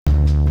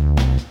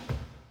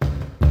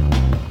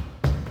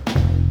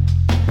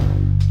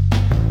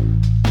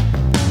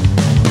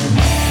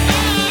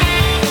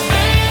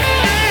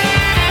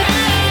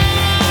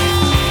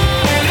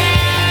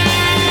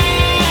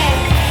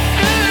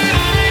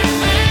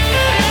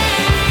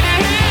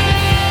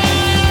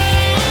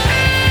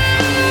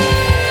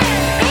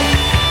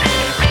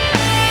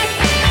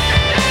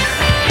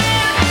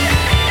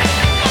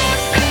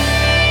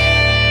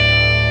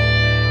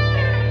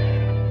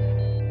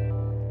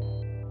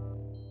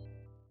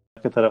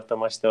arka tarafta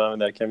maç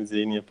devam ederken biz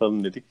yayını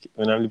yapalım dedik.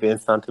 Önemli bir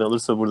enstantan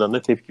olursa buradan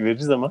da tepki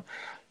veririz ama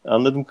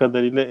anladığım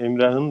kadarıyla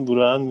Emrah'ın,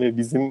 Burak'ın ve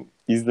bizim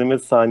izleme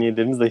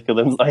saniyelerimiz,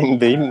 dakikalarımız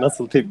aynı değil.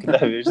 Nasıl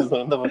tepkiler vereceğiz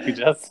ona da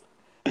bakacağız.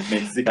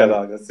 Meksika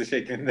dalgası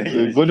şeklinde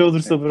gelecek. Gol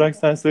olursa Burak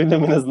sen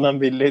söyleme, en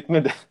azından belli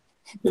etme de.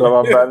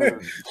 Tamam, ben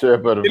şey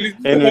yaparım.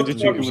 En önce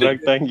çünkü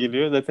Burak'tan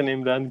geliyor. Zaten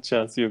Emrah'ın hiç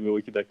şansı yok. O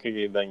 2 dakika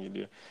geriden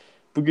geliyor.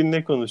 Bugün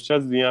ne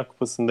konuşacağız? Dünya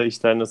Kupası'nda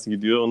işler nasıl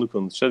gidiyor onu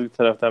konuşacağız. Bir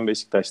taraftan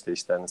Beşiktaş'ta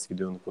işler nasıl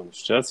gidiyor onu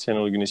konuşacağız.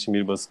 Şenol Güneş'in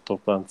bir basın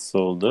toplantısı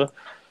oldu.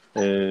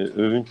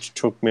 Övünç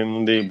çok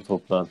memnun değil bu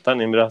toplantıdan.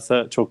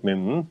 Emrah'sa çok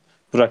memnun.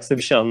 Burak'sa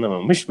bir şey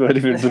anlamamış.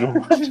 Böyle bir durum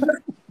var.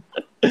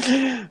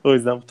 O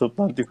yüzden bu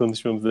toplantıyı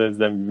konuşmamız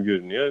lazım gibi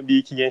görünüyor. Bir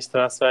iki genç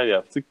transfer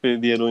yaptık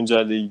ve diğer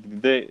oyuncularla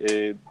ilgili de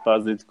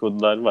bazı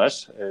dedikodular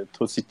var.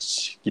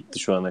 Tosic gitti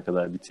şu ana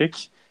kadar bir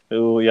tek. Ve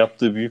o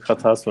yaptığı büyük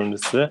hata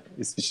sonrası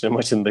İsviçre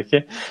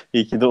maçındaki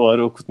iyi ki de o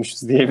ara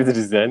okutmuşuz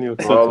diyebiliriz yani.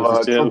 Yoksa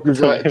vallahi çok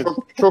güzel,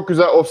 çok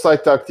güzel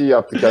offside taktiği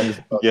yaptı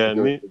kendisi.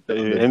 Yani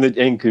hem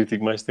de en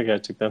kritik maçta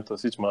gerçekten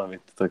Tosic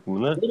mahvetti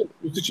takımını.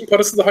 Tosic'in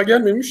parası daha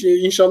gelmemiş.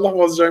 İnşallah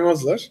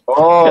vazgeçmezler.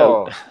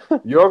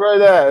 Yok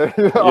öyle.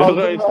 Yok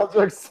öyle.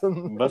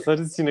 Alacaksın.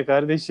 Basarız içine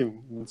kardeşim.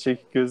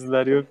 Çekik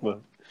gözlüler yok mu?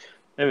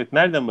 Evet,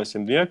 nereden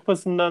başlayalım? Dünya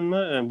Kupası'ndan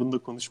mı? Yani bunu da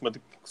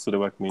konuşmadık. Kusura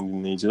bakmayın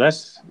dinleyiciler.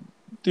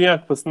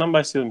 Dünya Kupası'ndan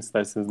başlayalım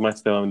isterseniz maç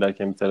devam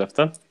ederken bir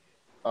taraftan.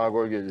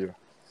 Gol geliyor.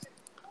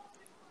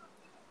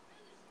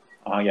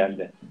 Aha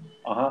geldi.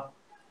 Aha.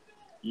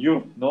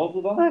 Yuh, ne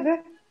oldu lan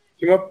öyle?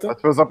 Kim attı?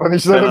 Saçma sapan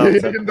işler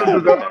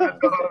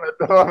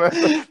devam et.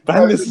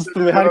 Ben de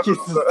sustum ve herkes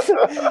sustu.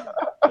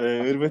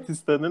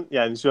 Hırvatistan'ın,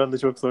 yani şu anda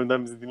çok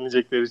sonradan bizi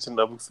dinleyecekleri için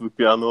de abuk subuk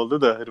bir an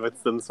oldu da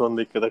Hırvatistan'ın son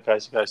dakikada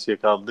karşı karşıya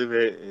kaldı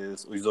ve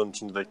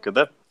 113.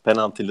 dakikada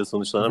penaltıyla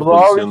sonuçlanan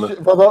pozisyonu.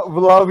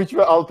 Vlahovic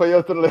ve Alpay'ı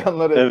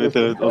hatırlayanlar.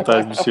 Evet o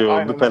tarz bir şey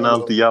oldu.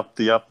 Penaltı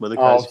yaptı yapmadı,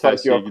 karşı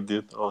karşıya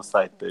gidiyor.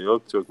 Offside de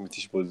yok. Çok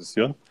müthiş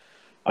pozisyon.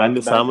 Ben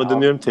de sağıma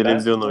dönüyorum,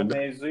 televizyon oydu. Ben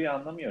mevzuyu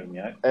anlamıyorum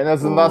ya. En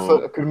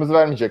azından kırmızı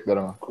vermeyecekler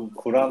ama.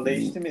 Kural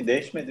değişti mi,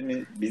 değişmedi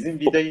mi? Bizim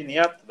Vida'yı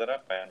niye attılar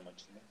abi Bayern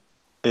maçında?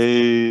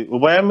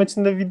 O Bayern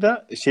maçında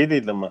Vida şey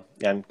değil ama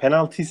yani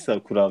penaltıysa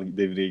kural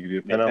devreye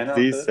giriyor. Penaltı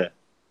değilse.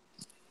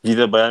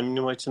 Vida Bayern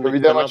Münih maçında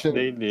penaltı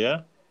değildi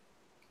ya.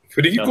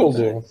 Free kick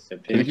oldu o.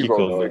 Free kick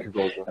oldu.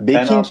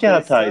 Becking'e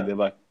hataydı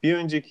bak. Bir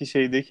önceki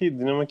şeydeki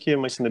Dinamo Kiev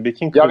maçında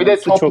Becking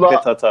kırmızısı çok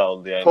net hata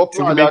oldu yani.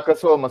 Topla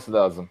alakası olması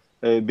lazım.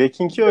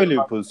 Becking'i öyle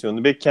bir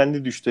pozisyondu. Beck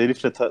kendi düştü.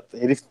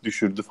 Herif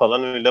düşürdü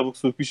falan, öyle abuk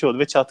subuk bir şey oldu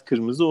ve çat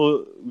kırmızı,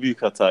 o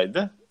büyük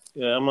hataydı.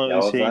 Ama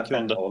ya şeyinki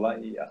onda.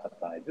 Olay iyi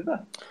hataydı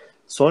da.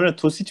 Sonra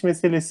Tosic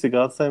meselesi,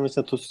 Galatasaray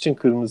maçında Tosic'in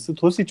kırmızısı.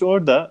 Tosic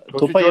orada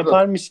topa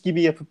yaparmış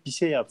gibi yapıp bir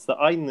şey yapsa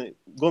aynı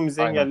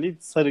Gomez'i engelleyip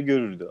sarı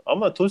görürdü.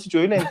 Ama Tosic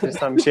öyle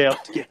enteresan bir şey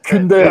yaptı ki.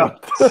 Künde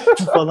yaptı.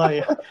 falan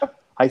ya.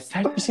 Ay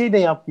sert bir şey de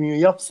yapmıyor.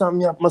 Yapsam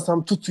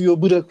yapmasam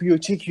tutuyor, bırakıyor,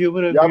 çekiyor,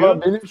 bırakıyor.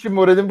 Ya benim için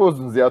moralim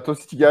bozdunuz ya.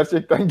 Tosic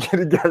gerçekten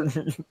geri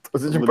geldi.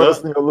 Tosic'in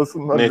parasını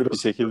yollasınlar. Net bir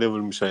şekilde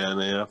vurmuş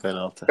ayağına ya,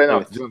 penaltı.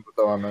 Penaltı canım,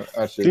 tamamen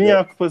her şey.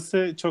 Dünya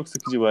Kupası çok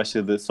sıkıcı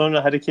başladı.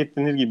 Sonra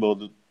hareketlenir gibi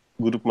oldu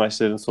grup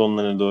maçlarının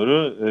sonlarına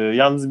doğru.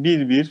 Yalnız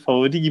 1-1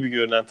 favori gibi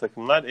görünen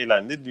takımlar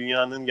elendi.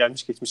 Dünyanın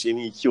gelmiş geçmiş en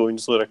iyi 2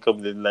 oyuncusu olarak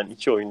kabul edilen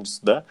 2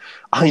 oyuncusu da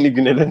aynı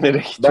gün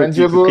elenerek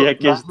bence bu kıyak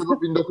geçti.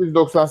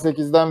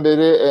 1998'den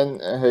beri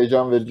en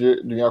heyecan verici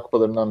Dünya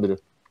Kupalarından biri.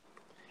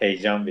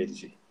 Heyecan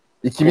verici.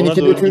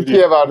 2002'de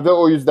Türkiye vardı,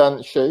 o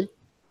yüzden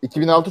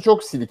 2006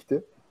 çok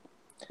silikti.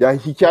 Yani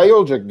hikaye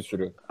olacak bir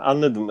sürü.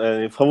 Anladım.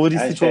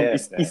 Favorisi çok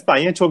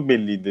İspanya çok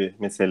belliydi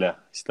mesela.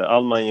 İşte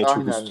Almanya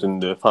çok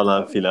üstündü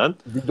falan filan.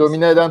 Bir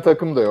domine eden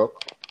takım da yok.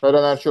 Her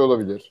an her şey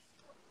olabilir.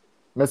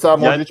 Mesela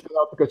Modric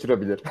penaltı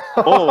kaçırabilir.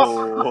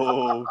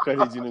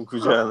 Kalecinin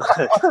kucağına.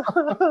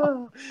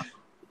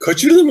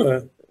 Kaçırdı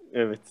mı?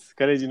 Evet.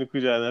 Kalecinin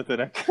kucağına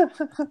atarak.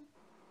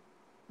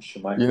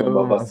 Schmeichel'ın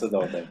babası da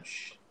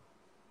oradaymış.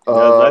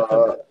 Ya zaten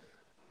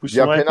bu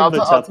penaltı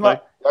da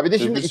çatlak. Ya bir de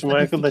şimdi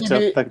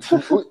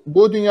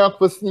bu Dünya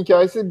Kupası'nın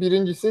hikayesi,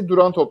 birincisi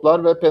duran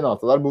toplar ve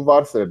penaltılar. Bu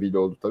VAR sebebiyle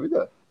oldu tabii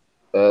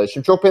de.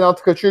 Şimdi çok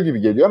penaltı kaçıyor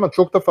gibi geliyor ama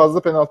çok da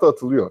fazla penaltı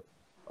atılıyor.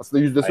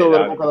 Aslında yüzdesi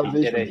olarak o kadar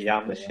değişmiyor. Bir kere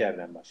yanlış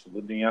yerden başladı.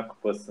 Bu Dünya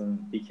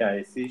Kupası'nın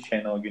hikayesi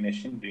Şenol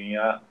Güneş'in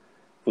dünya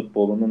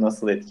futbolunu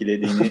nasıl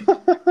etkilediğini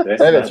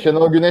evet,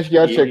 Şenol Güneş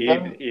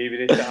gerçekten iyi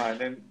birisi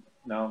alem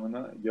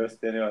namını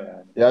gösteriyor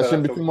yani. Ya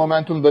şimdi bütün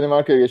momentum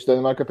Danimarka'ya geçti.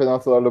 Danimarka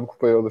penaltılarla bu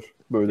kupayı alır.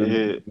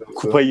 Böyle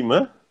kupayı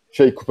mı?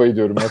 Kupayı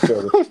diyorum. Maçı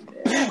alır.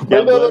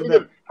 Kupayı da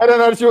alabilir. Her an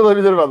her şey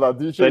olabilir valla.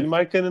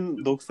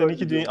 Danimarka'nın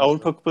 92 Dünya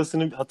Avrupa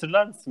Kupası'nı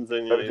hatırlar mısınız?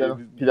 Tabii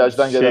canım.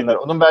 Plajdan gelenler.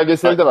 Onun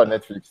belgeseli de var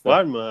Netflix'te.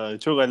 Var mı?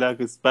 Çok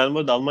alakası. Ben bu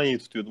arada Almanya'yı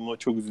tutuyordum. O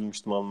çok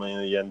üzülmüştüm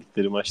Almanya'ya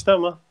yendikleri maçta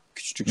ama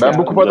küçücük. Ben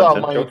bu kupada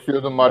Almanya'yı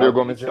tutuyordum Mario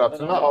Gomez'in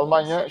hatırına.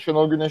 Almanya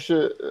Şenol Güneş'i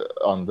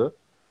andı.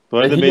 Bu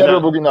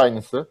arada bugün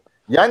aynısı.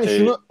 Yani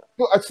şunu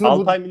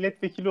Alpay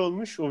milletvekili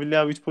olmuş. O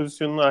Vlahovic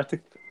pozisyonunu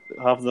artık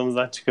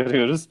hafızamızdan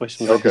çıkarıyoruz.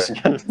 Başımıza kışın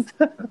gelmesin.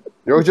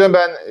 Yok canım,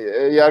 ben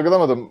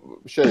yargılamadım.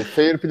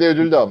 Fair play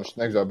ödülü de almış.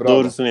 Ne güzel. Bravo.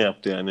 Doğrusunu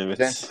yaptı yani,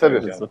 evet.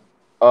 Tabii.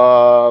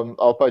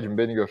 Alpaycığım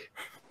beni gör.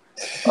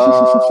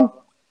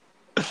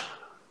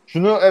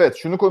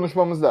 Şunu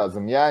konuşmamız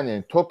lazım.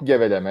 Yani top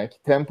gevelemek,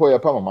 tempo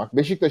yapamamak.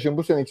 Beşiktaş'ın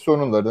bu seneki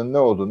sorunlarının ne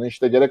olduğunu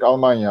işte gerek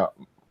Almanya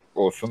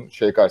olsun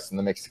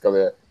karşısında Meksika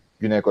ve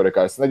Güney Kore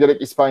karşısında,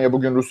 gerek İspanya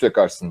bugün Rusya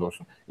karşısında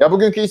olsun. Ya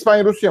bugünkü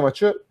İspanya-Rusya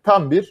maçı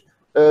tam bir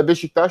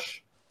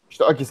Beşiktaş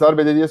Akhisar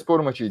Belediyespor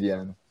maçıydı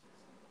yani.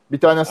 Bir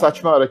tane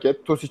saçma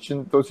hareket.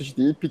 Tosic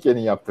değil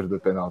Pique'nin yaptırdığı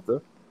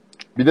penaltı.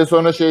 Bir de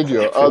sonra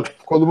diyor.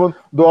 Kolumun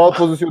doğal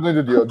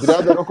pozisyonuydu diyor.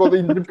 Birader o kolu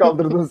indirip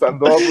kaldırdın sen.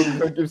 Doğal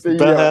pozisyon kimse iyi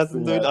Ben yapsın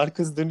hayatımda yani. öyle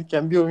arkası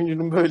dönükken bir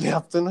oyuncunun böyle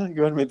yaptığını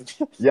görmedim.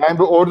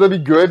 Yani orada bir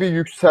göğe bir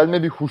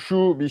yükselme, bir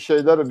huşu, bir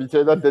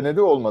şeyler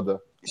denedi,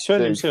 olmadı.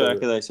 Şöyle bir şey var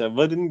arkadaşlar.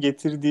 VAR'ın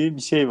getirdiği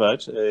bir şey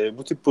var.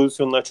 Bu tip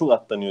pozisyonlar çok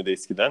atlanıyordu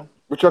eskiden.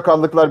 Bu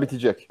çakallıklar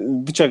bitecek.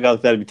 Bu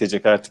çakallıklar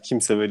bitecek artık.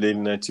 Kimse böyle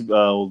elini açıp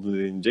oldu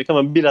denilecek.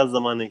 Ama biraz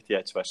zamana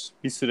ihtiyaç var.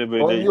 Bir süre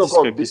böyle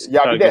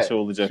kargaşa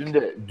olacak.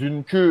 Şimdi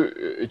dünkü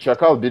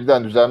çakal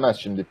birden düzelmez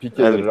şimdi.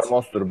 Pique'dir, Evet.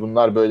 Ramos'tur.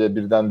 Bunlar böyle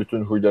birden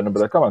bütün huylarını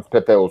bırakamaz.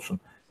 Pepe olsun.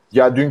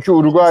 Ya dünkü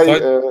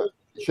Uruguay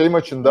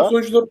maçında...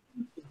 Sonuçta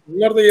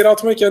bunlar da yere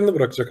atmayı kendini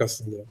bırakacak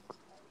aslında.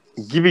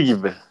 Gibi.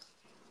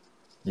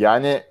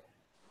 Yani...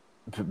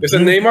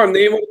 Mesela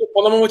Neymar'ın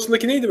Panama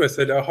maçındaki neydi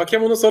mesela?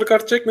 Hakem ona sarı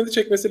kart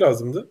çekmesi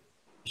lazımdı.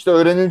 İşte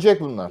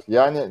öğrenilecek bunlar.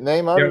 Yani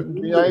Neymar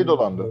dünyayı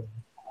dolandı.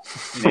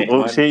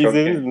 O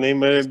izlediniz mi?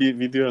 Neymar'a bir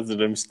video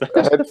hazırlamışlar.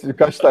 Hepsi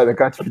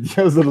kaç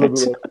video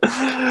hazırladılar.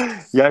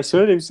 Ya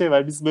şöyle bir şey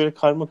var. Biz böyle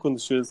karma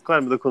konuşuyoruz.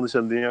 Karma da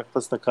konuşalım. Dünya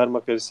Kupası da karma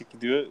karışık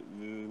gidiyor.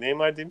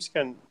 Neymar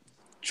demişken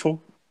çok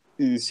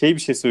bir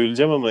şey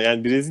söyleyeceğim ama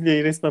yani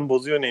Brezilya'yı resmen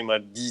bozuyor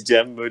Neymar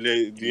diyeceğim.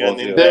 Böyle dünyanın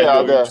en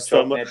değerli oyuncusu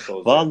ama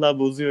vallahi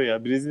bozuyor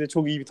ya. Brezilya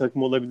çok iyi bir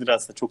takım olabilir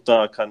aslında. Çok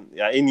daha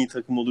en iyi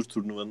takım olur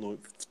turnuvanın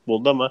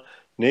futbolda ama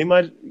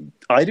Neymar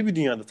ayrı bir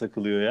dünyada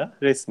takılıyor ya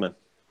resmen.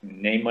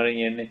 Neymar'ın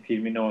yerine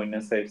Firmino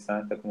oynasa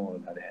efsane takım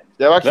olurlar yani.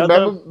 Ya bak şimdi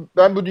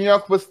ben bu Dünya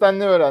Kupası'ndan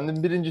ne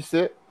öğrendim?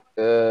 Birincisi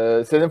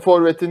senin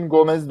forvetin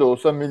Gomez de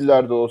olsa,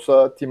 Müller de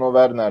olsa, Timo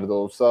Werner de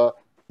olsa,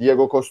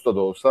 Diego Costa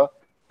da olsa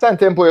sen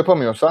tempo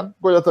yapamıyorsan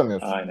gol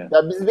atamıyorsun. Aynen.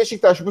 Ya biz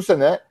Beşiktaş bu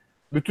sene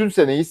bütün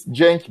seneyi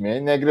Cenk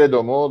mi,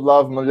 Negredo mu,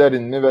 Love mu,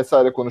 Larin mi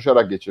vesaire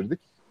konuşarak geçirdik.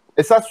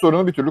 Esas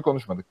sorunu bir türlü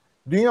konuşmadık.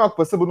 Dünya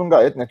Kupası bunun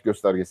gayet net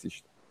göstergesi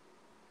işte.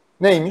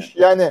 Neymiş?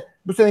 Yani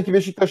bu seneki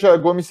Beşiktaş'a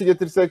Gomis'i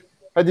getirsek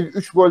hadi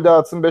 3 gol daha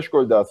atsın, 5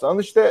 gol daha atsın.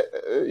 Ama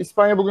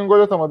İspanya bugün gol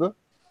atamadı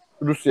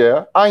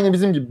Rusya'ya. Aynı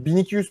bizim gibi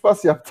 1200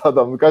 pas yaptı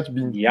adam. Kaç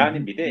bin?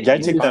 Yani bir de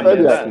gerçekten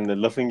binin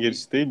üstünde. Lafın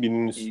gelişi değil,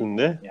 binin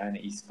üstünde. Yani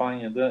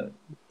İspanya'da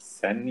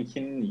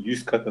seninkinin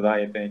 100 katı daha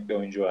yetenekli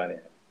oyuncu var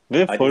yani.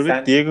 Ve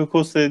forvet Diego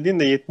Costa dediğin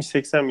de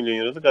 70-80 milyon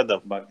euroluk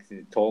adam. Bak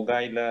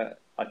Tolga'yla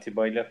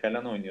Atiba'yla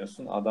falan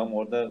oynuyorsun. Adam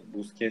orada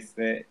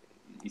Busquets'le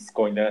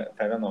Isco'yla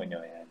falan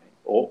oynuyor yani.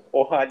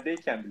 O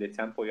haldeyken bile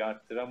tempoyu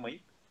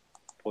arttıramayıp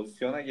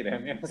pozisyona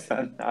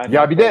giremiyorsan.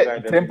 Ya bir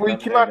de tempoyu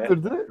kim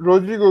arttırdı?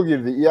 Rodrigo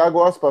girdi,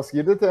 Iago Aspas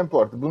girdi, tempo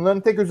arttı.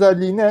 Bunların tek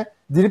özelliği ne?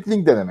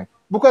 Dribbling denemek.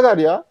 Bu kadar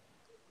ya.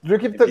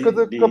 Rakip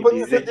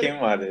kapanıyor. Bizde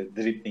kim vardı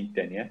dribbling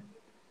deneyen?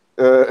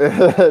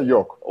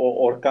 Yok.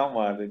 O Orkan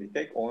vardı bir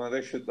tek. Ona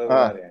da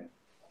şutladılar yani.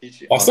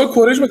 Aslında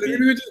Quaresma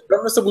dediği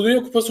ben mesela bu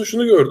Dünya Kupası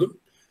şunu gördüm.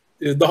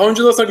 Daha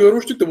önce de aslında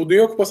görmüştük de bu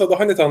Dünya Kupası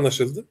daha net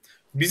anlaşıldı.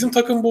 Bizim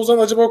takım bozan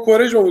acaba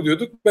Quaresma mı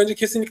diyorduk? Bence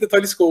kesinlikle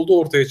Talisca olduğu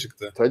ortaya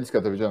çıktı.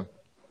 Talisca tabii canım.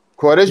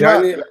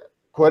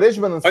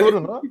 Quaresma'nın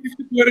sorunu...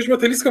 Quaresma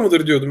Talisca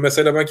mıdır diyordum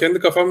mesela ben kendi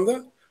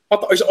kafamda.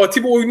 Hatta işte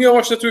Atiba oyunu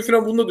yavaşlatıyor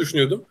falan bunu da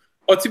düşünüyordum.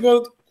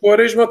 Atiba,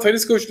 Quaresma,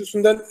 Talisca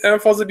üçlüsünden en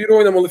fazla biri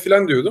oynamalı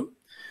falan diyordum.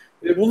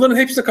 Bunların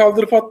hepsini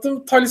kaldırıp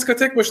attım. Talisca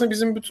tek başına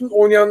bizim bütün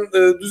oynayan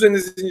düzeni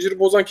zinciri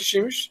bozan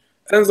kişiymiş.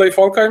 En zayıf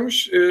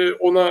halkaymış.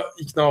 Ona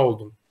ikna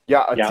oldum.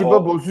 Ya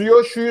Atiba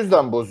bozuyor, şu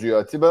yüzden bozuyor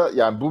Atiba.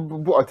 Yani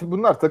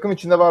bunlar takım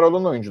içinde var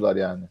olan oyuncular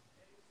yani.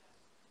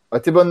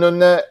 Atiba'nın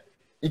önüne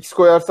X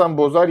koyarsan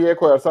bozar, Y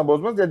koyarsan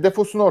bozmaz. Ya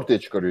defosunu ortaya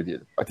çıkarıyor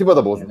diyelim. Atiba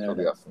da bozmuş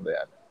oluyor aslında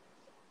yani.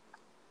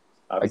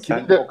 Abi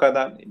sen o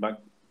kadar bak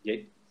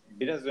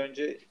biraz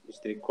önce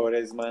işte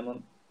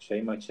Quaresma'nın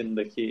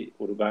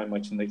Uruguay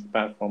maçındaki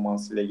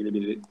performansıyla ilgili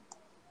bir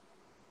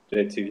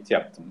retweet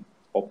yaptım.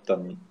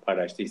 Opta'nın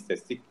paylaştığı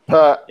istatistik.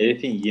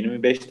 Herifin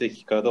 25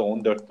 dakikada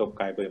 14 top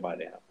kaybı var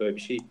ya. Böyle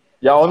bir şey.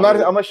 Ya onlar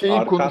ama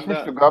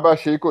konuşmuştuk.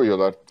 Galiba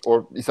koyuyorlar.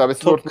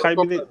 İsabetsiz top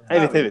kaybı değil.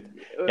 Evet.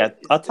 Yani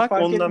atak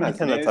ondan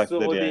biten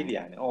atakları yani. Değil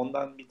yani.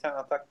 Ondan biten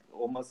atak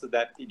olması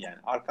dert değil yani.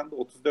 Arkanda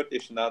 34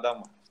 yaşında adam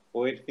var.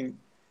 O herifin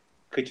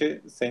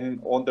kıçı senin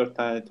 14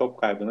 tane top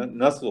kaybını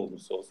nasıl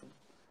olursa olsun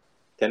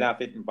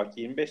telafi etmiyor. Bak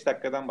 25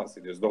 dakikadan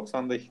bahsediyoruz.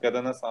 90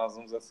 dakikada nasıl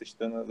ağzımıza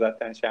sıçtığını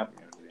zaten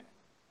yapmıyoruz yani.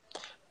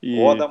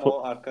 O adam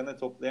o arkanı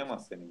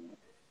toplayamaz senin yani.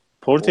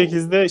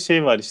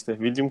 Portekiz'de var işte.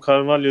 William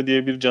Carvalho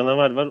diye bir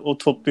canavar var. O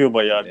topluyor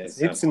bayağı.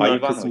 Hepsinin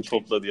arkasını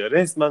topladı ya.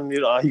 Resmen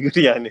bir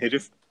aygır yani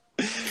herif.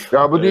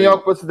 Ya bu Dünya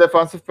Kupası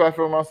defansif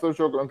performansları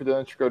çok ön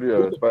plana çıkarıyor.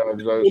 Evet. Bayağı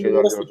güzel şeyler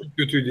gördüm. Çok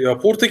kötüydü ya.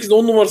 Portekiz'de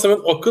 10 numarası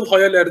ben akıl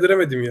hayal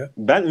erdiremedim ya.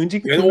 Ben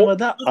önceki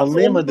turnuvada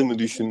anlayamadığımı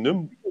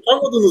düşündüm.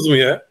 Utanmadınız mı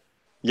ya?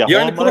 Ya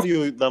Yani Juan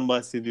Mario'dan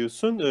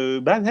bahsediyorsun.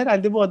 Ben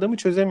herhalde bu adamı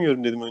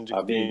çözemiyorum dedim önceki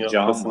Abi Dünya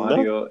Can Kupası'nda.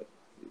 Mario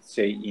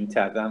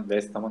Inter'den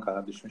West Ham'a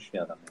kadar düşmüş bir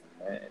adam.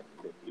 Yani. Ne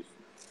bekliyorsun?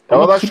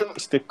 Ama valla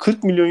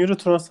 40 milyon euro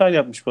transfer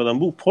yapmış bu adam.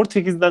 Bu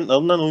Portekiz'den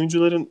alınan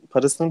oyuncuların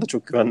parasına da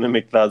çok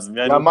güvenmemek lazım.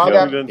 Yani ya o 40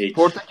 madem milyon... Hiç.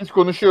 Portekiz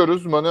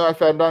konuşuyoruz, Manuel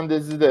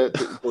Fernandez'i de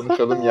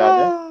konuşalım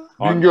yani.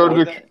 Dün Abi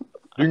gördük.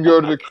 Dün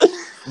gördük.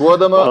 Bu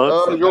adamı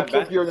Ben-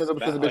 çok iyi oynadı bu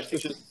ben sene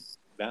Beşiktaş'ın.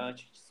 Ben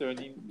açıkça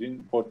söyleyeyim.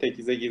 Dün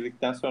Portekiz'e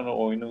girdikten sonra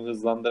oyunu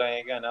hızlandıran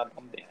yegane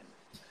adamdı yani.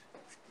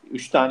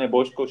 3 tane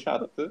boş koşu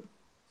attı.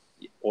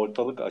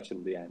 Ortalık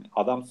açıldı yani.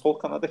 Adam sol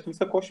kanada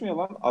kimse koşmuyor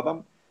lan.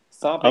 Adam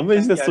sağ Ama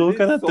bekten işte geldi, sol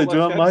kanatta sol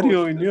Joao aşağı Mario koştu.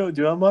 oynuyor.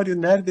 Joao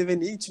Mario nerede ve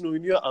ne için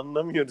oynuyor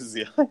anlamıyoruz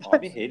ya.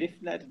 Abi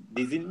herifler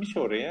dizilmiş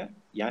oraya.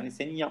 Yani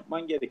senin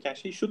yapman gereken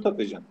şey şut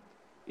atacaksın.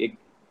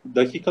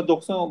 Dakika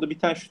 90 oldu. Bir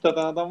tane şut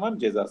atan adam var mı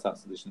ceza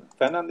sahası dışında?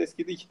 Fernandes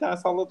gibi 2 tane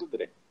salladı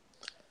direkt.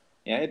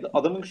 Yani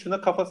adamın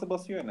şuna kafası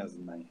basıyor en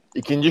azından. Yani.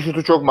 İkinci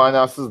şutu çok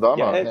manasızdı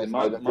ama Ya evet, neyse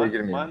ayrıntıya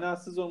girmeyelim.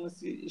 manasız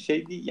olması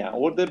şey değil yani.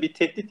 Orada bir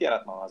tehdit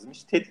yaratman lazım.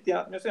 Hiç tehdit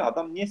yaratmıyorsa ya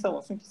adam niye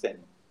savunsun ki seni?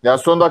 Yani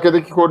son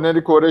dakikadaki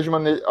korneri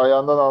Quaresma'nın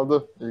ayağından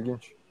aldı.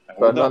 İlginç. Yani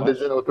o da var.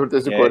 Fernandez'in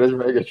otoritesi Evet.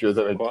 Quaresma'ya geçiyor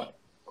demek.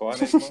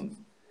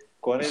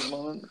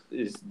 Quaresma'nın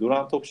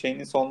duran top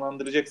şeyini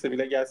sonlandıracaksa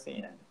bile gelsin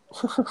yani.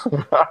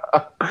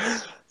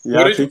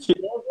 Ya Quaresma- peki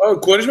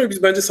Abi Quaresma'yı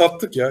biz bence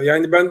sattık ya.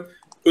 Yani ben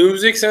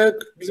önümüzdeki sene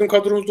bizim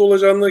kadromuzda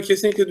olacağını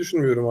kesinlikle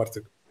düşünmüyorum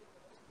artık.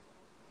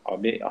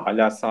 Abi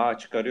hala sağa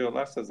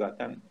çıkarıyorlarsa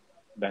zaten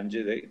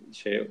bence de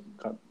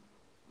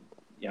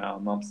ya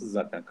anlamsız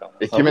zaten kalmaz.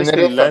 ama Kime işte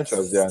nereye Lens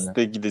satacağız yani?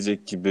 de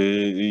gidecek gibi.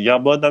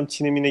 Ya bu adam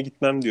Çin'e mine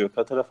gitmem diyor.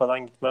 Katar'a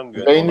falan gitmem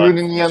diyor. Wayne Onlar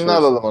Rooney'nin yanına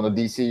çalışsın. alalım onu.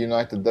 DC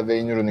United'da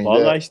Wayne Rooney'yle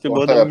Vallahi işte bu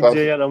orta adamın yapar.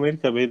 gideceği yer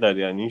Amerika beyler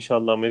yani.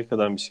 İnşallah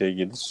Amerika'dan bir şey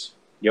gelir.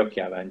 Yok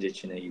ya bence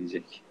Çin'e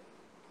gidecek.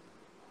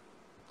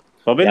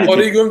 Babel Yani- ne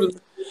Parayı gömdün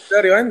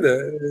der yani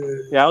de.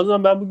 Ya o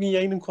zaman ben bugün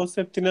yayının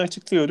konseptini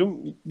açıklıyorum.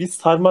 Biz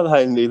sarmal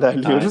halinde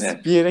ilerliyoruz.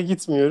 Aynen. Bir yere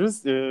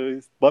gitmiyoruz.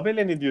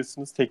 Babel'e ne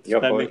diyorsunuz? Yok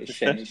Teklifler, o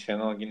meklifler.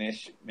 Şenol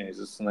Güneş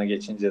mevzusuna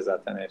geçince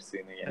zaten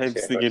hepsini Hepsi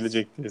yaparız.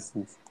 gelecek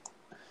diyorsunuz.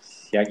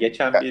 Ya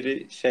geçen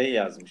biri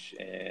yazmış.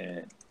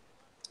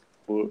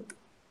 Bu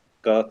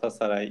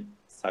Galatasaray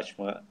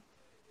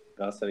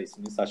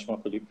isimli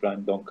saçma kulüp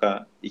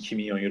Randonk'a 2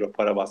 milyon euro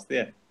para bastı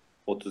ya.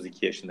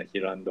 32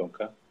 yaşındaki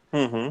Randonk'a.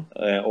 Hı hı.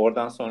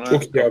 Oradan sonra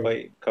Çok iyi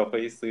abi.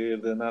 kafayı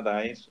sıyırdığına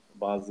dair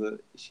bazı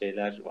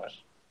şeyler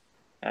var.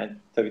 Yani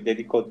tabii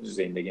dedikodu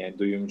düzeyinde yani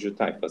duyumcu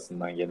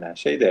tayfasından gelen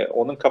şey de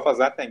onun kafa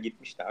zaten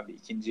gitmişti abi.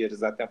 İkinci yarı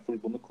zaten full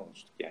bunu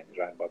konuştuk yani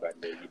Ryan Babel'le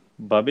ilgili.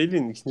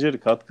 Babel'in ikinci yarı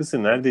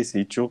katkısı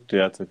neredeyse hiç yoktu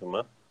ya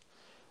takıma.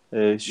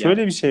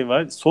 Şöyle bir şey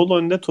var. Sol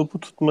önde topu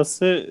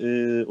tutması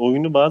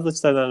oyunu bazı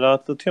açılardan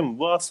rahatlatıyor ama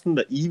bu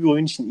aslında iyi bir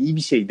oyun için iyi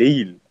bir şey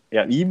değil.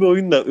 Yani iyi bir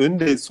oyunda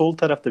önde sol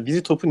tarafta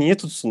biri topu niye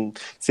tutsun?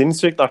 Senin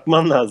sürekli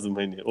akman lazım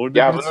hani. Orada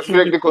Ya biri bunu tutuyor.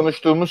 sürekli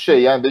konuştuğumuz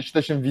şey yani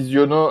Beşiktaş'ın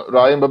vizyonu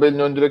Ryan Babel'in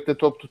ön direkte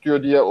top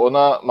tutuyor diye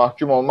ona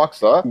mahkum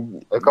olmaksa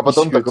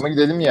kapatalım İş kötü. takımı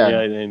gidelim yani.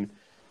 Yani.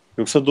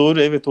 Yoksa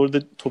doğru evet orada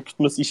top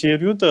tutması işe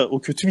yarıyor da o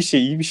kötü bir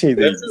şey, iyi bir şey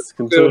değil. Evet,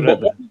 Sıkıntı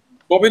orada.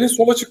 Babel'in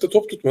sol açıkta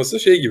top tutması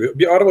şey gibi.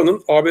 Bir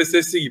arabanın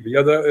ABS'si gibi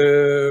ya da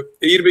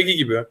airbag'i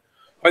gibi.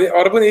 Hani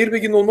arabanın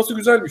airbag'inin olması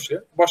güzel bir şey.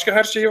 Başka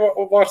her şeyi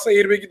varsa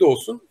airbag'i de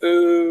olsun.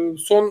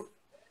 Son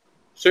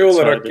şey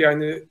olarak Çare.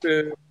 yani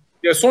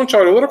ya son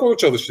çare olarak o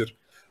çalışır.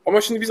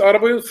 Ama şimdi biz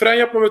arabanın fren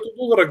yapma metodu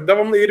olarak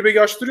devamlı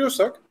airbag'i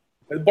açtırıyorsak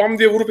yani bam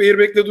diye vurup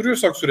airbag'le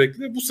duruyorsak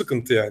sürekli bu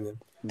sıkıntı yani.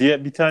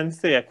 Diye bir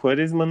tanesi de ya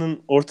Quaresma'nın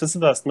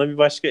ortası da aslında bir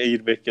başka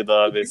airbag ya da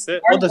ABS.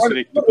 O da Hani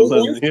sürekli oyun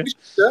kullanılıyor.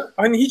 işte,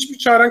 hani hiçbir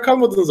çaren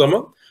kalmadığın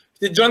zaman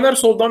işte Caner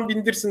soldan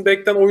bindirsin,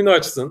 bekten oyunu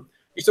açsın.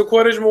 İşte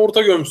Quaresma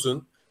orta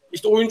gömsün.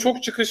 İşte oyun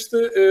çok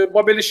çıkıştı.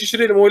 Babel'i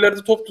şişirelim. O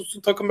ileride top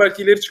tutsun. Takım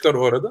belki ileri çıkar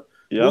o arada.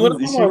 Bunların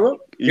Yalnız tamamı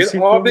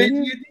yani ABC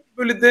değil,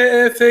 böyle D,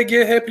 E, F,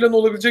 G, H plan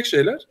olabilecek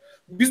şeyler.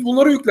 Biz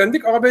bunlara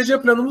yüklendik.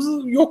 ABC planımız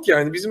yok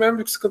yani. Bizim en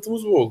büyük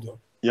sıkıntımız bu oldu.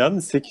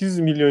 Yalnız 800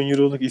 milyon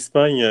euroluk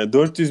İspanya,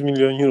 400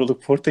 milyon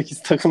euroluk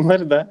Portekiz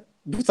takımları da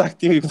bu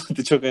taktiği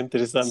uyguladı çok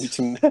enteresan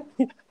biçimde.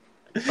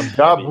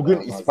 Ya bugün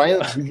İspanya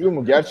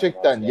hücumu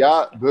gerçekten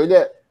ya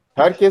böyle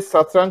herkes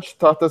satranç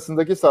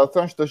tahtasındaki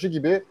satranç taşı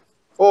gibi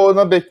o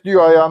ona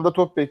bekliyor, ayağında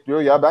top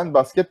bekliyor. Ya ben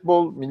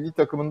basketbol milli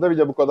takımında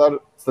bile bu kadar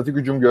statik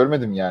hücum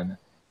görmedim yani.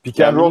 Pick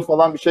and roll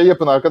falan bir şey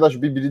yapın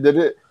arkadaş.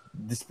 Birileri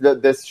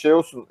şey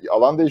olsun,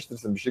 alan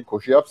değiştirsin, bir şey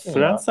koşu yapsın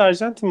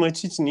Fransa-Arjantin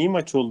maçı için iyi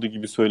maç oldu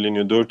gibi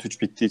söyleniyor.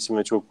 4-3 bittiği için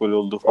ve çok gol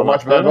oldu O falan.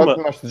 maç berbat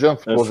bir maçtı canım.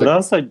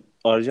 Fransa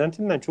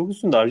Arjantin'den çok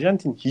üstünde.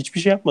 Arjantin hiçbir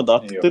şey yapmadı.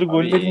 Attıkları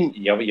gollerin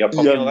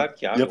yapamıyorlar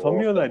ki abi.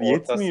 Yapamıyorlar, Orta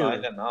yetmiyor.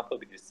 sahayla ne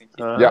yapabilirsin ki?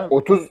 Ya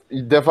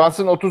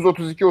defansın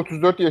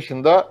 30-32-34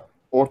 yaşında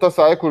orta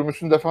sahaya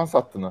kurmuşsun defans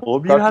hattını.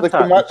 O bir Karşıdaki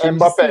hata. var İkincisi,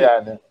 Mbappe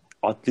yani.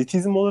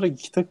 Atletizm olarak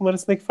iki takım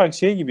arasındaki fark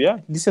şey gibi ya.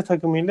 Lise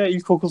takımıyla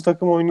ilkokul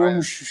takımı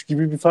oynuyormuş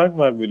gibi bir fark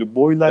var böyle.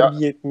 Boylar Ya,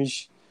 bir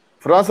 70.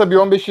 Fransa bir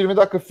 15-20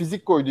 dakika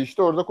fizik koydu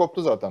işte orada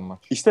koptu zaten maç.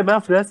 İşte ben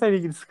Fransa ile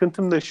ilgili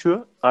sıkıntım da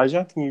şu.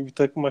 Arjantin gibi bir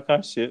takıma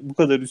karşı bu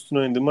kadar üstün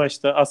oynadığı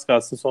maçta az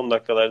kalsın son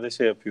dakikalarda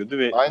şey yapıyordu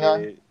ve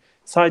Aynen.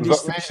 Sadece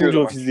Uzatmaya sıkışınca gidiyordu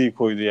o maç. fiziği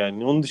koydu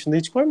yani. Onun dışında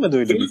hiç koymadı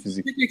öyle bir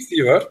fizik. Bir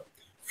eksiği var.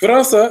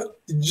 Fransa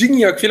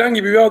Gignac falan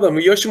gibi bir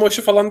adamı yaşı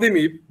maşı falan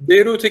demeyip,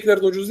 değeri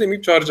ötekilerden ucuz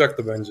demeyip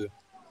çağıracaktı bence.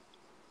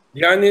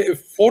 Yani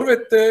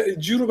forvette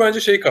Giroud bence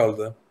şey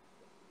kaldı.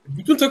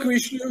 Bütün takım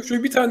işliyor.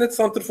 Şöyle bir tane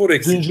santrfor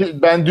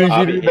eksik. Ben dün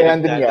Abi Giroud'u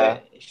beğendim ya.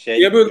 heriflerde şey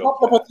Ya böyle yok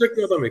hap ya. atacak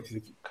bir adam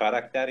eksik.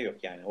 Karakter yok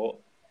yani. O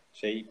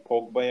şey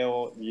Pogba'ya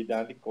o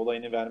liderlik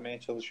olayını vermeye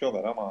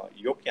çalışıyorlar ama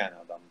yok yani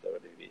adamda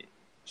öyle bir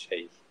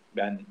şey.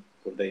 Ben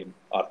buradayım,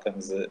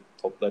 arkanızı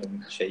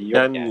toplarım şeyi yok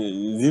Yani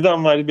yani.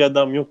 Zidane vari bir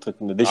adam yok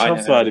takımda.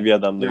 Deşamps Aynen vari öyle. bir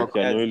adam da yok Yok.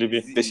 yani. Yani Öyle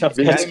bir Zidane- Deşamps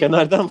gerçi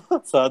kenarda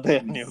ama sahada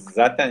yani yok.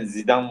 Zaten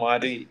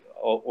Zidane-vari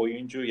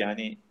oyuncu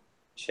yani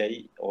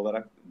şey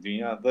olarak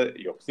dünyada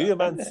yok zaten Diyor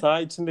ben de.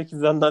 saha içindeki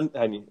Zidane'dan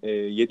hani Ya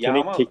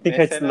yetenek ama teknik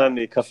mesela açısından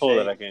değil kafa şey,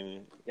 olarak yani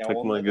ya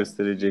takıma onların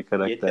göstereceği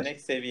karakter.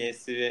 yetenek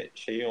seviyesi ve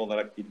şeyi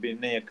olarak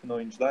birbirine yakın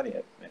oyuncular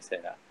ya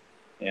mesela.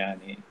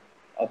 Yani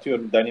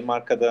atıyorum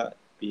Danimarka'da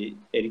bir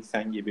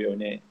Eriksen gibi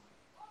öne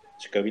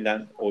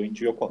çıkabilen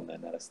oyuncu yok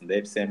onların arasında.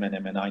 Hepsi hemen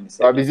hemen aynı Ya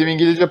seviyede. bizim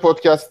İngilizce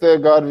podcast'te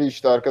Garvey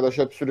işte arkadaş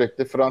hep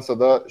sürekli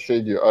Fransa'da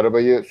şey diyor.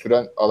 Arabayı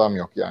süren adam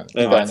yok yani. Bir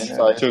Evet, tane aynen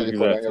sahaya çok şey güzel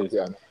koyan yok tespit.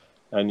 yani.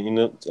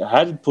 Yani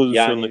her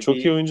pozisyonda Yani çok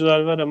iyi oyuncular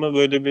var ama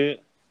böyle bir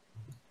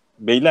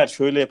beyler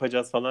şöyle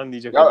yapacağız falan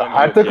diyecek Ya adam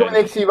her yok takımın yani.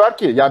 eksiği var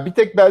ki. Ya bir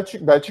tek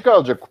Belçika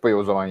alacak kupayı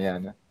o zaman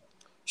yani.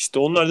 İşte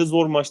onlar da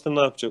zor maçta ne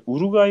yapacak?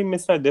 Uruguay'ın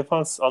mesela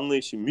defans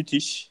anlayışı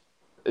müthiş.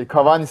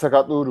 Cavani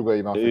sakatlı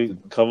Uruguay'ı mahvetti.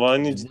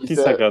 Cavani ciddi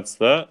Ciddiyse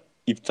sakatsa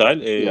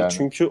iptal. yani.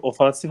 Çünkü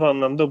ofansif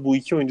anlamda bu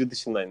iki oyuncu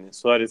dışında yani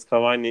Suarez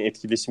Cavani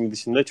etkileşimi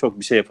dışında çok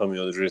bir şey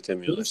yapamıyorlar,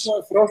 üretemiyorlar.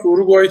 Fransa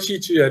Uruguay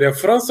içi yer. Yani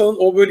Fransa'nın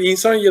o böyle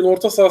insan yiyen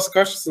orta sahası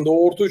karşısında,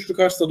 o orta üçlü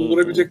karşısında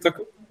durabilecek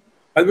takım.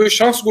 Hani böyle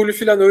şans golü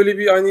falan öyle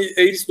bir hani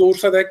Eris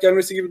doğursa denk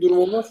gelmesi gibi durum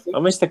olmazsa.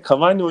 Ama işte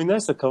Cavani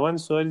oynarsa Cavani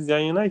Suarez yan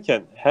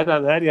yanayken her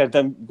an her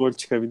yerden gol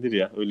çıkabilir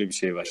ya. Öyle bir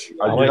şey var.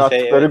 Ama Dün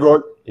attıkları evet,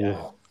 gol. yani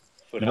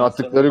Dün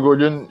attıkları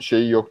golün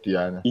şeyi yoktu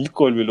yani. İlk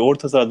gol böyle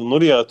orta sahadan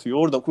oraya atıyor.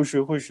 Oradan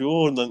koşuyor.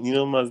 Oradan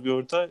inanılmaz bir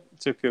orta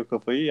çakıyor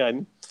kafayı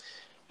yani.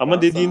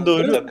 Ama dediğin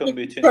Fransa'nın doğru. takım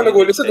 3 tane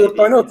gol ise 4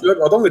 tane değil atıyor.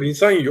 Adamlar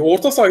insan yiyor.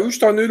 Orta sahaya 3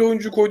 tane öyle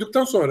oyuncu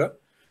koyduktan sonra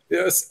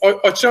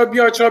açığa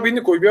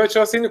birini koy, bir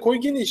açığa seni koy,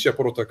 gene iş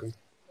yapar o takım.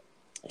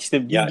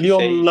 İşte biz Ya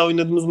Lyon'la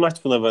oynadığımız maç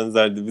buna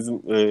benzerdi. Bizim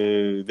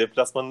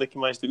deplasmandaki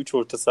maçta 3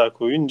 orta saha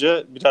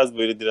koyunca biraz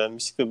böyle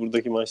direnmiştik de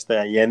buradaki maçta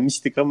yani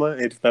yenmiştik ama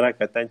herifler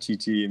hakikaten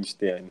çiğ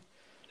yemişti yani.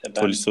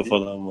 Tolisso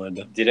falan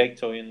vardı.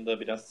 Direkt oyunda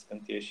biraz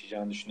sıkıntı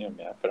yaşayacağını düşünüyorum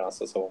ya.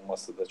 Fransa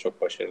savunması da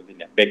çok başarılı değil.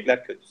 Yani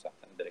bekler kötü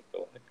zaten direkt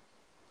olarak.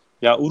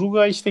 Ya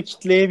Uruguay işte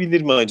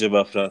kitleyebilir mi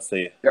acaba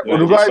Fransa'yı? Ya Öyle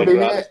Uruguay bir şey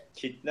beni var.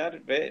 Kitler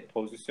ve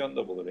pozisyon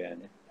da bulur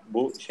yani.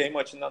 Bu şey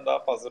maçından daha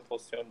fazla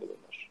pozisyon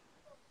bulurlar.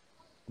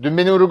 dün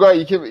beni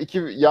Uruguay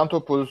iki yan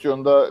top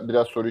pozisyonda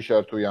biraz soru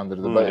işareti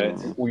uyandırdı. Evet.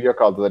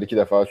 Uyuyakaldılar 2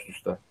 defa üst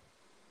üste.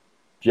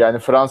 Yani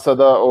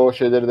Fransa'da o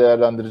şeyleri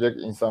değerlendirecek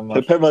insan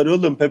var. Pepe var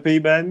oğlum.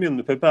 Pepe'yi beğenmiyor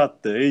musun? Pepe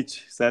attı.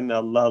 Hiç. Sen de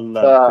Allah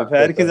Allah. Ha, Pepe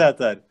herkese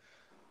atar.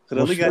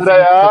 Kralı Muslera gelsin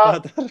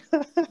ya. Pepe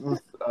atar.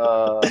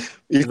 Aa,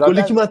 İlk zaten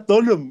golü kim attı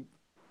oğlum?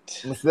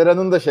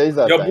 Muslera'nın da şey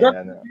zaten Ya Burak,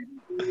 yani.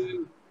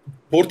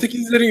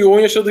 Portekizlerin yoğun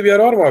yaşadığı bir yer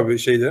var mı abi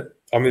şeyde,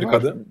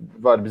 Amerika'da?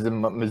 Var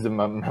bizim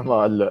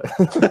mahalle.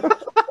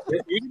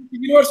 Öyle bir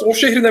bilgi varsa o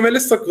şehrin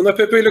MLS takımına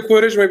Pepe ile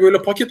Quaresma'yı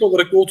böyle paket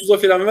olarak bir 30'a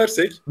falan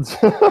versek.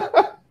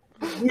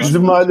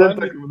 Bizim mahallenin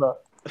takımına.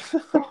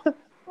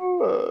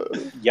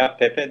 Ya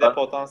Pepe'de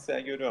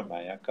potansiyel görüyorum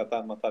ben ya.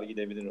 Katar matar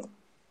gidebilir o.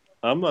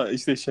 Ama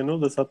işte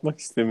Şenol da satmak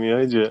istemiyor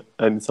hacı.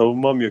 Hani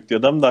savunmam yok diyor.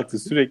 Adam da haklı.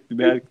 Sürekli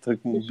bir her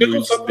takım bir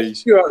oyuncusu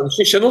değişiyor.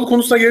 Şimdi Şenol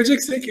konusuna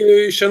geleceksek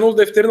Şenol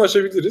defterini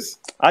açabiliriz.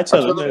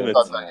 Açalım evet.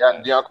 Zaten.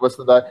 Yani Dünya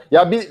Kupası da.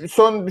 Ya bir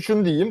son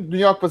şunu diyeyim.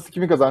 Dünya Kupası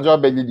kimi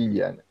kazanacağı belli değil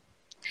yani.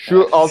 Şu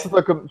Evet. 6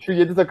 takım, şu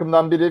 7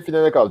 takımdan biri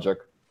finale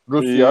kalacak.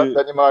 Rusya,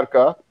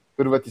 Danimarka,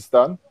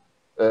 Hırvatistan,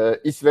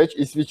 İsveç,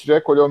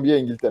 İsviçre, Kolombiya,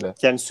 İngiltere.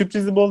 Yani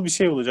sürprizi bol bir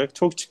şey olacak.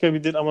 Çok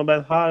çıkabilir ama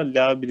ben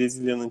hala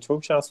Brezilya'nın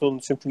çok şanslı olduğunu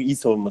düşünüyorum. Çünkü iyi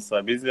savunması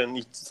var. Brezilya'nın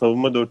ilk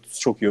savunma dörtlüsü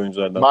çok iyi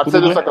oyunculardan.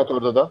 Marcelo sakat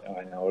orada da.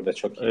 Yani orada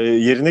çok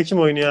iyi. Yerine kim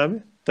oynuyor abi?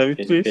 David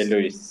Felipe Luiz.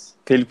 Luis.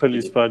 Felipe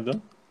Luis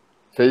pardon.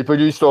 Felipe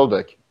Luis sol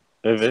bek.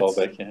 Evet. Sol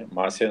beki.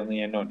 Marcelo'nun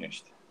yerine oynuyor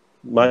işte.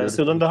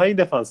 Marcelo'dan daha iyi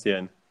defansı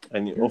yani.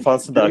 Hani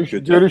ofansı daha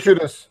kötü.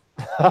 Görüşürüz.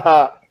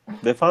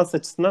 Defans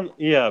açısından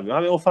iyi abi.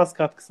 Abi ofans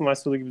katkısı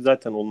Marcelo gibi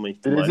zaten olma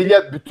ihtimali.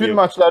 Brezilya bütün yok.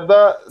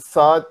 maçlarda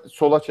sağa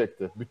sola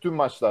çekti. Bütün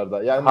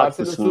maçlarda. Yani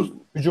Haklısın. Marcelo'suz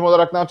hücum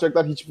olarak ne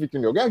yapacaklar hiçbir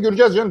fikrim yok. Yani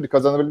göreceğiz canım.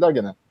 Kazanabilirler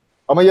gene.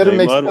 Ama yarın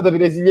Neymar... Meksika'da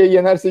Brezilya'yı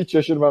yenerse hiç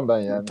şaşırmam ben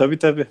yani.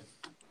 Tabii.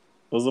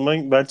 O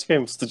zaman Belçika'yı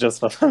mı ısıtacağız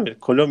falan?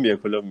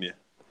 Kolombiya.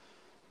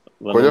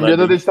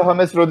 Kolombiya'da da işte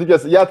James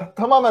Rodriguez. Ya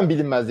tamamen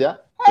bilinmez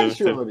ya. Her Evet,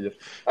 şey evet. olabilir.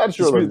 Her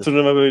şey Hiçbir olabilir.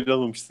 turnuva böyle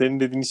olmamış. Senin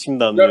dediğini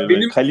şimdi anlıyorum.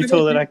 Yani kalite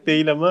olarak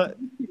değil ama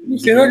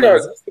Senegal.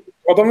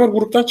 Adamlar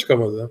gruptan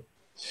çıkamadı.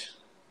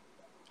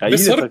 ya Ve iyi de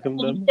sarı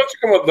takımda. gruptan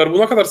çıkamadılar. Bu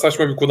ne kadar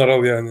saçma bir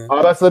kunaral yani.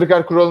 Abi ben sarı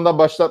kart kuralından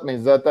başlatmayın.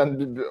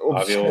 Zaten o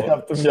Abi şey o-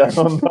 yaptım yani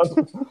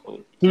ondan.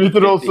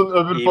 Twitter olsun,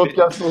 öbür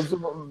podcast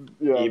olsun.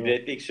 Yani.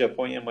 İbretlik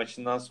Japonya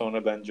maçından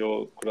sonra bence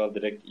o kural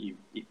direkt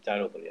iptal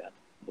olur yani.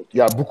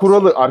 Ya bu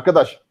kuralı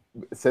arkadaş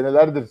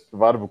senelerdir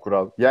var bu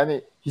kural.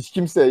 Yani hiç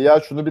kimse ya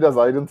şunu biraz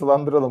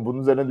ayrıntılandıralım,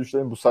 bunun üzerine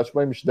düşünelim, bu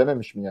saçmaymış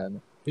dememiş mi yani?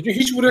 Çünkü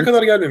hiç buraya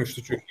kadar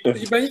gelmemişti çünkü.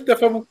 Ben ilk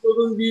defa bu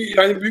kuralın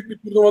yani büyük bir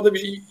turnuvada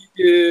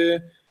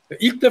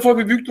ilk defa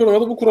bir büyük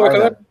turnuvada bu kurala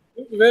kadar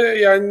ve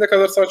yani ne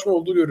kadar saçma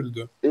olduğu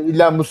görüldü.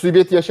 İlla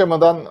musibet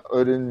yaşamadan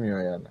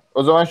öğrenilmiyor yani.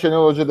 O zaman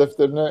Şenol Hoca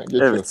defterine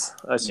geçiyoruz. Evet,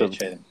 açalım.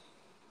 Geçelim.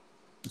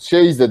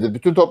 Şey izledi,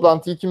 bütün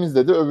toplantıyı kim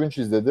izledi? Övünç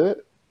izledi.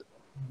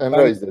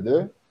 Emrah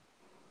izledi.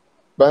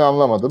 Ben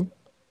anlamadım.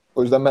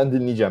 O yüzden ben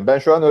dinleyeceğim. Ben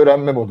şu an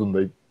öğrenme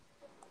modundayım.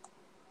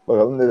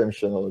 Bakalım ne demiş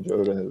Şenol Hoca,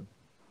 öğrenelim.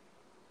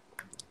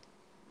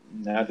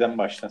 Nereden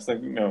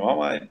başlasak bilmiyorum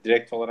ama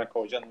direkt olarak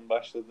hocanın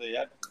başladığı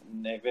yer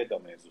Negredo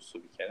mevzusu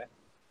bir kere.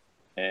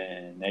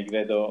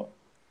 Negredo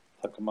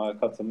takıma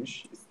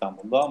katılmış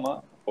İstanbul'da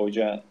ama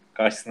hoca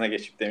karşısına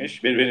geçip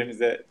demiş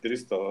birbirimize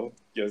dürüst olalım.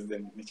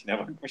 Gözlerinin içine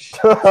bakmış.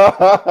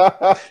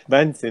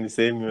 Ben seni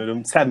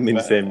sevmiyorum, sen beni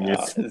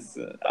sevmiyorsun.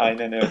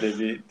 Aynen öyle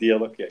bir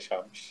diyalog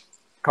yaşanmış.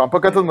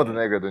 Kampa katılmadı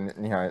Negredo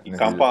nihayet.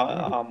 Kampa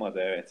almadı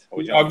evet.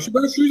 Hocam. Abi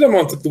ben şu yüzden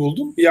mantıklı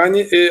buldum.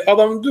 Yani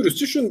adam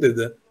dürüstçe şunu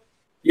dedi.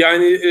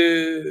 Yani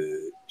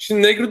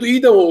şimdi Negredo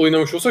iyi de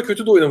oynamış olsa,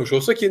 kötü de oynamış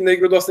olsa ki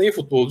Negredo aslında iyi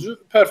futbolcu.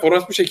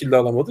 Performans bir şekilde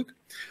alamadık.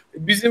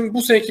 Bizim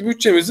bu seneki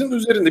bütçemizin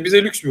üzerinde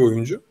bize lüks bir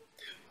oyuncu.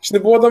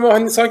 Şimdi bu adamı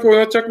hani sanki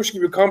oynatacakmış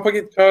gibi kampa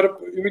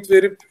çağırıp ümit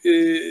verip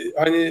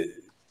hani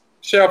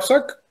şey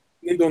yapsak,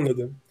 neydi onun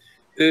adı?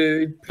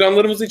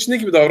 Planlarımızın içinde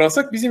gibi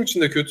davransak bizim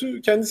için de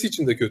kötü, kendisi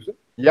için de kötü.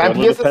 Yani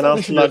piyasasını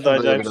penaltılarda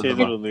acayip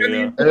şeyler oluyor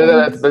ya.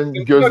 Evet, ben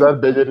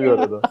gözler beliriyor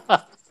arada.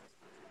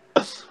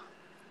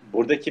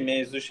 Buradaki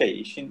mevzu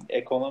işin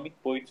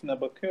ekonomik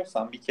boyutuna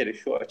bakıyorsan bir kere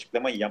şu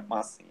açıklamayı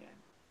yapmazsın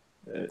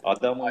yani.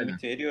 Adama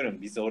ümit veriyorum,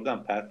 biz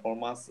oradan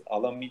performans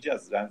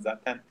alamayacağız. Ben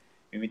zaten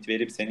ümit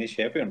verip seni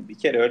yapıyorum. Bir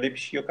kere öyle bir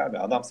şey yok abi.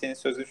 Adam senin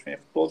sözleşmeye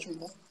futbolcu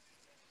mu?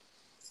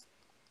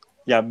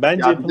 Ya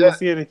bence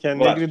yapılması gereken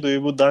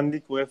Negredo'yu bu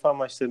dandik UEFA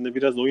maçlarında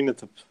biraz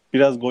oynatıp,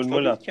 biraz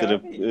gol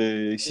attırıp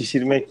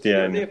şişirmekti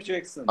yani.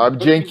 Yapacaksın. Abi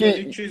Cenk'i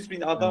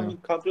 300.000 adam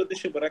kadro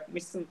dışı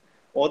bırakmışsın.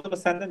 O adamı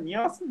senden niye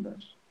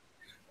alsınlar?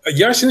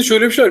 Ya şimdi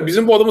şöyle bir şey var.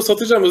 Bizim bu adamı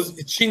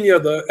satacağımız Çin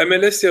ya da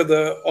MLS ya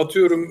da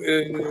atıyorum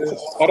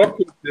Arap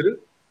kulüpleri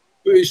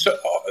işte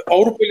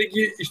Avrupa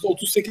Ligi işte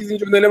 38.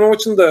 ön eleme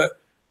maçında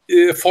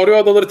Faroe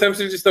Adaları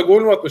temsilcisi de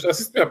gol mü atmış,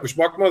 asist mi yapmış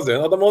bakmaz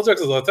yani. Adam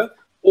alacaksa zaten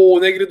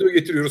o Negredo'yu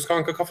getiriyoruz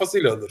kanka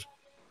kafasıyla alır.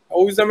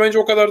 O yüzden bence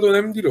o kadar da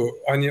önemli değil o.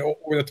 Hani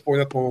oynatıp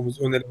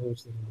oynatmamamız ön eleme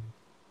maçlarında.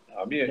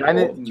 Abi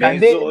yani o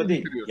kendi mevzu o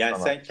değil. Yani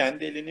ama. sen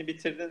kendi elini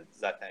bitirdin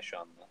zaten şu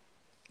anda.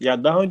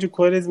 Ya daha önce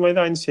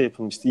Quaresma'yla aynı şey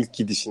yapılmıştı ilk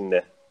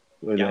gidişinde.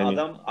 Öyle ya hani...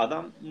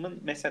 adamın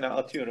mesela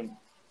atıyorum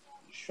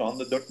şu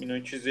anda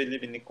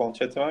 4.350.000'lik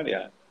kontratı var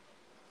ya.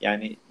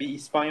 Yani bir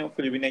İspanyol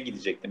kulübüne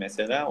gidecekti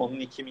mesela. Onun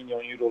 2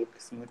 milyon euroluk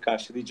kısmını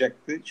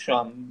karşılayacaktı. Şu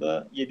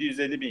anda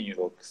 750.000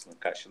 euroluk kısmını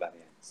karşılar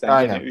yani. Sen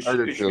aynen, yine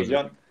 3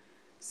 milyon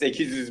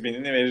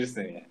 800.000'ini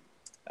verirsin yani.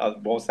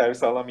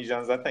 Bonservis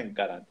alamayacağın zaten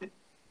garanti.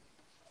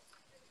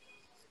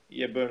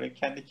 Ya böyle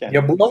kendi kendine.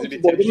 Ya bu adamın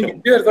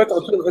gideceği yer zaten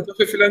atıyorum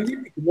Hetafe falan değil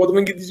mi? Bu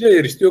adamın gideceği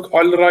yer işte yok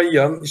Al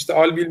Rayyan, işte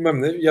Al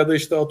bilmem ne ya da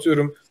işte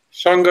atıyorum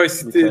Shanghai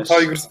City,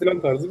 Tigers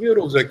falan tarzı bir yer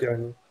olacak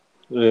yani.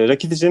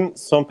 Rakitic'in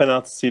son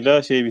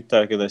penaltısıyla bitti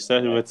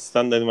arkadaşlar.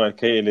 Hırvatistan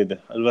Danimarka'yı eledi.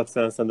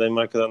 Hırvatistan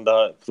Danimarka'dan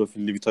daha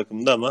profilli bir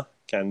takımdı ama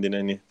kendini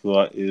hani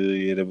bu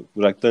yere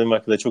bıraktı.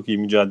 Danimarka'da çok iyi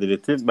mücadele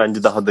etti.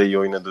 Bence daha da iyi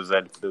oynadı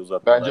özellikle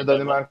uzatmalarda. Bence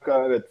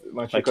Danimarka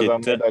maçı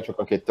kazanmayı daha çok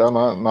hak etti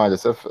ama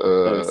maalesef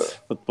evet,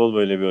 futbol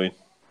böyle bir oyun.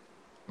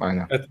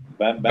 Aynen. Evet.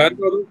 Ben de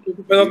adamın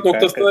topu penaltı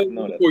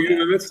noktasına koyuyor.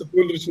 Mehmet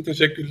spoiler için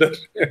teşekkürler.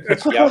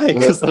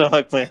 Kusura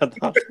bakma ya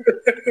da.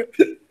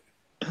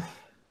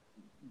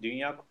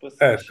 Dünya Kupası.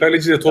 Evet,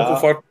 kaleci de topu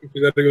farklı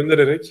ülkelere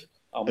göndererek.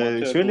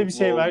 Şöyle bir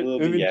şey var.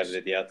 Bir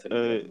yerde diye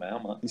hatırlıyorum ben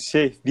ama.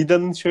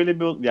 Vida'nın şöyle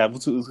bir ya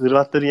bu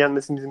Hırvatları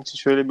yenmesi bizim için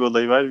şöyle bir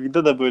olay var.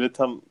 Vida da böyle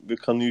tam bir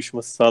kan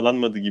uyuşması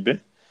sağlanmadı gibi.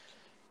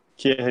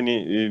 Ki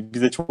hani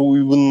bize çok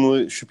uygun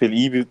mu şüpheli,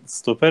 iyi bir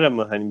stoper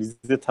ama hani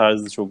bizde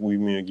tarzı çok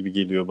uymuyor gibi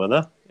geliyor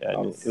bana.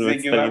 Yani size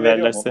güven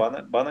veriyor mu?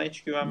 Bana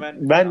hiç güven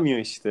vermiyor. Vermiyor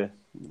işte.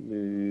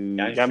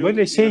 Yani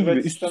böyle gibi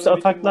üst üste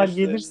ataklar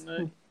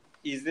gelirsin.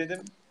 İzledim.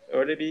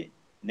 Öyle bir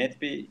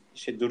net bir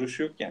duruş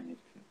yok yani.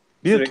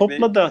 Bir de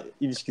topla da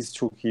ilişkisi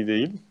çok iyi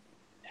değil.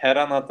 Her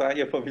an hata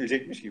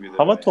yapabilecekmiş gibi.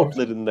 Hava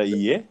toplarında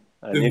iyi.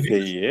 Yani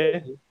epey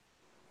iyi.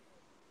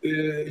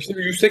 İşte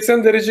bir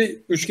 180 derece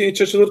üçgen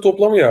iç açıları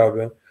toplamıyor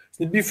abi.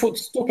 Şimdi bir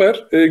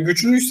stoper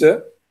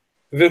güçlüyse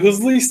ve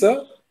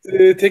hızlıysa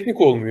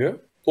teknik olmuyor.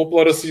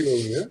 Topla arası iyi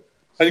olmuyor.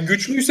 Hani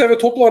güçlüyse ve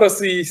topla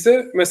arası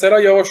iyiyse mesela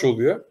yavaş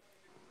oluyor.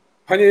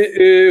 Hani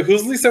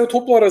hızlıysa ve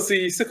topla arası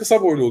iyiyse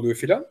kısa boylu oluyor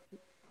filan.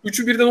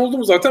 Üçü birden oldu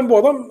mu zaten bu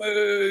adam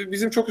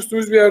bizim çok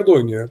üstümüz bir yerde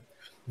oynuyor.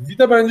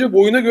 Vida bence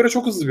boyuna göre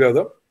çok hızlı bir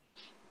adam.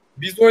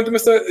 Biz de oynadı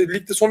mesela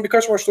ligde son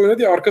birkaç maçta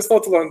oynadı ya arkasına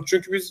atılan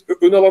çünkü biz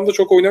ön alanda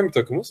çok oynayan bir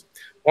takımız.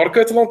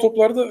 Arkaya atılan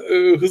toplarda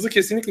hızı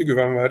kesinlikle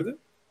güven verdi.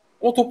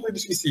 Ama topla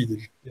ilişkisi iyi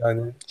değil.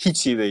 Yani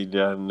hiç iyi değil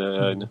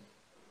yani.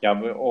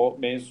 Ya o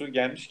mevzu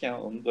gelmişken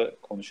onu da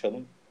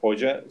konuşalım.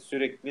 Hoca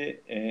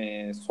sürekli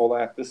sol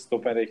ayaklı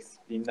stoper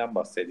eksikliğinden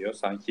bahsediyor.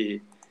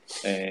 Sanki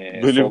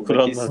Böyle bir soldaki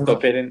kural var.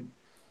 stoperin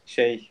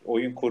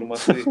oyun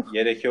kurması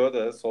gerekiyor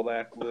da sol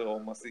ayaklı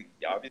olması.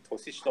 Ya abi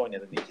Tosic'le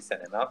oynadın 2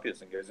 sene. Ne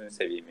yapıyorsun? Gözünü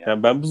seveyim ya.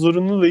 Yani ben bu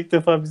zorunluluğu da ilk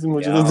defa bizim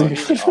hocada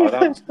duyuyorum.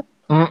 Adam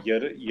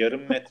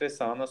yarım metre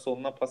sağına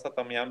soluna pas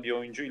atamayan bir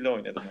oyuncuyla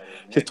oynadım.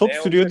 İşte top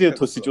sürüyor diye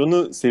Tosic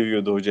onu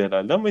seviyordu hoca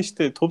herhalde ama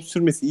işte top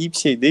sürmesi iyi bir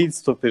şey değil,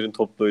 stoperin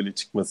topla öyle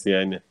çıkması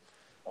yani.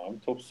 Abi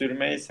top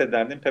sürmeyi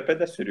hissederdin, Pepe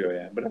de sürüyor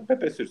yani. Bırak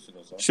Pepe sürsün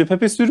o zaman. İşte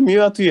Pepe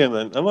sürmüyor, atıyor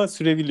hemen ama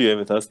sürebiliyor,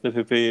 evet. Aslında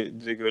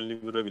Pepe'yi direkt ön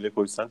libero bile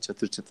koysan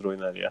çatır çatır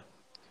oynar ya.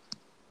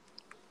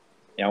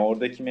 Yani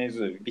oradaki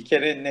mevzu. Bir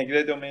kere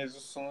Negredo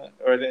mevzusunu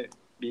öyle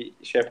bir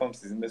şey yapalım.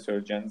 Sizin de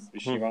söyleyeceğiniz bir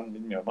şey var mı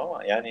bilmiyorum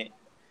ama yani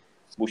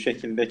bu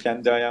şekilde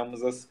kendi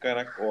ayağımıza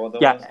sıkarak o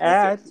adamı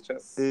nasıl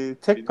yapacağız?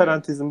 Tek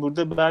parantezim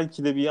burada,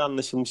 belki de bir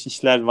anlaşılmış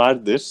işler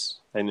vardır.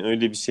 Hani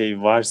öyle bir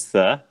şey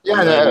varsa,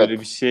 yani evet. Öyle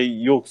bir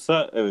şey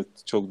yoksa evet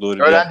çok doğru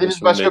bir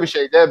öğrendiğimiz başka bir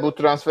şey de bu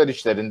transfer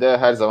işlerinde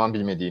her zaman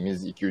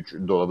bilmediğimiz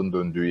 2-3 dolabın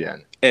döndüğü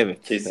yani.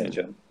 Evet. Kesin evet.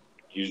 canım.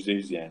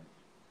 %100 yani.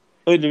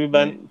 Öyle bir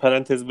ben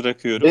parantez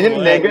bırakıyorum.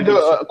 Benim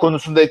Negredo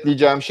konusunda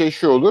ekleyeceğim şey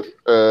şu olur.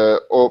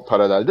 O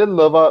paralelde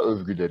Lava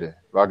övgüleri.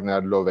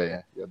 Wagner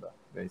Love'ye ya da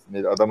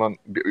neyse. Adamın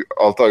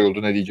 6 ay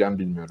oldu, ne diyeceğim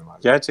bilmiyorum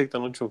abi.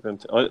 Gerçekten o çok önemli.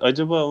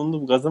 Acaba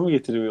onu gaza mı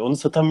getiriyor? Onu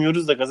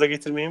satamıyoruz da gaza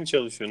getirmeye mi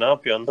çalışıyor? Ne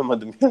yapıyor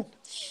anlamadım yani.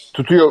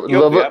 Tutuyor.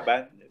 Yok ya,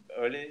 ben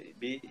öyle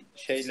bir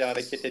şeyle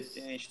hareket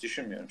ettiğini hiç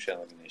düşünmüyorum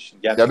Şenol Güneş'in.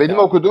 Ya benim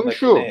okuduğum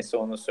şu. Neyse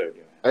onu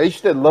söylüyor.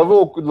 İşte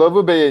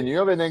Love'ı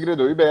beğeniyor ve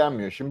Negredo'yu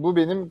beğenmiyor. Şimdi bu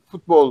benim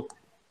futbol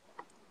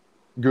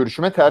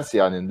görüşüme ters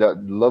yani.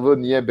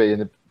 Love'ı niye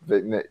beğenip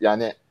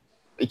yani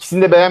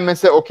ikisini de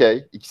beğenmese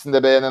okey. İkisini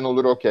de beğenen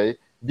olur okey.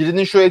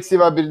 Birinin şu eksiği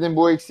var, birinin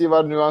bu eksiği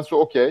var, nüansı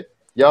okey.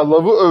 Ya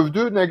Love'ı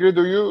övdü,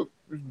 Negredo'yu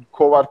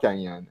kovarken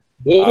yani.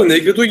 Bu arada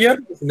Negredo'yu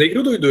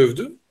Negredo'yu da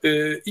övdü.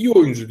 İyi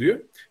oyuncu diyor.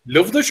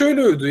 Love'ı da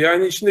şöyle övdü.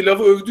 Yani şimdi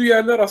Love'ı övdüğü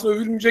yerler aslında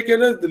övülmeyecek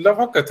yerlerdir. Love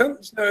hakikaten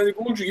işte yani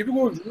golcü gibi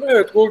golcü mü?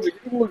 Evet, golcü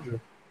gibi golcü.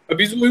 Ya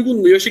biz uygun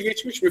mu? Yaşı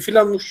geçmiş mi?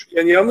 Filanmış.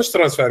 Yani yanlış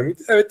transfer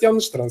miydi? Evet,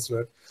 yanlış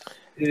transfer.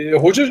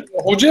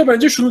 Hocaya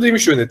bence şunu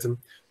demiş yönetim.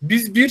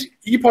 Biz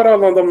iyi para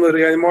alan adamları,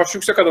 yani maaşı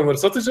yüksek adamları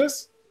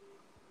satacağız.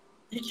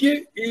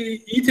 2,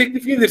 iyi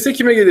teklif gelirse,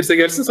 kime gelirse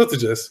gelsin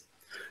satacağız.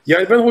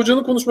 Yani ben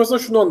hocanın konuşmasından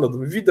şunu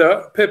anladım.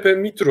 Vida, Pepe,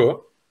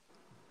 Mitro,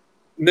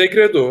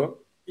 Negredo,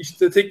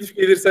 işte teklif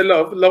gelirse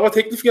Lava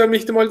teklif gelme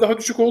ihtimali daha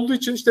düşük olduğu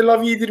için işte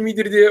Lav iyidir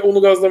midir diye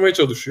onu gazlamaya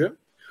çalışıyor.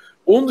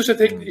 Onun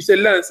dışında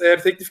işte Lens,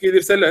 eğer teklif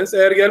gelirse Lens,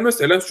 eğer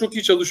gelmezse Lens çok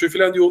iyi çalışıyor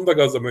falan diye onu da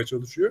gazlamaya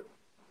çalışıyor.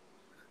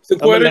 İşte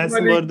ama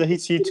Lens'in bu arada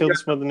hiç iyi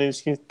çalışmadığına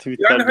ilişkin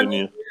tweetler yani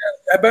dönüyor.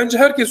 Bence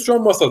herkes şu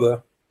an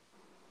masada.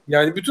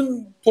 Yani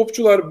bütün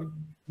topçular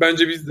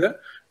bence bizde.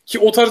 Ki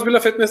o tarz bir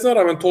laf etmesine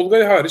rağmen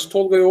Tolgay hariç,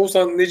 Tolgay,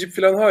 Oğuzhan, Necip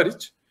falan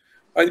hariç,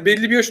 hani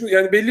belli bir yaşın,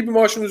 yani belli bir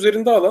maaşın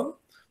üzerinde alan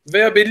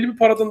veya belli bir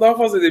paradan daha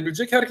fazla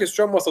edebilecek herkes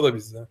şu an masada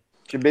bizde.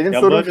 Şimdi benim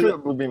sorum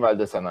şu bu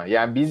minvalde sana.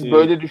 Yani biz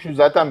böyle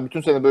zaten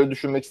bütün sene böyle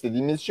düşünmek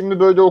istediğimiz için mi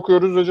böyle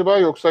okuyoruz acaba,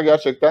 yoksa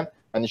gerçekten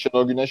hani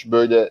Şenol Güneş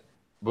böyle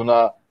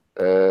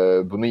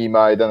bunu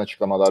ima eden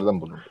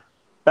açıklamalardan bulundu?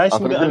 Ben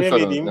şimdi araya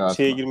geleyim,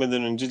 şeye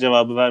girmeden önce,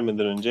 cevabı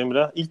vermeden önce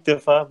Emrah. İlk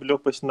defa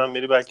blog başından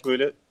beri belki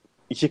böyle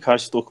iki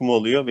karşıt okuma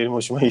oluyor. Benim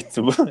hoşuma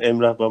gitti bu.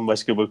 Emrah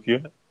bambaşka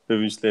bakıyor.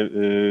 Övünçle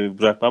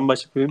Burak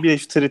bambaşka bakıyor. Bir de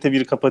şu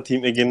TRT1'i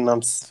kapatayım, Ege'nin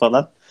hamsisi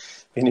falan.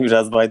 Beni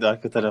biraz baydı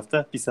arka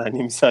tarafta. Bir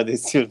saniye müsaade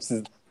istiyorum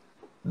sizden.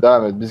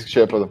 Devam et, biz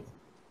yapalım.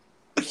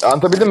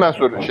 Anlatabildim ben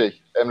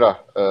Emrah.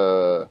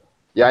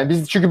 Yani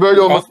biz çünkü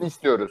böyle olmasını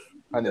istiyoruz.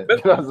 Hani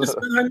biraz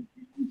hani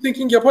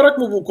thinking yaparak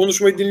mı bu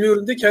konuşmayı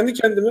dinliyorum diye kendi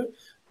kendime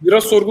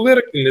biraz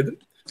sorgulayarak dinledim.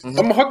 Hı-hı.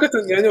 Ama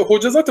hakikaten yani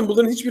hoca zaten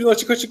bunların hiçbirini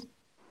açık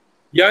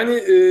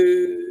yani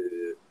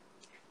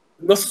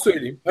nasıl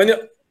söyleyeyim? Hani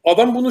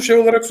adam bunu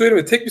olarak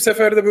söylemedi. Tek bir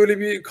seferde böyle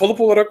bir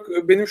kalıp olarak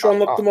benim şu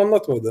anlattığımı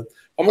anlatmadı.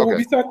 Ama bu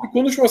bir saatlik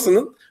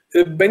konuşmasının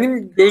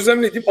benim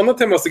gözlemlediğim ana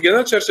teması,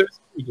 genel çerçevesi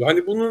buydu.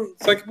 Hani bunun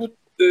sanki bu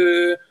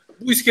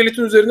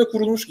iskeletin üzerine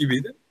kurulmuş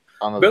gibiydi.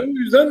 Anladım. Ben o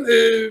yüzden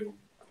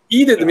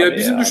iyi dedim. Yani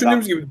bizim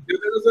düşündüğümüz gibi.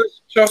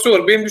 Şahsi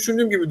olarak benim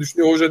düşündüğüm gibi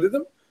düşünüyor hoca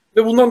dedim.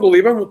 Ve bundan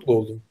dolayı ben mutlu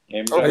oldum.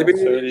 Emre'nin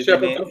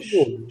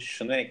söylediğine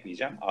şunu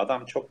ekleyeceğim.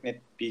 Adam çok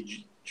net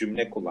bir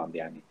cümle kullandı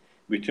yani.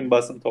 Bütün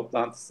basın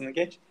toplantısını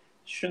geç.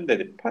 Şunu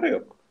dedi. Para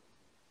yok.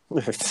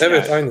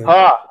 Evet, aynen.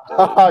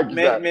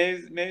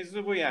 Güzel.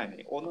 Mevzu bu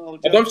yani. Onu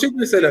alacağız. Adam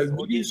mesela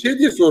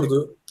diye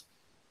sordu.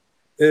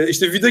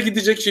 İşte Vida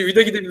gidecek,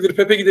 Vida gidebilir,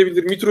 Pepe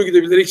gidebilir, Mitro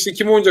gidebilir. İşte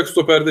kim oynayacak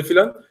stoperde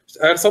filan. İşte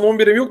Ersan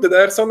 11'im yok dedi.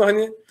 Ersan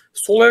hani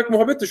sol ayak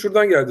muhabbet de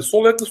şuradan geldi.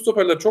 Sol ayaklı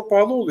stoperler çok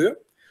pahalı oluyor.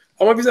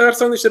 Ama biz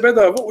Ersan'ı işte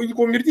bedava, o ilk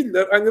 11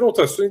 değiller. Aynı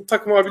rotasyon,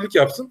 takım abilik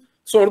yapsın.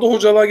 Sonra da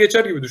hocalığa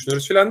geçer gibi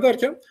düşünüyoruz filan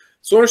derken.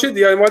 Sonra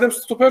yani madem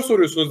stoper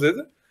soruyorsunuz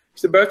dedi.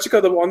 İşte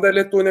Belçika'da bu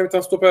Anderlecht'te oynayan bir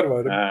tane stoper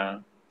vardı.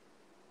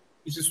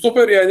 İşte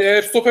stoper, yani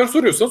eğer stoper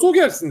soruyorsanız o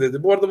gelsin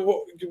dedi. Bu arada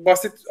bu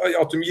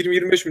atıyorum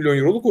 20-25 milyon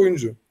euroluk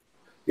oyuncu.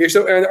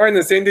 İşte yani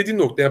aynen senin dediğin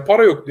nokta. Yani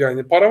para yok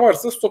yani. Para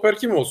varsa stoper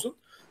kim olsun?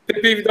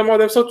 Pepe'yi bir de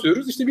madem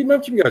satıyoruz işte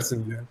bilmem kim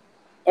gelsin diyor.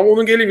 Ama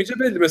onun gelemeyeceği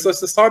belli. Mesela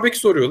işte sağ beki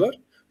soruyorlar.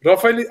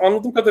 Rafael'i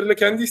anladığım kadarıyla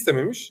kendi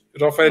istememiş.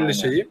 Rafael'le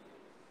şeyi,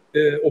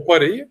 o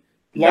parayı.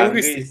 Lang'ı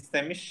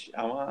istemiş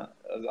ama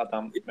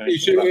adam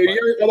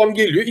adam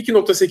geliyor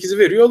 2.8'i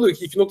veriyor alıyor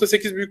ki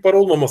 2.8 büyük para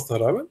olmamasına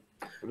rağmen.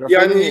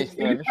 Yani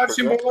her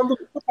şey bağlandı,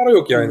 para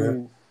yok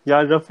yani.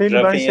 Ya Rafael'i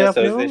ben şey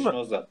yapmıyorum ama. sözleşme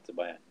uzattı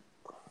bayağı.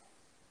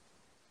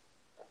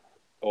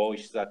 O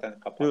iş zaten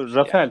kapanmış.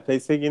 Rafael, yani.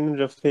 PSG'nin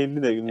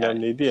Rafael'i de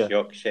gündemdeydi ya.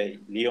 Yok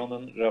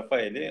Lyon'un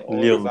Rafael'i.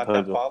 O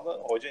zaten pahalı.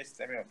 Hoca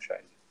istemiyormuş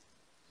ayrıca.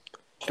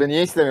 İşte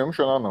niye istemiyormuş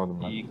onu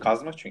anlamadım ben.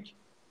 Kazma çünkü.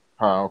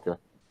 Ha okey.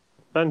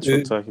 Ben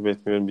çok takip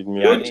etmiyorum,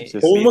 bilmiyorum. Yani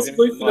olması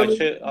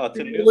maçı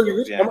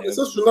hatırlıyorsunuz yani. Ama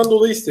esas şundan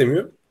dolayı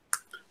istemiyor.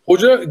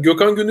 Hoca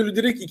Gökhan Gönül'ü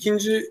direkt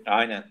ikinci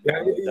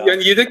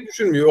yani yedek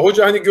düşünmüyor.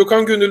 Hoca hani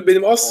Gökhan Gönül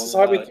benim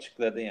sabit.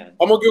 Yani.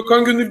 Ama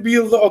Gökhan Gönül bir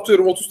yılda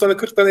atıyorum 30 tane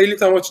 40 tane 50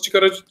 tane maçı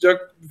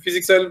çıkaracak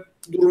fiziksel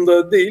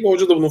durumda değil.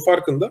 Hoca da bunun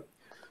farkında.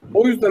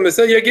 O yüzden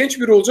mesela ya genç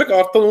biri olacak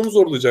arttan onu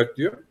zorlayacak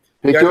diyor.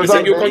 Peki yani o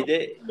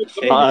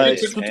zaman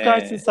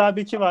Stuttgart'ın sağ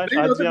beki var.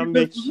 Adrian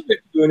Bek.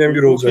 Önemli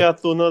biri olacak. Bu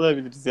fiyatta onu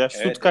alabiliriz ya.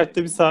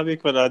 Stuttgart'ta bir sağ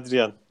bek var,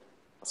 Adrian.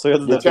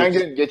 Soyadı da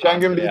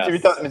geçen gün bir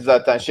tweet atmış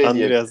zaten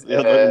Andreas, diye.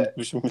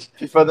 Unutmuşum.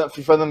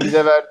 FIFA'nın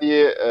bize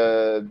verdiği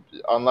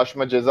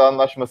ceza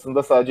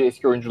anlaşmasında sadece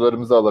eski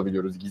oyuncularımızı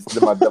alabiliyoruz.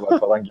 Gizli madde var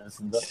falan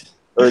gibisinde.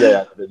 Öyle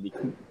yani belli.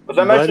 O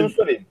zaman ben şunu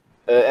sorayım.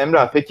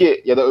 Emrah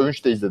peki ya da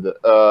Övünç de izledi.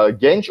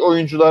 Genç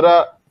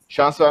oyunculara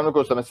şans vermek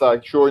olsa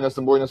mesela şu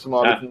oynasın bu oynasın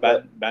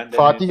muhabbetinde ben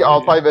Fatih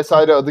Alpay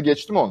vesaire adı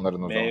geçti mi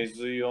onların o zaman?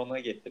 Mevzuyu ona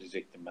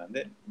getirecektim ben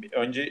de.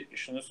 Önce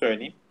şunu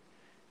söyleyeyim.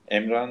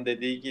 Emrah'ın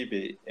dediği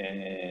gibi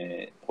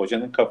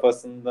hocanın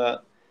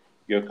kafasında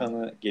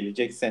Gökhan'ı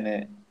gelecek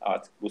sene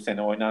artık bu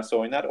sene oynarsa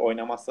oynar,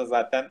 oynamazsa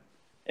zaten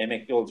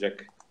emekli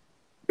olacak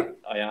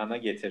ayağına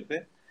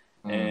getirdi.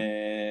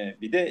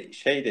 Bir de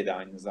dedi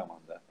aynı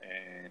zamanda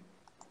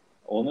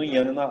onun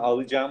yanına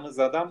alacağımız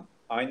adam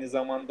aynı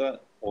zamanda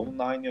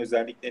onunla aynı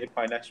özellikleri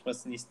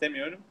paylaşmasını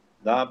istemiyorum.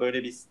 Daha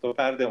böyle bir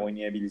stoper de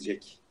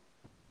oynayabilecek.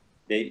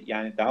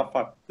 Yani daha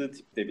farklı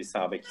tipte bir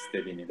sağ bek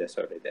istediğini de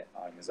söyledi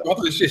aynı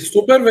zamanda.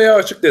 Stoper veya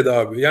açık dedi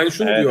abi. Yani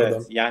şunu diyor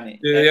adam. Yani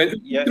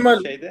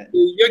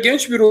ya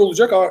genç biri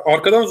olacak,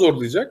 arkadan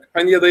zorlayacak.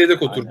 Hani ya da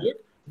yedek oturacak.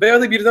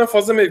 Veya da birden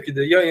fazla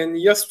mevkide.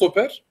 Ya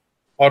stoper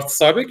artı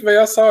sağ bek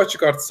veya sağ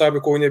açık artı sağ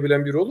bek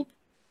oynayabilen biri olup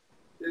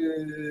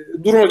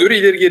duruma göre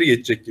ileri geri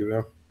geçecek gibi.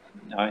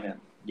 Aynen.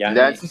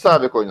 Lens'i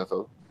sağ bek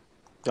oynatalım.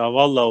 Ya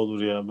vallahi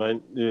olur ya.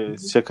 Ben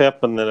şaka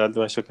yapmadın herhalde.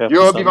 Ben şaka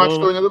yaptım. Yok bir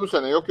maçta oynadı bu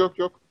sene. Yok.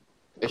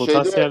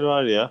 Potansiyel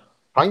var ya.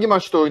 Hangi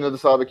maçta oynadı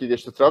sağ beki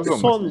geçti?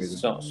 Trabzon maçı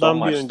mıydı?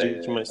 Son bir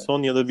önceki maç.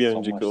 Son ya da bir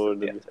önceki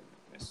orada bir.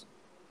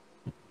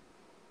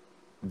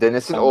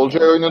 Denesin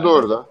Olcay oynadı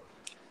orada.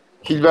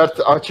 Hilbert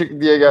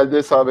açık diye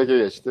geldi sağ beke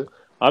geçti.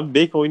 Abi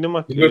bek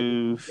oynamak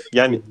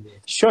yani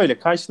şöyle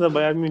karşıda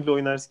Bayern Münih'le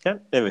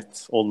oynarken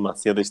evet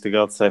olmaz ya da işte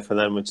Galatasaray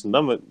Fener maçında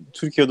ama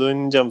Türkiye'de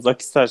oynayacağımız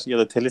Akhisar ya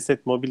da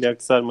Teleset Mobilya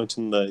Akhisar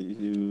maçında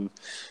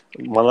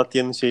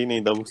Malatya'nın şeyi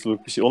neydi abuk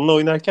subuk bir şey. Onunla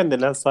oynarken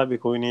de Lens sağ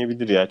bek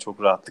oynayabilir ya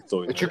çok rahatlıkla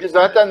oynar. Çünkü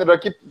zaten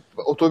rakip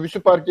otobüsü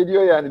park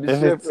ediyor yani biz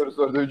şey yapıyoruz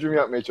orada hücum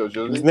yapmaya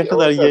çalışıyoruz. Biz ne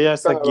kadar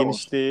yayarsak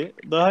genişliği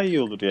daha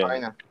iyi olur yani.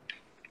 Aynen.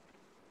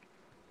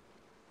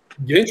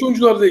 Genç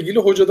oyuncularla ilgili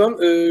hocadan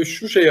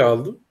şu şeyi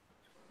aldım.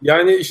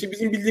 Yani işte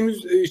bizim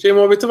bildiğimiz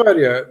muhabbeti var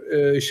ya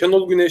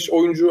Şenol Güneş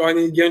oyuncu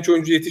hani genç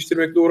oyuncu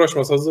yetiştirmekle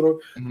uğraşmaz hazır o.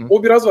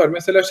 O biraz var.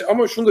 Mesela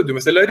ama şunu da diyor.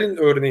 Mesela Larin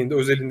örneğinde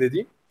özelinde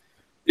diyeyim.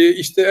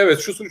 İşte evet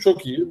şu su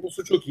çok iyi, bu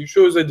su çok iyi,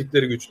 şu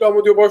özellikleri güçlü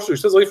ama diyor başlıyor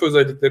işte zayıf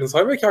özelliklerini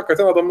saymak ki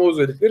hakikaten adamın o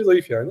özellikleri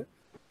zayıf yani.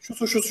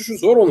 Şu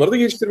su var onları da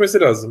geliştirmesi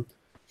lazım.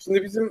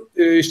 Şimdi bizim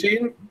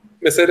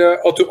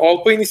mesela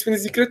Alpay'ın ismini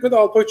zikretmedi.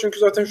 Alpay çünkü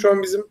zaten şu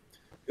an bizim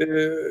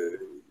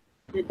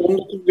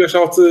 19 yaş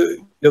altı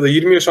ya da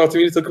 20 yaş altı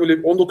milli takım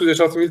ile 19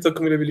 yaş altı milli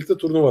takım ile birlikte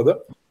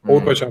turnuvada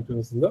Avrupa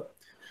Şampiyonası'nda.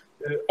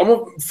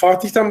 Ama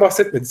Fatih'ten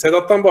bahsetmedi.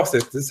 Sedat'tan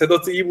bahsetti.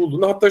 Sedat'ı iyi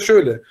bulduğunu. Hatta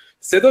şöyle.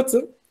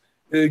 Sedat'ı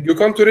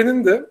Gökhan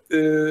Tören'in de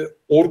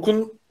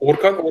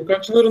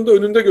Orkan Çınar'ın da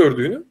önünde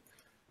gördüğünü.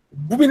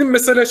 Bu benim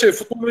mesela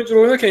futbol menajer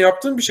oynarken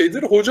yaptığım bir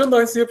şeydir. Hocanın da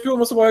aynısını yapıyor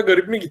olması bayağı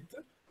garibime gitti.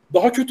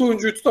 Daha kötü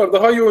oyuncuyu tutar,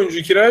 daha iyi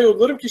oyuncuyu kiraya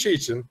yollarım ki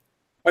için.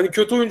 Hani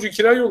kötü oyuncuyu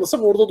kiraya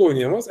yollasam orada da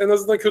oynayamaz. En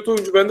azından kötü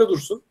oyuncu bende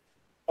dursun.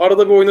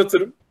 Arada bir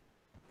oynatırım.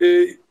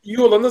 İyi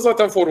olan da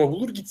zaten forma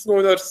bulur. Gitsin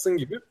oynarsın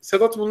gibi.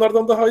 Sedat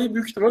bunlardan daha iyi.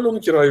 Büyük ihtimalle onu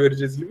kiraya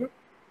vereceğiz gibi.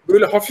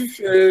 Böyle hafif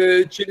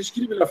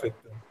çelişkili bir laf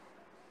etti.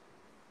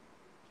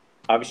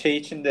 Abi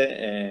için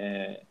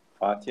de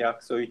Fatih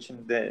Aksoy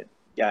için de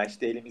ya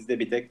işte elimizde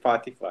bir tek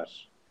Fatih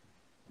var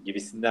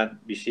gibisinden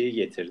bir şeyi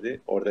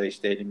getirdi. Orada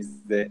işte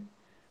elimizde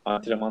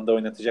antrenmanda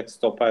oynatacak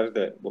stoper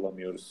de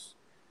bulamıyoruz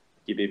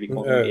gibi bir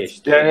konu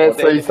geçti. Yani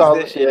sayısal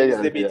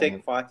elimizde bir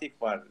tek Fatih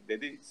var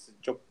dedi.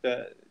 Çok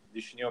da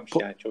düşünüyormuş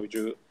yani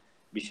çocuğu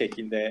bir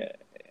şekilde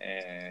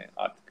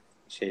artık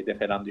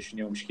falan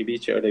düşünüyormuş gibi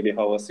hiç öyle bir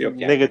havası yok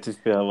yani.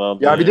 Negatif bir hava.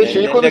 Ya bir de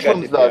şeyi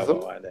konuşmamız lazım.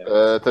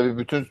 Evet. Tabii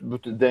bütün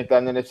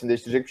denklemlerin hepsini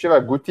değiştirecek bir şey var.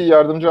 Guti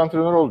yardımcı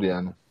antrenör oldu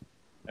yani.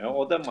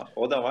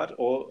 O da var.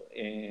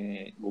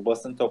 Bu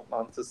basın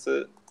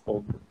toplantısı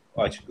o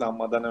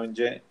açıklanmadan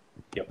önce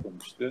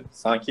yapılmıştı.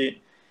 Sanki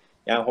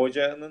yani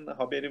hocanın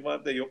haberi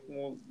var da yok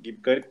mu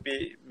gibi garip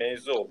bir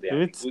mevzu oldu yani.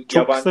 Evet, Bu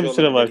çok kısa yabancı bir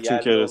süre var olabilir,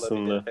 çünkü yerli arasında.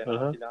 olabilir falan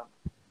Aha. filan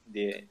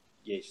diye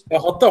geçti. Ya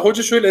hatta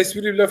hoca şöyle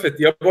esprili bir laf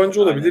etti.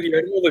 Yabancı olabilir, Aynen.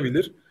 yerli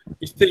olabilir.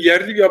 İşte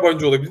yerli bir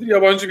yabancı olabilir,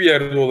 yabancı bir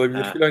yerli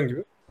olabilir Ha. falan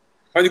gibi.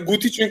 Hani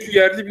Guti çünkü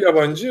yerli bir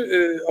yabancı,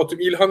 atıyorum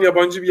İlhan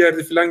yabancı bir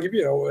yerli falan gibi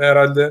ya. O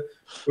herhalde öyle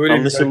bir belki.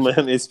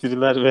 Anlaşılmayan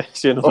espriler ve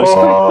Şenol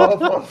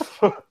Hocam.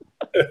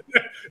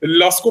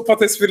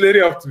 Laskopat esprileri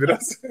yaptı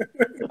biraz.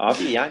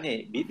 Abi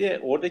yani bir de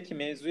oradaki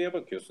mevzuya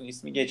bakıyorsun.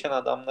 İsmi geçen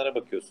adamlara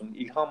bakıyorsun.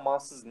 İlhan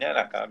Mansız ne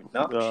alaka abi? Ne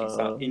yapmış Aa.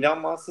 insan?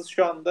 İlhan Mansız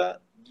şu anda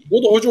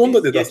O da hoca onu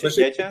da dedi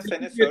aslında. geçen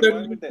sene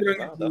Survivor'da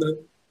falan adam.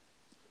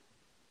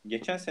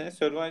 Geçen sene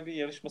Survivor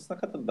yarışmasına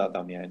katıldı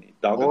adam yani.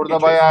 Dalga mı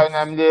Orada bayağı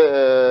geçiyorsunuz?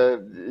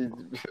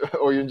 önemli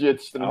oyuncu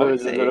yetiştirme Abi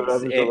becerileri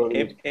vermiş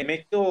olabilir.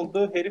 emekli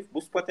oldu herif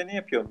buz pateni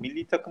yapıyor.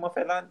 Milli takıma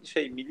falan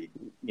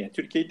yani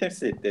Türkiye'yi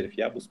temsil etti herif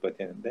ya buz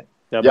pateninde.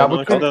 Ya Ya ben bu o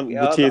açıdan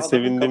Ya Guti'ye adamın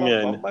sevindim kafa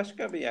yani.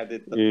 bambaşka bir yerde.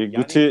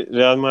 Guti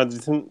Real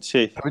Madrid'in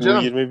Tabii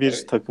canım. U21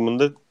 Evet.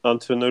 takımında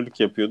antrenörlük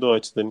yapıyordu. O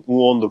açıdan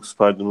U19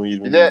 pardon Bir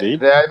U21 de değil.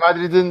 Real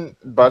Madrid'in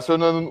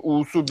Barcelona'nın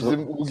U'su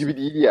bizim U gibi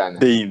değil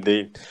yani.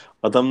 Değil.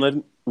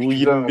 Adamların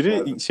Küçümsememek U21'i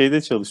lazım.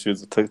 şeyde çalışıyordu.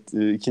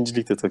 İkinci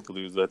ligde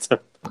takılıyor zaten.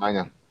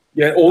 Aynen.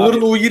 Yani onların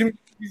Abi- U20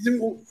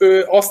 bizim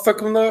az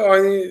takımla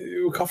hani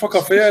kafa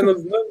kafaya en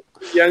azından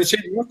yani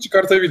maç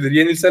çıkartabilir.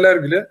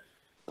 Yenilseler bile.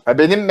 Ha,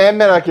 benim en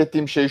merak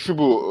ettiğim şey şu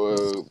bu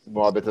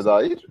muhabbete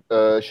dair.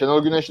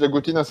 Şenol Güneş ile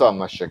Guti nasıl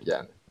anlaşacak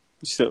yani?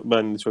 İşte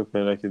ben de çok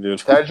merak ediyorum.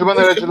 Tercüman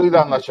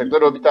aracılığıyla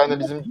anlaşacaklar. O bir tane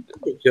bizim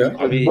Yok ya.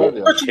 çocuk var Abi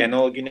ya.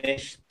 Şenol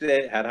Güneş'le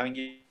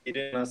herhangi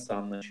biri nasıl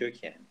anlaşıyor ki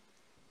yani?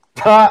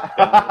 Ben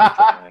onu da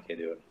çok merak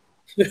ediyorum.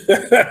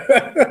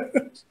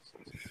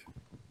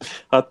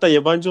 Hatta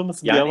yabancı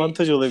olması bir Yani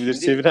avantaj olabilir.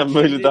 şimdi- Çeviren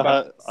böyle şimdi daha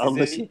bak,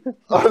 anlaşılır.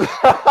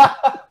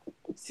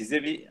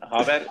 Size bir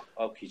haber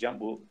okuyacağım.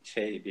 Bu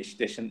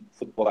Beşiktaş'ın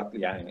futbol aklı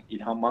yani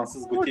İlhan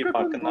Mansız Guti Hakikaten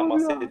farkından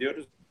doğru ya.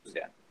 bahsediyoruz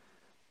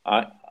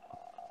yani.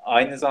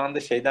 Aynı zamanda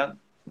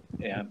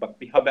yani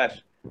bak bir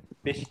haber.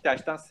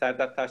 Beşiktaş'tan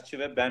Serdar Taşçı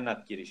ve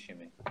Bernat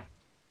girişimi.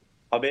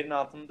 Haberin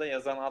altında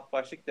yazan alt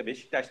başlıkta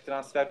Beşiktaş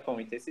Transfer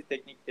Komitesi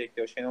Teknik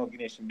Direktör Şenol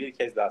Güneş'in bir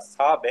kez daha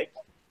sağ bek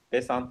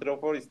ve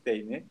santrafor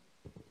isteğini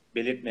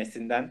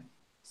belirtmesinden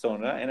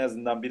sonra en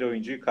azından bir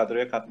oyuncuyu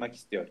kadroya katmak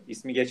istiyor.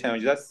 İsmi geçen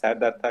oyuncular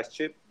Serdar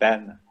Taşçı,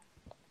 Bernat.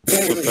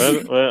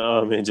 Süper ve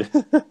AMC.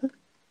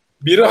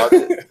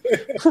 Abi,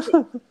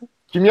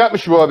 kim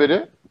yapmış bu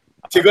haberi?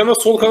 Tigana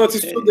sol kanat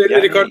istiyor da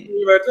Yani-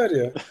 Ricardo'yu verdiler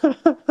ya.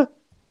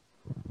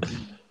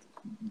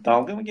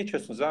 Dalga mı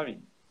geçiyorsunuz abi?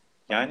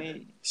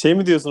 Yani Şey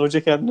mi diyorsun,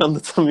 hoca kendini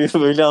anlatamıyor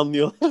böyle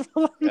anlıyor.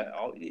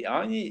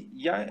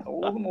 yani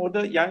oğlum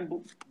orada yani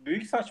bu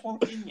büyük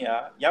saçmalık değil mi ya?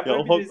 Ya Ya böyle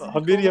o bir rezillik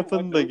haberi olur mu?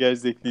 yapanın da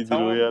gerzekliğidir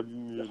Tamam, o ya,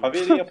 bilmiyorum.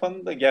 haberi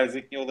yapanın da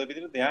gerzekliği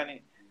olabilir de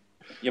yani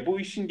ya bu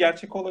işin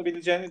gerçek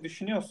olabileceğini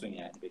düşünüyorsun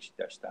yani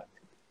Beşiktaş'ta.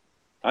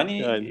 Hani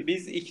Yani.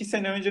 biz 2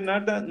 sene önce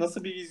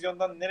nasıl bir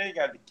vizyondan nereye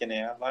geldik gene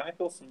ya?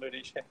 Lanet olsun böyle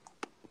işe.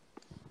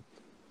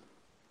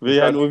 Ve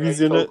yani o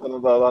vizyona Sol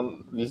kanada alan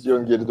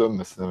vizyon geri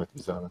dönmesin, evet, bir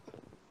zahmet.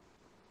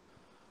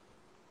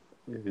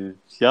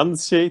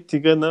 yalnız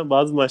Tigana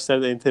bazı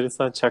maçlarda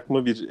enteresan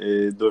çakma bir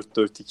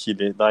 4-4-2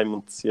 ile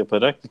Diamond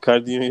yaparak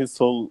Ricardinho'yu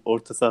sol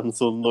orta sahanın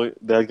solunda,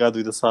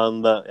 Delgado'yu da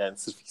sağında, yani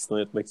sırf ikisini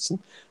oynatmak için,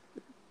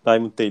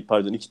 Diamond değil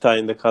pardon, 2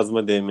 tane de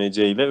kazma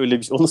DMC ile öyle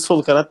bir onu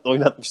sol kanat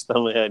oynatmıştı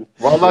ama yani.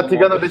 Vallahi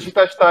Tigana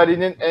Beşiktaş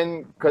tarihinin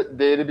en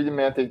değeri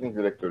bilinmeyen teknik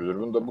direktörüdür.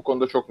 Bu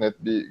konuda çok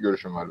net bir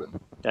görüşüm var benim.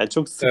 Yani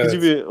çok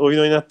sıkıcı bir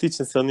oyun oynattığı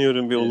için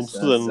sanıyorum bir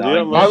olumsuz anılıyor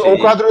ama. Abi o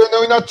kadroyu ne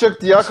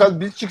oynatacaktı ya?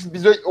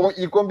 Biz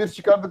ilk 11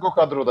 çıkardık o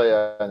kadroda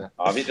yani.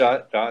 Abi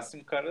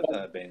Rasim Kara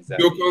da benzer.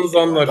 Gökhan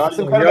Zanlar.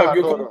 Rasim falan. Kara Ya var,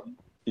 Gökhan doğru.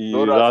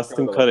 Doğru,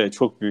 Rasim Kara. Kara'ya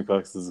çok büyük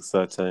haksızlık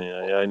zaten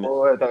ya. Yani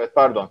Evet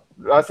pardon.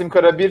 Rasim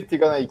Kara 1,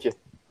 Tigana 2.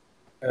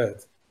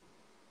 evet.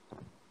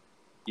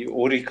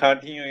 O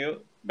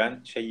Ricardinho'yu ben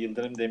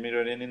Yıldırım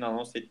Demirören'in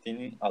anons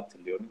ettiğini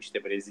hatırlıyorum.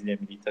 İşte Brezilya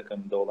milli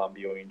takımında olan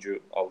bir oyuncu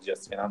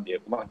alacağız falan diye.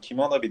 Ulan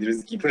kimi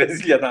alabiliriz ki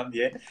Brezilya'dan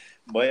diye.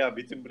 Bayağı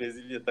bütün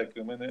Brezilya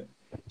takımını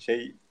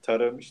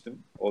taramıştım.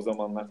 O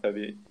zamanlar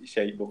tabii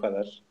bu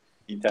kadar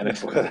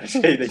internet bu kadar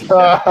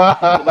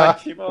Ulan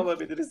kimi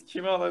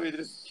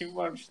alabiliriz? Kim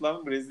varmış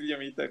lan Brezilya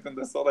milli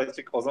takımında sol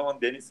açık? O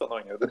zaman Denilson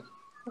oynuyordu.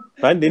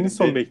 ben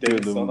Denilson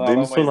bekliyordum.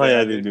 Denilson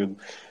hayal ediyordum.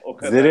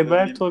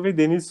 Zereberto ve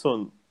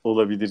Denilson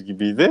olabilir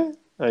gibiydi.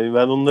 Yani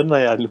ben onların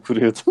hayalini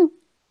kuruyordum.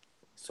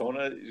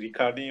 Sonra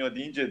Ricardinho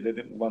deyince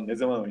dedim ulan ne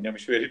zaman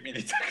oynamış verip milli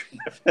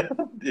takımda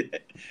falan diye.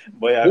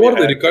 Bayağı Bu bir arada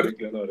hayal Ricardinho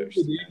kırıklığına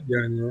uğramıştım. değil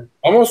yani.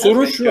 Ama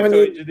sorun pek şu, kötü hani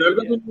oyuncu değil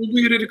Delgado'nun olduğu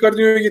yere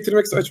Ricardinho'yu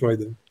getirmek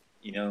saçmaydı.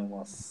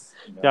 İnanılmaz.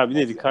 Ya bir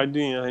de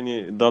Ricardinho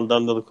hani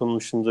daldan dala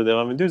konuştuğumuza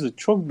devam ediyoruz da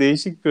çok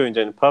değişik bir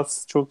oyuncu. Hani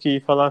pas çok iyi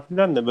falan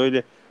filan da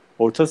böyle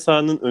orta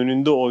sahanın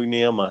önünde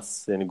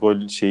oynayamaz. Yani gol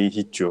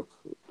hiç yok.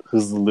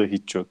 Hızlılığı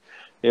hiç yok.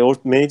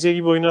 MC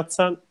gibi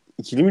oynatsan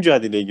ikili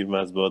mücadeleye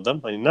girmez bu adam.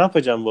 Hani ne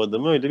yapacağım bu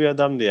adamı? Öyle bir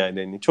adamdı yani.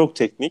 Hani çok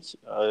teknik,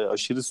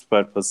 aşırı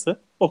süper pası.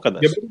 O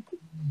kadar. Ya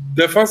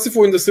defansif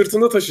oyunda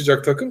sırtında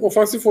taşıyacak takım.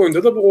 Ofansif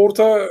oyunda da bu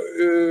orta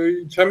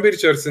çember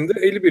içerisinde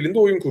eli belinde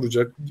oyun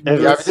kuracak.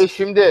 Evet. Ya bir de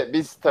şimdi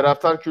biz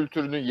taraftar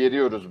kültürünü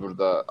yeriyoruz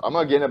burada.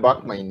 Ama gene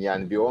bakmayın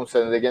yani bir 10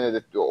 senede gene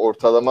de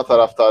ortalama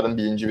taraftarın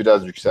bilinci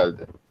biraz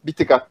yükseldi. Bir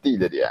tık attı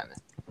ileri yani.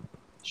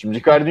 Şimdi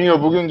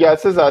Ricardinho bugün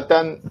gelse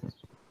zaten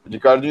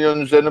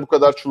Ricardinho'nun üzerine bu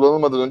kadar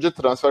çullanılmadan önce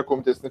transfer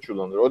komitesine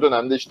çullanır. O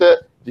dönemde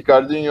işte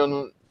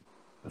Ricardinho'nun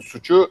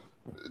suçu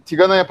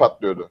Tigana'ya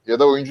patlıyordu. Ya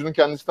da oyuncunun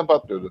kendisine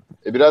patlıyordu.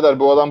 Birader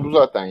bu adam bu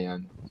zaten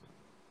yani.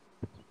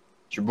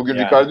 Şimdi bugün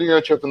Yani.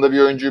 Ricardinho çapında bir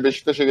oyuncuyu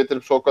Beşiktaş'a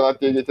getirip sol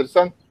kanat diye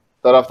getirsen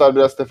taraftar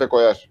biraz tefe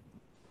koyar.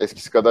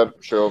 Eskisi kadar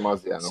şey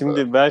olmaz yani.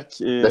 Şimdi Berk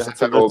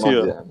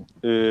hatırlatıyor. Yani.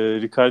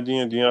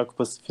 Ricardinho Dünya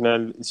Kupası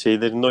final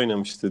şeylerinde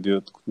oynamıştı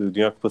diyor.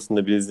 Dünya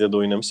Kupası'nda Brezilya'da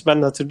oynamıştı.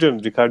 Ben de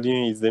hatırlıyorum.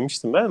 Ricardinho'yu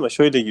izlemiştim ben ama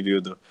şöyle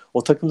giriyordu.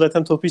 O takım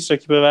zaten topu hiç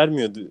rakibe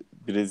vermiyordu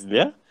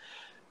Brezilya.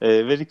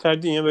 Ve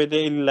Ricardinho böyle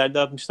 50'lerde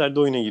 60'larda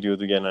oyuna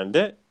giriyordu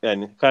genelde.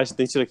 Yani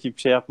karşıda hiç rakip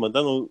şey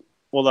yapmadan o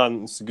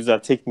olağanüstü güzel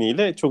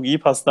tekniğiyle çok iyi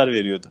paslar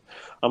veriyordu.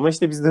 Ama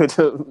işte biz de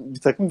öyle bir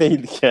takım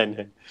değildik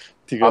yani.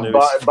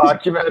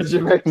 Baki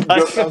Mercimek,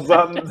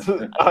 Gökhan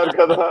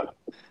arkada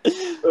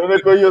öne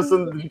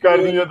koyuyorsun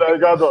Ricardinho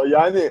Delgado.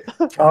 Yani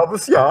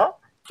kabus ya.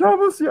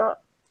 Kabus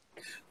ya.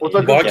 O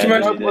takım Baki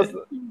Mercimek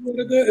bu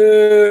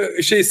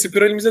arada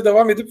spiralimize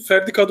devam edip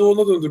Ferdi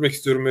Kadıoğlu'na döndürmek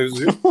istiyorum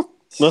mevzuyu.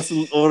 Nasıl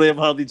oraya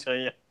bağlayacaksın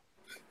ya?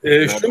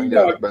 Şöyle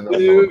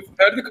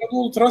Ferdi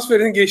Kadıoğlu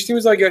transferinin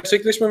geçtiğimiz ay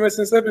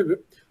gerçekleşmemesinin sebebi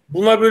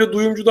bunlar böyle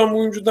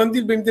duyumcudan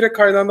değil benim direkt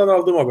kaynağından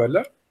aldığım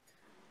haberler.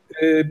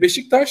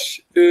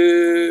 Beşiktaş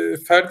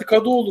Ferdi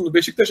Kadıoğlu'nu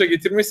Beşiktaş'a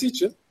getirmesi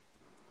için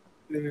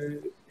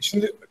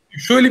şimdi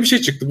şöyle bir şey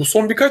çıktı. Bu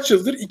son birkaç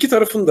yıldır iki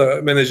tarafın da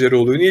menajeri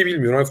oluyor. Niye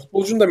bilmiyorum. Yani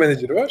futbolcunun da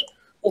menajeri var.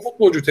 O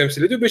futbolcuyu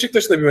temsil ediyor.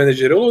 Beşiktaş'ın da bir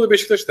menajeri oluyor. O da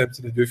Beşiktaş'ı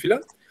temsil ediyor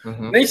filan.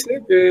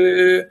 Neyse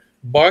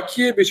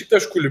Bakiye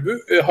Beşiktaş Kulübü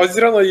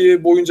Haziran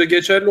ayı boyunca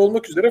geçerli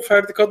olmak üzere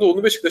Ferdi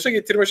Kadıoğlu'nu Beşiktaş'a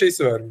getirme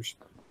şeysi vermiş.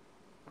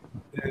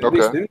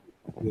 Okay.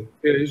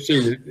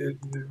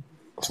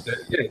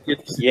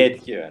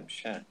 Yetki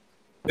vermiş.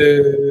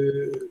 He.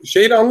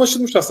 Şeyle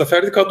anlaşılmış aslında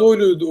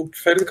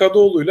Ferdi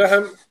Kadıoğlu'yla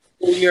hem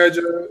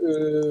oynayacağı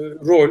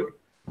rol,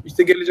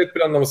 işte gelecek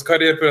planlaması,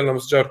 kariyer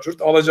planlaması,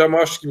 carçurt, alacağı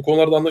maaş gibi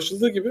konularda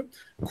anlaşıldığı gibi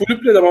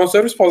kulüple de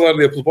bonservis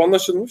pazarlığı yapılıp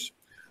anlaşılmış.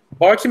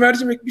 Baki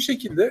Mercimek bir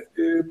şekilde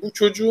bu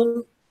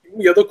çocuğun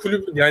ya da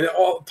kulübün yani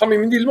tam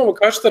emin değilim ama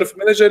karşı taraf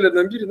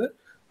menajerlerden birini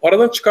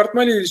aradan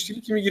çıkartmayla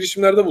ilişkili kimi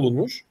girişimlerde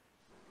bulunmuş.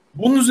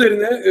 Bunun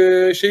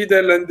üzerine şeyi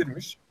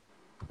değerlendirmiş.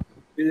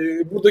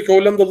 Buradaki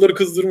Hollandalıları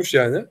kızdırmış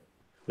yani.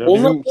 Ya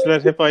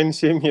bizimkiler hep aynı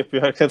şeyi mi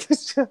yapıyor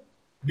arkadaşlar?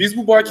 Biz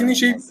bu Baki'nin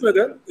şeyi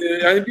bitmeden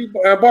yani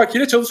Baki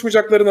ile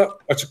çalışmayacaklarını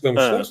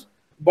açıklamışlar. Ha.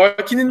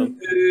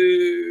 Baki'nin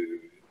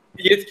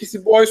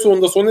yetkisi bu ay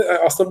sonunda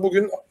aslında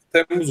bugün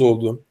Temmuz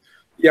oldu.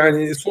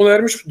 Yani sona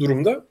ermiş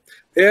durumda.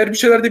 Eğer bir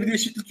şeylerde bir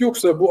değişiklik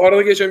yoksa bu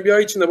arada geçen bir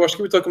ay içinde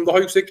başka bir takım daha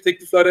yüksek bir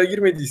teklifle araya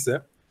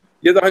girmediyse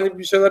ya da hani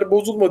bir şeyler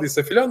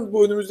bozulmadıysa filan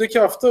bu önümüzdeki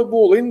hafta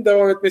bu olayın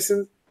devam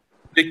etmesini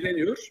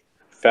bekleniyor.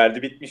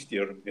 Ferdi bitmiş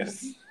diyorum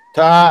diyorsun.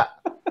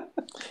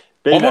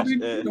 Beyler, ama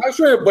ben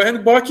şöyle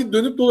yani Baki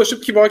dönüp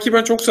dolaşıp ki Baki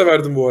ben çok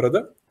severdim bu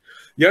arada.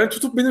 Yani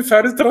tutup benim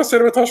Ferdi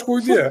transferime taş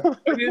koydu ya.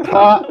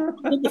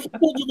 Hani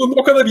futbolcunun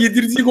o kadar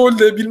yedirdiği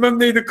golde bilmem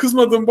neydi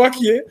kızmadığım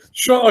Baki'ye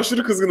şu an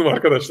aşırı kızgınım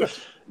arkadaşlar.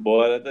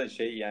 Bu arada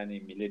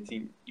yani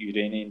milletin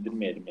yüreğine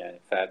indirmeyelim yani.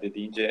 Ferdi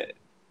deyince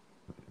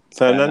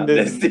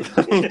Fernandez.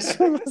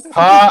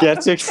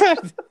 Gerçek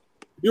Ferdi.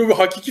 Yok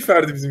hakiki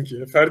Ferdi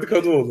bizimki. Ferdi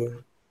Kadıoğlu.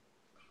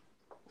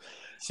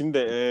 Şimdi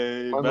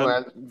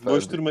ben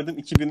boş durmadım.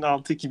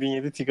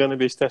 2006-2007 Tigana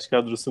Beşiktaş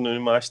kadrosunu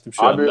önüme açtım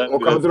şu anda. Abi o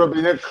kadro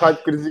beni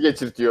kalp krizi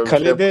geçirtiyor.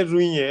 Kalede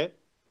Runye,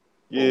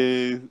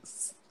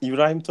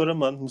 İbrahim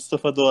Toraman,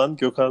 Mustafa Doğan,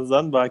 Gökhan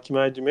Zan, Baki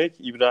Mercimek,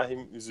 İbrahim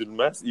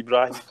Üzülmez,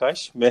 İbrahim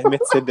Kaş,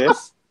 Mehmet Sedef,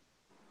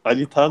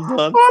 Ali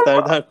Tandoğan,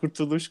 Serdar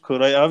Kurtuluş,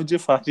 Koray Avcı,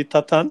 Fahri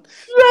Tatan,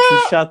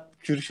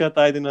 Kürşat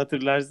Aydın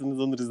hatırlarsınız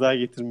onu Rıza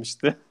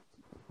getirmişti.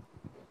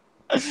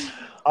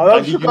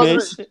 Adam şu kadroyu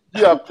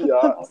yaptı ya.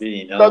 Abi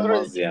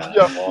inanılmaz ya.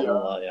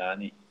 Vallahi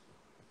yani.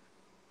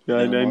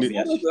 Yani hani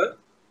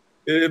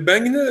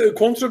ben yine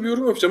kontra bir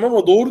yorum yapacağım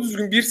ama doğru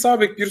düzgün bir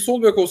sağ bek bir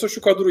sol bek olsa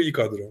şu kadro iyi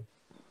kadro.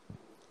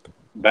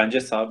 Bence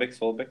sağ bek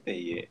sol bek de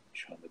iyi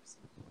şu anda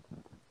bizim.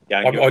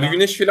 Yani abi Ali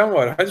Güneş falan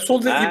var. Hadi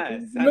sol bek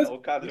sen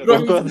o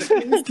kadrodan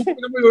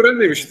oynamayı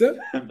öğrenmemişti.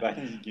 Ben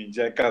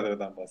güncel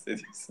kadrodan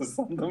bahsediyorsun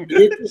sandım.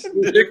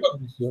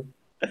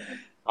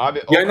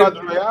 Abi yani, o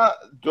kadroya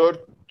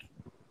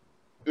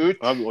 4-3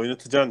 abi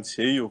oynatacağın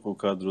şey yok o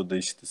kadroda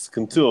işte.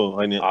 Sıkıntı o.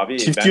 Hani abi,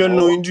 çift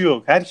yönlü oyuncu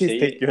yok. Herkes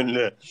tek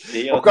yönlü.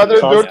 O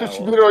kadroyu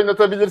 4-3-1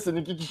 oynatabilirsin.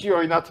 2 kişiyi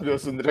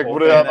oynatmıyorsun. Direkt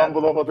buraya adam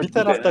bulamadık. Bir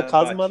tarafta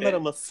kazmalar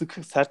ama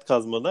sıkı sert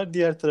kazmalar.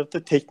 Diğer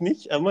tarafta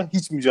teknik ama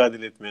hiç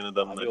mücadele etmeyen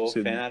adamlar. Abi o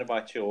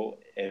Fenerbahçe o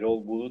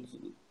Erol Bulut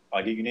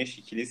Ali Güneş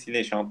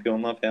ikilisiyle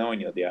şampiyonluğa falan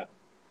oynuyordu ya.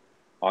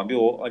 Abi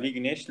o Ali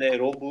Güneş'le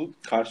Erol Bulut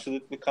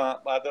karşılıklı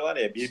kanatlarda var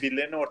ya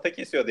birbirlerini orta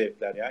kesiyordu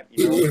herifler ya.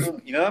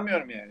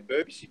 İnanamıyorum yani.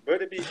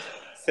 Böyle bir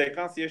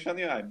sekans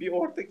yaşanıyor yani. Bir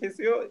orta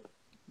kesiyor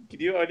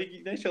gidiyor Ali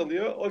Güneş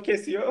alıyor, o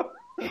kesiyor.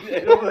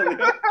 Erol alıyor.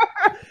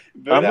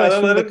 Böyle Ama şunu da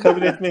aralarında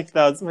kabul etmek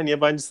lazım. Hani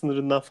yabancı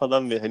sınırından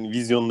falan ve hani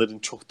vizyonların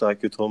çok daha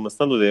kötü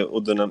olmasından dolayı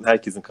o dönem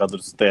herkesin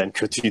kadrosu da yani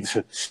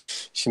kötüydü.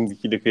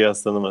 Şimdikiyle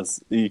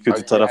kıyaslanamaz. İyi kötü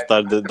Ay,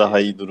 taraftar da daha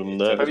iyi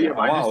durumda. tabii Tabii,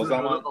 ama yabancı o zaman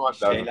sınırlardan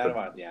olmak lazım şeyler tabii.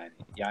 vardı yani.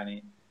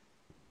 Yani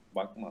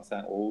bakma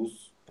sen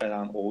Oğuz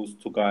falan, Oğuz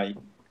Tugay,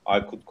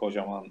 Aykut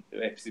Kocaman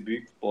hepsi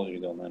büyük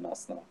futbolcuydu onların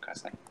aslına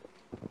bakarsan.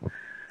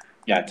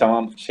 Yani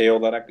tamam şey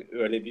olarak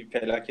öyle bir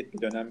felaket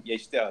bir dönem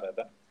geçti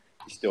arada.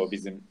 İşte o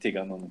bizim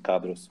Tigano'nun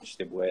kadrosu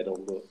işte bu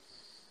Erol'lu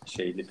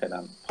şeyli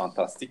falan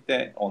fantastik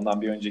de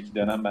ondan bir önceki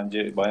dönem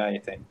bence bayağı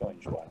yetenekli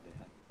oyuncu vardı.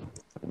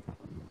 Yani.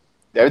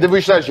 Ya bir de bu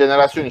işler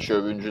jenerasyon işi,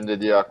 Övüncü'nün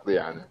dediği haklı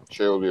yani.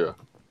 Şey oluyor.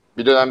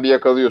 Bir dönem bir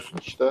yakalıyorsun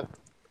işte.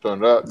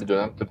 Sonra bir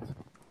dönem tırt.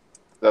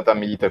 Zaten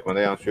milli takımına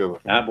yansıyor bu.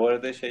 Ha, bu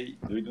arada şey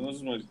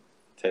duydunuz mu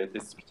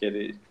TRT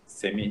spikeri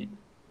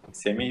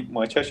Semih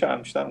maça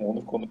çağırmışlar mı?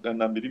 Onun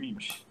konuklarından biri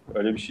miymiş?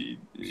 Öyle bir şey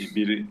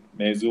bir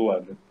mevzu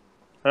vardı.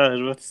 Ha,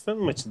 Hırvatistan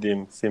maçı diye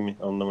mi Semih,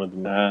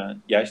 anlamadım ben. Ha,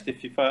 ya işte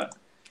FIFA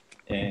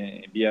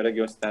bir ara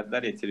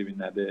gösterdiler ya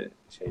tribünlerde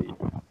şey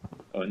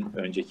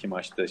önceki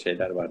maçta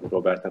şeyler vardı.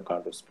 Roberto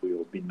Carlos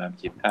Puyol bilmem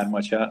kim. Her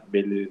maça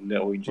belirli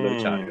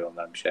oyuncuları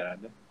çağırıyorlarmış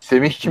herhalde.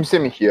 Semih kim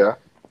Semih ya?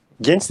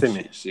 Genç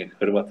Semih.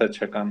 Hırvat'a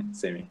çakan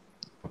Semih.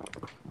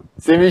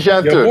 Semih Ya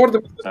Şentürk. bu arada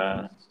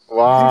Ha.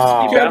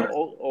 Vay. Ben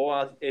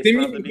o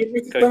Semih esnada bir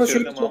Hırvatistan'a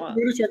şöyle kaçırdım ama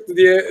çaktı böyle çaktı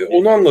diye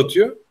onu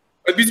anlatıyor.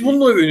 Yani biz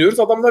bununla övünüyoruz.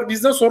 Adamlar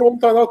bizden sonra 10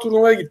 tane daha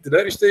turnuvaya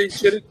gittiler. İşte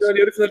çeyrek final,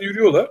 yarı final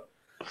yürüyorlar.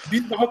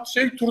 Biz daha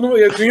turnuva,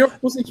 ya Dünya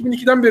Kupası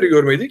 2002'den beri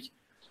görmedik.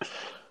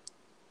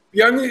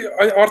 Yani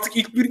artık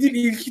ilk bir değil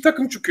ilk iki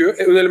takım çıkıyor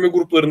ön eleme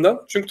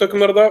gruplarından. Çünkü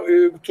takımlara daha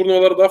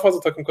turnuvalara daha fazla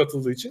takım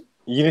katıldığı için.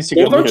 Yine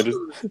Oradan çıkamıyoruz.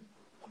 çıkıyor.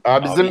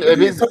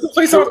 Bizim biz Takım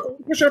sayısı arttı.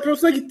 Avrupa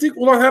Şampiyonası'na gittik.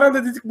 Ulan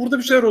herhalde dedik burada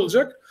bir şeyler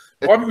olacak.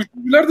 Abi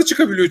üçüncüler de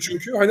çıkabiliyor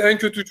çünkü. Hani en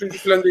kötü üçüncü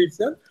falan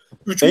değilsen.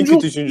 En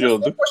kötü üçüncü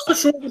olduk. Başta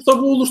şu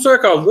olursa bu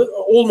olursa kaldı.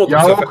 Olmadı ya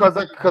bu o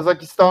sefer.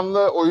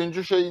 Kazakistanlı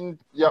oyuncu şeyin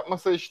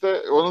yapmasa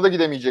işte ona da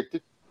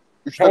gidemeyecektik.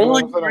 3 Ha, ona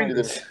takımımızdan ama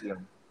gidemeyecektik yani.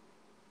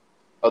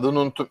 Adını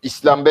unuttum.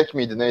 İslambek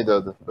miydi neydi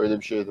adı? Öyle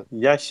bir şeydi.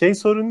 Ya şey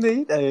sorun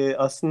değil.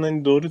 Aslında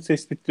hani doğru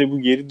tespitle bu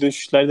geri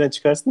dönüşlerden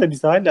çıkarsın da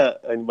biz hala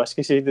hani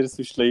başka şeyleri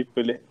suçlayıp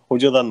böyle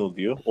hocadan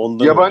oluyor.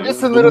 Ondan Yabancı oluyor.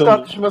 sınırı Bundan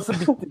tartışması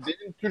bitti.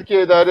 Benim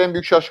Türkiye'ye dair en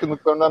büyük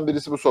şaşkınlıklarından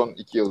birisi bu son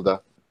 2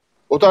 yılda.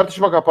 O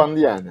tartışma kapandı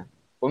yani.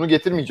 Onu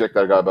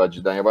getirmeyecekler galiba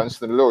cidden. Yabancı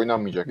sınırıyla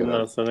oynanmayacak bundan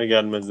herhalde. sonra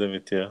gelmez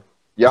evet ya.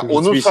 Ya Çünkü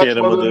onun hiçbir işe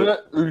yaramadı.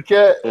 saçmalığını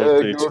ülke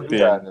Ortaya çıktı gördü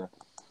yani.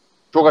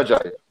 Çok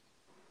acayip.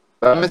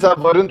 Ben mesela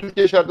VAR'ın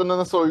Türkiye şartlarında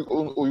nasıl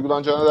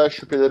uygulanacağına dair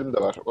şüphelerim de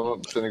var. Onu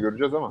bu sene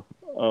göreceğiz ama.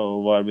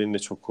 O var, beni de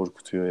çok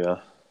korkutuyor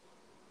ya.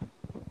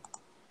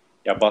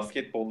 ya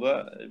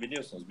basketbolda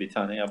biliyorsunuz bir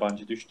tane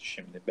yabancı düştü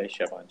şimdi. 5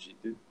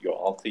 yabancıydı. Yok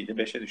 6 idi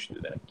 5'e düştü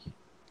demek.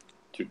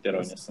 Türkler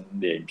oynasın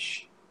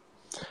diyeymiş.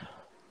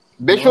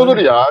 5 olur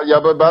ya.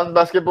 Ya ben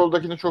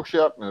basketboldakini çok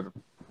şey yapmıyorum.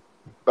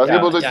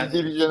 Basketbolda yani-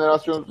 ciddi bir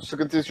jenerasyon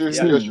sıkıntısı Yani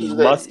yaşıyoruz.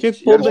 da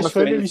Basketbolda yarışma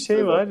şöyle bir seviyesi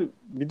şey var.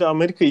 Bir de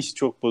Amerika işi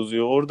çok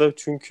bozuyor. Orada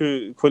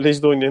çünkü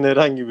kolejde oynayan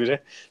herhangi biri.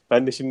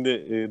 Ben de şimdi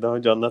daha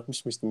önce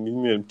anlatmıştım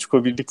bilmiyorum.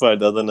 Çuko Birlik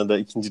vardı Adana'da,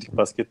 ikincilik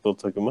basketbol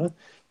takımı.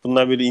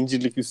 Bunlar böyle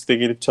incirlik üste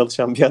gelip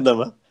çalışan bir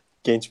adama,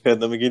 genç bir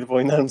adama gelip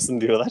oynar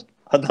mısın diyorlar.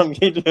 Adam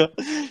geliyor.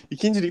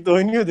 İkincilikte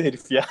oynuyordu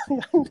herif ya.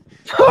 Yani,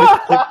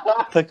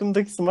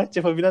 takımdaki smaç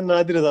yapabilen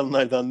nadir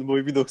adamlardandı.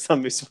 Boyu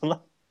 1.95 falan.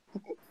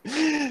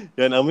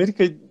 Yani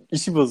Amerika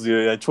işi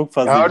bozuyor ya. Çok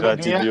fazla Ya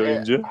ihraç dünya, ediyor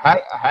oyuncu.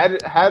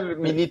 her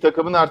milli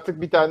takımın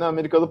artık bir tane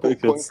Amerikalı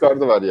Evet. point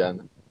guard'ı var yani.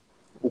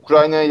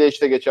 Ukrayna ile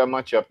işte geçen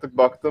maç yaptık.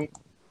 Baktım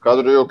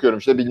kadroyu okuyorum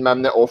işte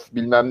bilmem ne off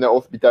bilmem ne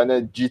off bir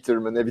tane Jeter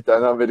mı ne bir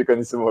tane Amerikan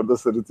isim orada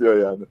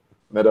sırıtıyor yani.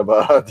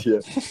 Merhaba diye.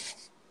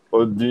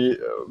 O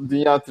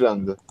dünya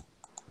trendi.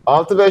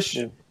 6-5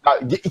 Evet.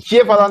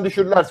 2'ye falan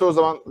düşürürlerse o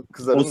zaman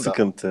kızarım O da.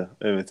 sıkıntı.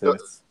 Evet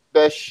evet.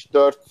 5,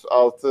 4,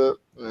 6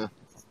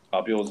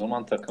 Abi o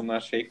zaman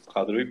takımlar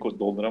kadroyu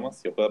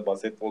dolduramaz. Yok kadar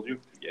basketbolcu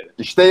yok Türkiye'de.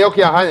 İşte yok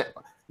ya hani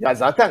ya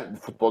zaten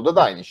futbolda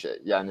da aynı şey.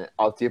 Yani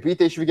altyapıyı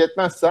teşvik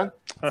etmezsen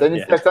sen Yani.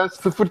 istersen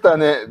 0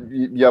 tane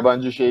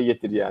yabancı şeyi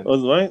getir yani. O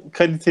zaman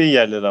kaliteyi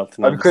yerler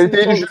altına Abi alırsın.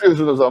 kaliteyi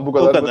düşürüyorsun o zaman bu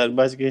kadar. O kadar.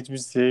 Başka hiçbir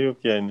şey yok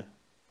yani.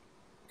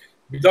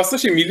 Bir de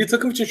aslında milli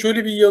takım için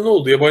şöyle bir yanı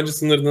oldu. Yabancı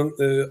sınırının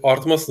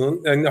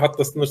artmasının, yani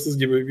hatta sınırsız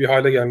gibi bir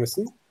hale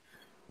gelmesinin.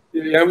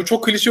 Yani bu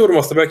çok klişe yorum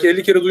aslında. Belki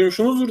 50 kere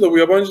duymuşsunuzdur da bu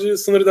yabancı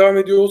sınırı devam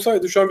ediyor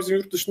olsaydı şu an bizim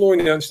yurt dışında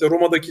oynayan işte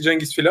Roma'daki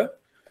Cengiz filan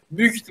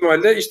büyük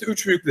ihtimalle işte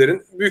üç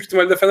büyüklerin, büyük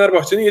ihtimalle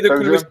Fenerbahçe'nin yedek Tabii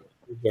kulübesi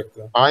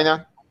olacaktı.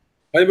 Aynen.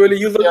 Hani böyle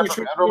yılda Ya, 3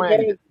 Roma'ya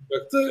gidiyor.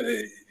 olacaktı.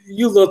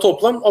 Yılda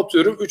toplam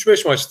atıyorum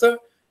 3-5 maçta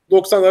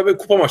 90'lar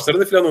kupa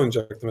maçlarında falan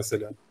oynayacaktı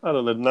mesela.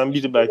 Aralarından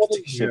biri belki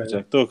çıkış Yani.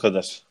 yapacaktı. O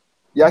kadar.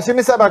 Ya şimdi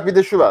mesela bak bir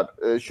de şu var.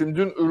 Şimdi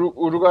dün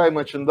Uruguay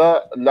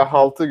maçında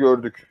Lahalt'ı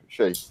gördük.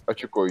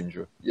 Açık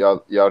oyuncu.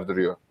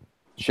 Yardırıyor.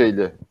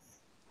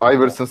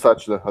 Iverson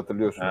saçlı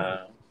hatırlıyorsun.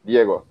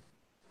 Diego.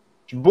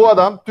 Şimdi bu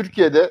adam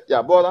Türkiye'de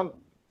bu adam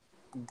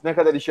ne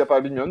kadar iş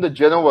yapar bilmiyorum da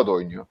Cenova'da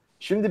oynuyor.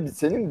 Şimdi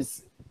senin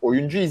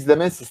oyuncu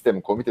izleme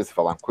sistemi, komitesi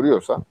falan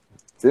kuruyorsa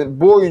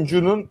senin bu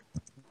oyuncunun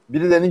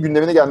birilerinin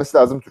gündemine gelmesi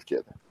lazım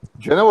Türkiye'de.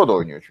 Cenova'da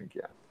oynuyor çünkü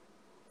yani.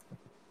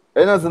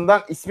 En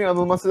azından ismi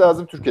anılması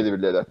lazım Türkiye'de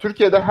birileri.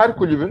 Türkiye'de her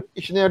kulübün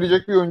işine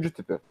yarayacak bir oyuncu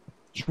tipi.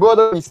 Şimdi bu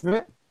adamın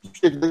ismi hiçbir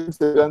şekilde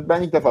kimse,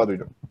 ben ilk defa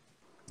duydum.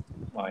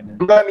 Aynen.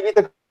 Ben milli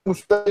takım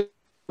Mustafa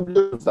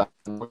biliyorsun sen.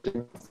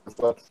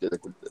 Türkiye'de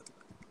kulüpleri.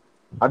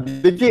 Ha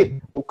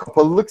bizdeki o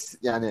kapalılık,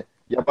 yani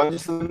yabancı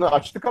sınırını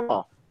açtık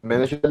ama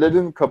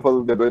menajerlerin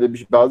kapalı ve böyle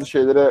bazı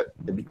şeylere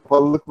bir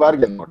kapalılık var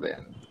gene orada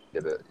yani.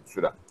 Ya da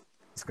süren.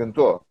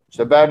 Sıkıntı o.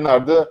 İşte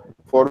Bernard'ı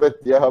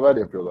forvet diye haber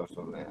yapıyorlar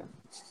sonra yani.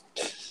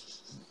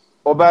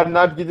 O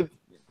Bernard gidip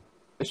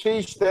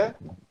işte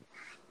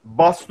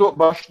baş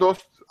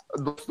dost,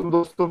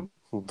 dostum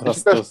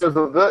Beşiktaş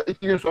yazıldı.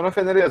 2 gün sonra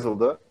Fener'e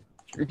yazıldı.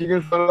 2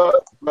 gün sonra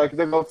belki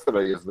de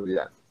Galatasaray'a yazıldı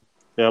yani.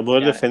 Ya bu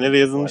arada Yani, Fener'e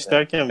yazılmış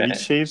derken Fener.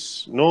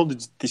 Wilshere ne oldu,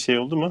 ciddi şey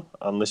oldu mu?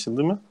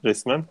 Anlaşıldı mı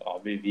resmen?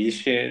 Abi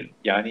Wilshere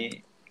yani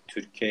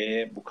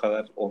Türkiye'ye bu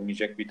kadar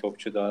olmayacak bir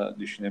topçu daha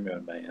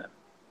düşünemiyorum ben ya.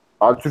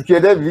 Abi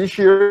Türkiye'de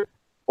Wilshere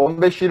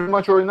 15-20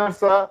 maç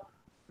oynarsa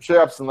şey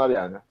yapsınlar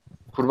yani.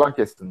 Kurban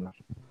kessinler.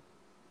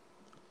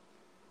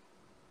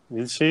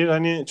 Wilshere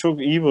hani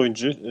çok iyi bir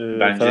oyuncu.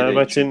 Bence de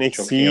Fenerbahçe'nin çok iyi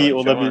eksiği oyuncu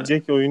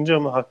olabilecek oyuncu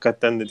ama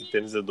hakikaten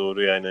dediklerinize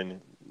doğru yani hani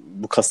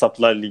bu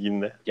kasaplar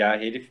liginde. Ya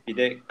herif bir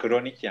de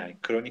kronik yani.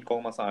 Kronik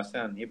olmasa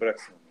Arsenal niye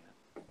bıraksın onu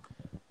ya?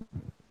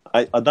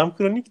 Ay, adam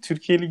kronik,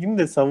 Türkiye Ligi'nin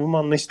de savunma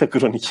anlayışı da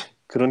kronik.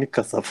 Kronik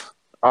kasap.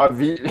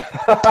 Abi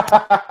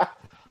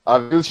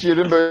Abi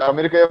Wilshere'in böyle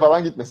Amerika'ya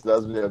falan gitmesi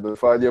lazım ya. Böyle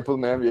faal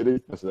yapılmayan bir yere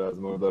gitmesi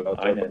lazım orada. Rahat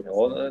Aynen.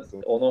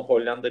 Onu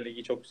Hollanda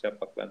Ligi çok güzel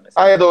baklar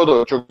mesela. Ay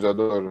doğru. Çok güzel,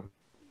 doğru.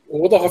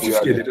 O da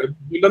hafif gelir.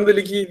 Hollanda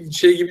Ligi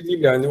şey gibi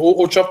değil yani.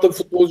 O çapta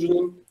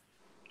futbolcunun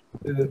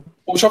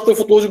o çapta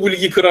futbolcu bu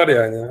ligi kırar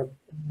yani.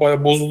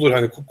 Bayağı bozulur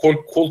hani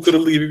kol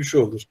kırıldı gibi bir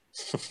şey olur.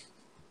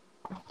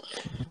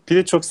 Bir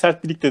de çok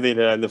sert bir lig de değil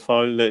herhalde.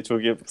 Faulle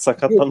çok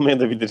sakatlanmaya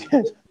da bilir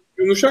yani.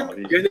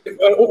 Yumuşak. Yani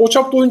o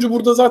çapta oyuncu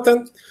burada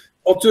zaten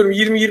atıyorum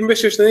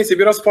 20-25 yaşında neyse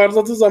biraz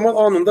parladığı zaman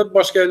anında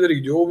başka yerlere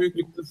gidiyor. O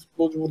büyüklükte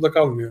futbolcu burada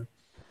kalmıyor.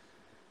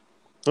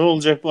 Ne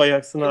olacak bu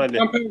Ajax'ın hali?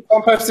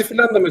 Van Persie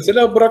falan da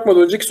mesela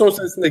bırakmadan önceki son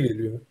senesinde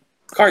geliyor.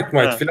 Kite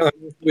falan.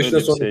 Öyle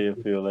bir şey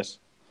yapıyorlar.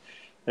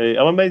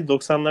 Ama ben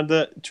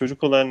 90'larda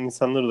çocuk olan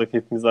insanlar olarak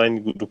hepimiz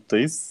aynı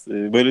gruptayız.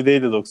 Böyle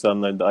değildi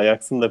 90'larda.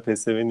 Ajax'ın da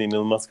PSV'nin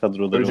inanılmaz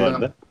kadroları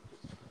vardı.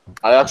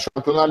 Ajax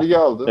Şampiyonlar Ligi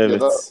aldı. Evet.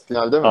 Ya da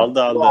finalde mi?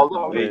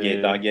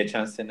 Aldı. Daha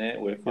geçen sene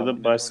UEFA ya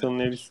da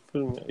Barcelona'ya 1-0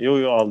 mı?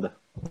 Yo aldı.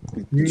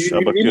 Şu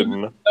an bakıyorum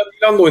ben.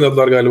 Milan'da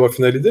oynadılar galiba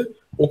finali de.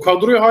 O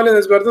kadroyu halen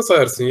ezberden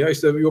sayarsın ya.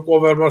 İşte yok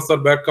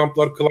Overmars'lar,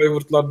 Bergkamp'lar,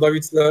 Kluivert'lar,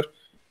 Davids'ler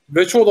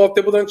ve çoğu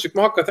altyapıdan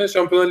çıkma hakikaten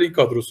Şampiyonlar Ligi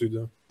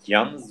kadrosuydu.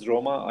 Yalnız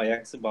Roma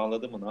Ajax'ı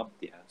bağladı mı ne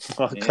yaptı ya?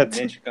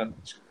 Hakikaten.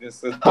 Ne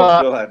çıkıyorsa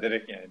topluyorlar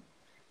direkt yani.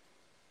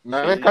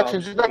 Mehmet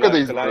kaçıncı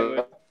dakikadayız?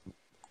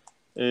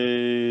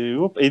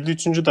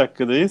 53.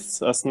 dakikadayız.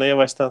 Aslında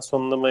yavaştan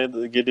sonlamaya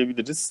da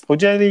gelebiliriz.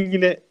 Hoca ile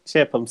ilgili şey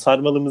yapalım.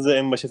 Sarmalımızı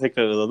en başa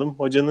tekrar alalım.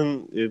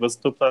 Hocanın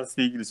basın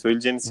toplantısıyla ilgili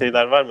söyleyeceğiniz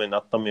şeyler var mı? Yani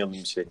atlamayalım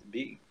bir şey.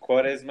 Bir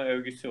Quaresma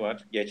övgüsü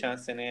var. Geçen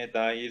seneye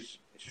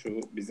dair şu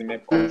bizim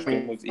hep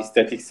konuştuğumuz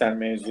istatistiksel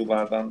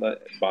mevzulardan da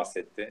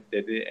bahsetti.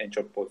 Dedi en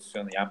çok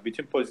pozisyonu. Yani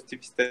bütün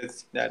pozitif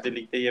istatistiklerde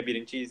ligde ya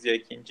birinciyiz ya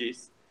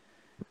ikinciyiz.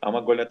 Ama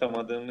gol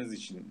atamadığımız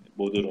için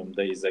bu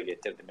durumdayız'a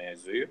getirdi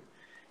mevzuyu.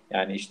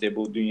 Yani işte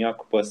bu Dünya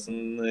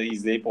Kupası'nı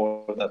izleyip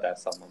orada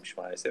ders almamış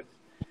maalesef.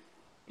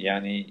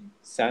 Yani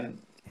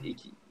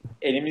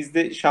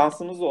elimizde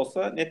şansımız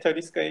olsa ne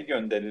Talisca'yı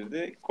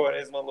gönderirdi.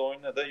 Quaresma'lı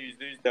oyuna da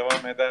 %100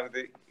 devam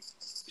ederdi.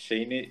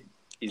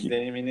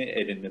 İzlenimini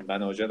edindim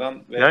ben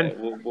hocadan ve yani,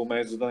 bu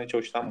mevzudan hiç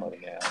hoşlanmadım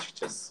yani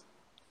açıkçası.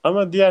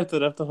 Ama diğer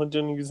taraftan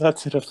hocanın güzel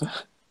tarafı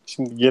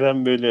şimdi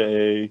gelen böyle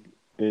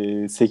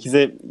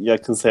 8'e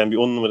yakın sayan bir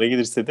 10 numara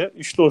gelirse de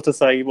üçlü orta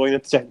saha gibi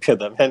oynatacak bir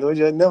adam. Yani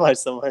hoca ne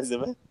varsa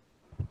malzeme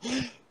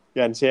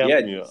yani şey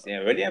yapmıyor.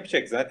 Yani öyle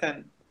yapacak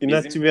zaten.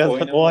 İnatçı bir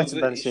adam o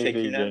açıdan şey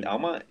değil yani.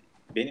 Ama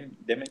benim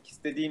demek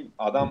istediğim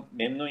adam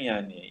memnun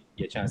yani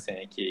geçen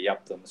seneki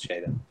yaptığımız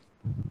şeyden.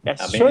 Ya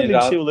şöyle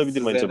bir şey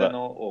olabilir mi acaba?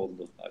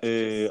 Oldu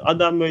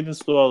adam böyle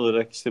doğal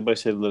olarak işte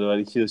başarıları var.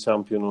 2 yıl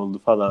şampiyon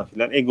oldu falan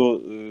filan.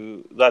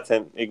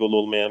 Zaten egolu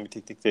olmayan bir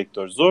teknik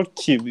direktör zor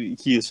ki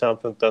 2 yıl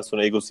şampiyonluktan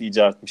sonra egosu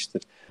iyice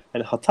artmıştır.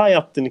 Hani hata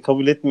yaptığını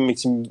kabul etmemek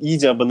için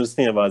iyice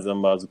abanırsın ya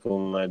bazen bazı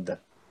konularda.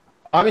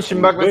 Abi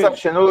şimdi bak mesela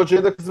Şenol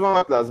Hoca'ya da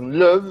kızmamak lazım.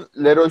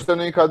 Leroy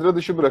Sané'yi kadro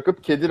dışı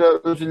bırakıp Kedira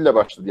Özil'le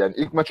başladı. Yani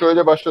ilk maçı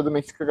öyle başladı,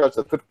 Meksika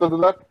karşısında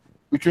tırtladılar.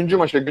 3.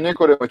 maça Güney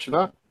Kore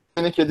maçına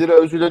yine Kedira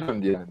Özil'e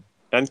döndü yani.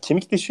 Yani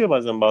kemikleşiyor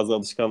bazen bazı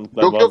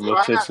alışkanlıklar, bazı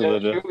bakış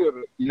açıları.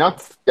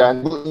 İnat.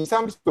 Yani bu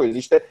insan bir söyledi.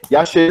 İşte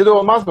ya şeyde de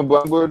olmaz mı?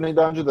 Bu örneği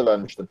daha önce de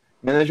vermiştim.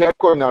 Menajer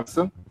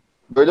oynarsın.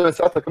 Böyle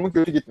mesela takımın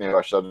kötü gitmeye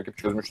başlar. Rakip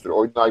çözmüştür.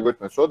 Oyunun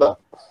algoritması o da.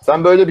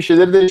 Sen böyle bir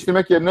şeyleri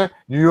değiştirmek yerine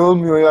niye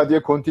olmuyor ya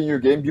diye continue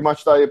game. Bir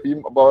maç daha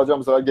yapayım.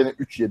 Bağlayacağım sefer gene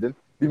 3 yedin.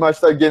 Bir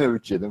maç daha gene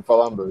 3 yedin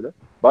falan böyle.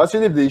 Bazı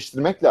şeyleri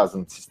değiştirmek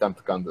lazım sistem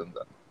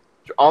tıkandığında.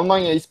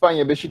 Almanya,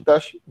 İspanya,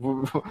 Beşiktaş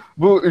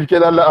bu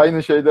ülkelerle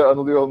aynı şeyde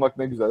anılıyor olmak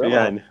ne güzel ama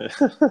Yani.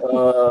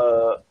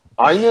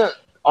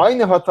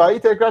 aynı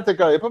hatayı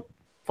tekrar yapıp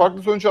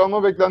farklı sonuç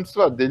alma beklentisi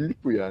var.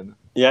 Delilik bu yani.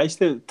 Ya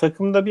işte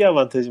takımda bir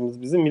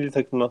avantajımız bizim milli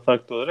takımdan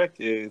farklı olarak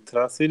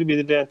transferi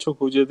belirleyen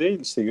çok hoca değil,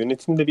 işte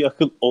yönetimde bir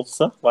akıl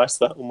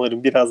varsa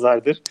umarım biraz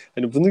vardır.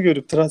 Hani bunu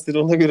görüp transferi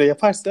ona göre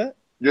yaparsa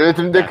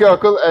Yönetimdeki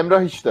akıl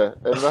Emrah işte.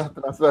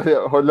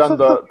 Emrah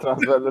Hollanda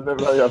transferlerini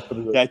Emrah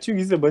yaptıracak. ya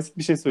çünkü size basit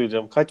bir şey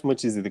söyleyeceğim. Kaç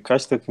maç izledik,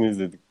 kaç takım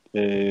izledik.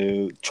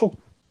 Çok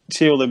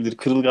şey olabilir,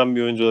 kırılgan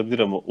bir oyuncu olabilir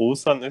ama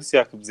Oğuzhan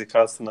Özyakup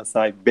zekasına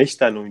sahip 5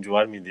 tane oyuncu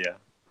var mıydı ya?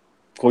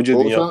 Koca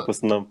Dünya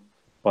Kupası'ndan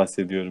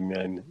bahsediyorum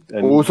yani.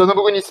 Oğuzhan'ı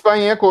bugün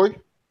İspanya'ya koy.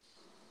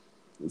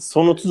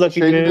 Son 30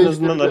 dakika en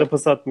azından ara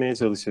pas atmaya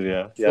çalışır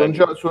ya. Yani...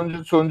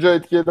 Sonuca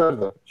etki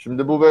eder de.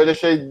 Şimdi bu böyle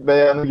şey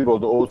beyanı gibi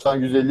oldu. Oğuzhan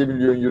 150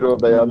 milyon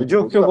euro beyanı gibi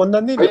oldu. Yok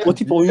ondan değil. Hayır, o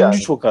tip oyuncu yani.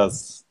 Çok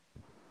az.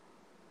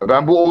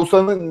 Ben bu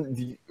Oğuzhan'ın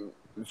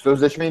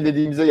sözleşmeyi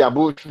dediğimizde yani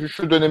bu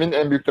şu dönemin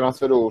en büyük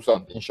transferi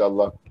Oğuzhan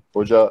inşallah.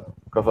 Hoca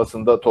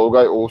kafasında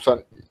Tolgay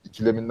Oğuzhan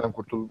ikileminden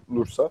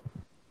kurtulursa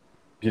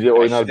biri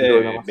oynar işte biri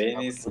oynamaz.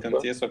 Beni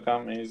sıkıntıya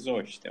sokan mevzu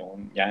o işte.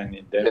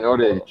 Yani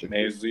oraya gidecek.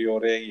 Mevzuyu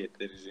oraya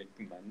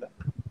getirecektim ben de.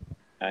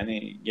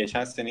 Yani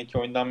geçen seneki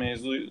oyundan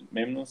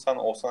memnunsan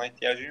Oğuzhan'a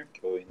ihtiyacın yok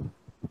ki oyunda.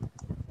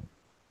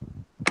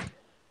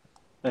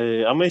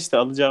 Ama işte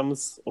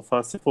alacağımız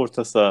ofansif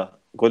orta saha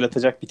gol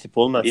atacak bir tip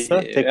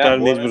olmazsa tekrar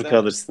mecbur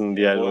kalırsın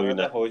diğer oyuna.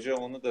 Bu arada hoca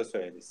onu da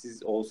söyledi.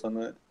 Siz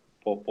Oğuzhan'ı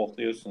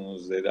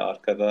pohluyorsunuz dedi.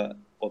 Arkada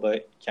o da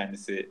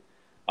kendisi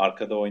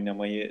arkada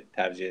oynamayı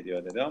tercih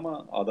ediyor dedi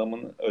ama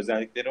adamın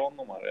özellikleri 10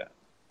 numara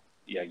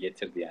ya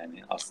getirdi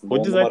yani. Aslında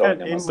hoca zaten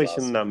en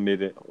başından lazım.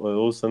 Beri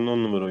Oğuzhan'ın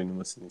 10 numara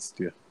oynamasını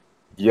istiyor.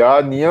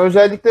 Ya niye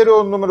özellikleri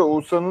 10 numara?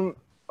 Oğuzhan'ın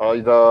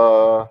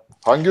ayda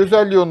hangi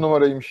özelliği 10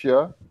 numaraymış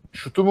ya?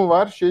 Şutu mu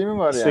var, şey mi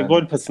var işte yani?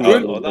 Gol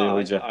pasını o da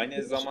hoca.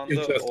 Aynı zamanda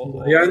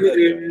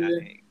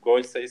yani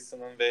gol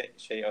sayısının ve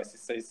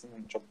asist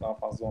sayısının çok daha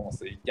fazla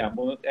olması. Yani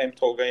bunu hem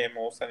Tolga hem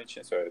Oğuzhan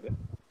için söyledi.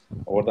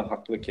 Orada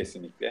haklı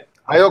kesinlikle.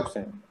 Ha yok.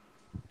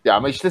 Ya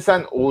ama işte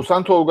sen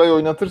Oğuzhan Tolga'yı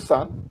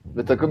oynatırsan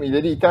ve takım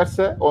ileri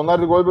iterse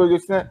onlar da gol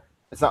bölgesine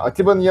mesela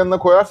Atiba'nın yanına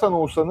koyarsan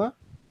Oğuzhan'ı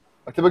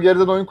Atiba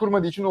geriden oyun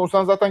kurmadığı için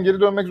Oğuzhan zaten geri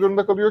dönmek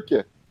zorunda kalıyor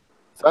ki.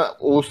 Sen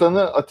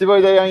Oğuzhan'ı Atiba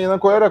ile yan yana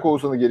koyarak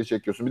Oğuzhan'ı geri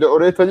çekiyorsun. Bir de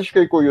oraya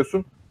Talisca'yı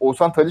koyuyorsun.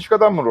 Oğuzhan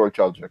Talisca'dan mı rol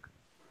çalacak?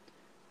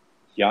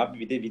 Ya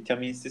bir de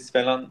vitaminsiz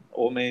falan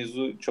o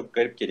mevzu çok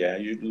garip geliyor.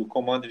 Yani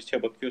Luka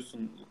Modric'e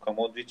bakıyorsun. Luka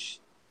Modric...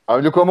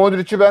 Abi Luka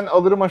Modric'i ben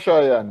alırım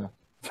aşağı yani.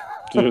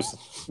 Diyorsun.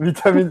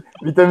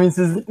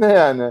 Vitaminsizlik ne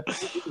yani?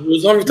 O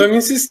zaman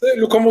vitaminsiz de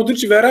Luka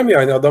Modric verem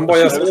yani. Adam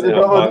bayağı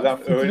adam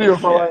öyle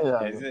falan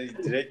yani.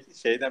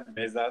 Direkt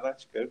mezardan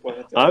çıkarıp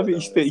oynatıyor. Abi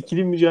işte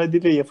ikili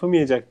mücadele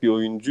yapamayacak bir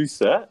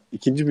oyuncuysa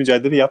ikinci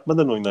mücadele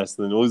yapmadan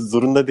oynarsın. Yani o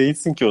zorunda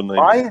değilsin ki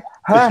ona. Aynen.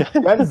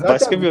 Yani zaten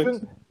başka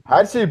bütün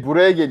her şey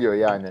buraya geliyor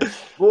yani.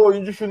 Bu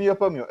oyuncu şunu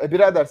yapamıyor.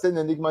 Birader senin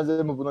elindeki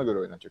malzeme buna göre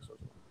oynayacak sonra.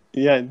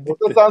 Yani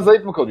orada sen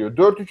zayıf mı kalıyor?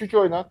 4-3-3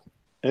 oynat.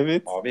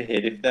 Evet. Abi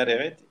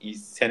herifler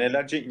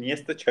senelerce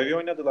Iniesta Xavi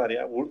oynadılar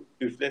ya.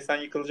 Üflesen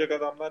yıkılacak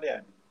adamlar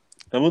yani.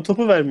 Ama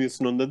topu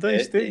vermiyorsun onda da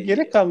işte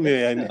gerek kalmıyor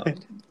yani.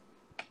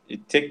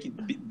 Tek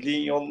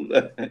bildiğin yol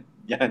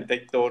yani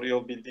tek doğru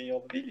yol bildiğin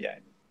yol değil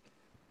yani.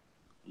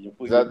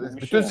 Zaten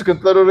bütün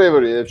sıkıntılar oraya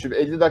varıyor. Şimdi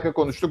 50 dakika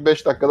konuştuk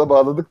 5 dakikada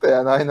bağladık da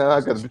yani aynen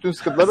hakikaten. Bütün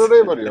sıkıntılar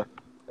oraya varıyor.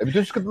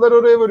 Bütün sıkıntılar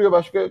oraya varıyor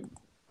başka.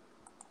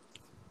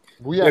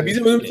 Bu yani. Ya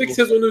bizim önümüzdeki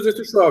sezon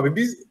özeti şu abi.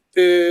 Biz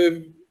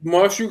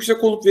maaşı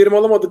yüksek olup verim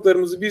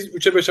alamadıklarımızı biz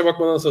 3'e 5'e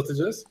bakmadan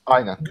satacağız.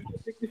 Aynen.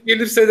 Teklif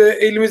gelirse de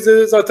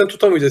elimizde zaten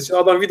tutamayacağız. Şimdi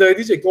adam Vida'ya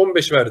diyecek ki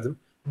 15 verdim.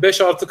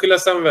 5 artı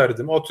Klasen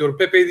verdim. Atıyorum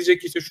Pepe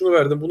diyecek ki işte şunu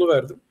verdim bunu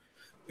verdim.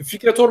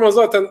 Fikret Orman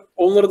zaten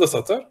onları da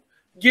satar.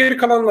 Geri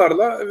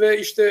kalanlarla ve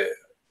işte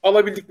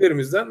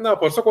alabildiklerimizden ne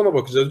yaparsak ona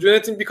bakacağız.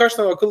 Yönetim birkaç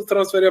tane akıllı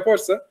transfer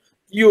yaparsa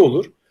iyi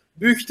olur.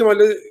 Büyük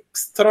ihtimalle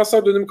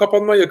transfer dönemi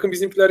kapanmaya yakın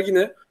bizimkiler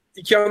yine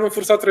Ikea'nın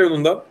fırsat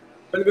reyonundan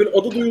hani böyle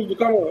adı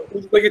duyulduk ama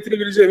ucuda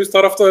getirebileceğimiz,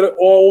 taraftarı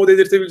o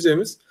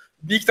dedirtebileceğimiz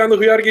bir iki tane de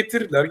hıyar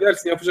getirirler.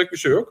 Gelsin yapacak bir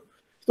şey yok.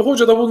 İşte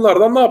hoca da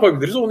bunlardan ne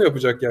yapabiliriz onu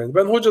yapacak yani.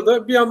 Ben hoca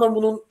da bir yandan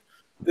bunun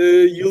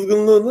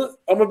yılgınlığını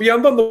ama bir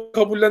yandan da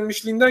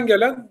kabullenmişliğinden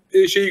gelen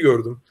şeyi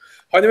gördüm.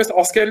 Hani mesela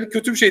askerlik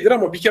kötü bir şeydir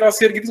ama bir kere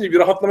asker gidince bir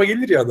rahatlama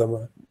gelir ya adama.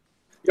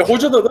 Ya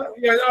hocada da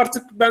yani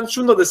artık ben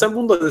şunu da desem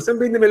bunu da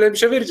desem benim elime bir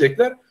şey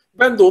verecekler.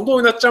 Ben de onu da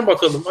oynatacağım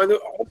bakalım. Hani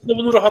aslında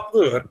bunun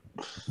rahatlığı var.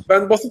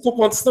 Ben basın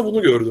toplantısında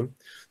bunu gördüm.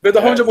 Ve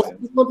daha önce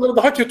basın toplantıları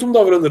daha kötü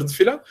davranırdı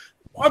filan.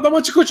 Adam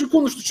açık açık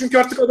konuştu. Çünkü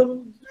artık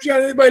adamın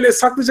yani böyle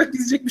saklayacak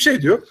gizleyecek bir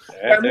şey diyor.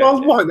 Yani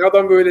al bu hani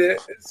adam böyle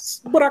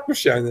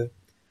bırakmış yani.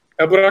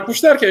 Ya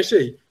bırakmış derken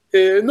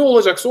ne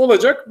olacaksa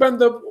olacak. Ben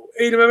de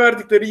elime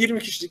verdikleri 20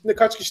 kişilik ne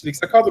kaç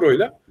kişilikse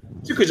kadroyla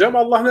çıkacağım.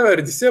 Allah ne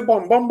verdiyse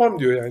bam bam bam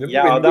diyor yani.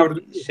 Ya adam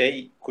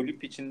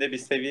kulüp içinde bir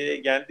seviyeye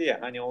geldi ya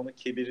hani onu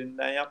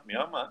kibirinden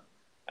yapmıyor ama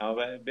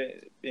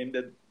benim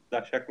de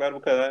daşaklar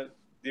bu kadar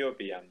diyor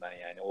bir yandan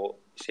yani o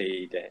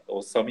şeyiyle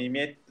o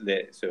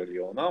samimiyetle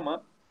söylüyor onu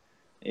ama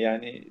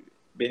yani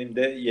benim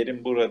de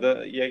yerim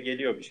burada ya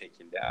geliyor bir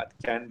şekilde. Artık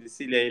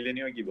kendisiyle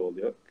eğleniyor gibi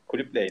oluyor.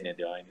 Kulüple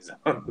eğleniyor aynı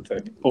zamanda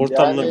tabii.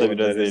 Ortamda Yani da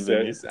biraz Onları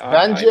eğleniyor.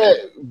 Bence Aynen.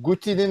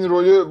 Guti'nin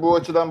rolü bu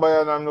açıdan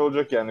bayağı önemli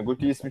olacak yani.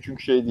 Guti ismi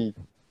çünkü şey değil.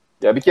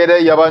 Ya bir kere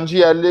yabancı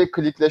yerli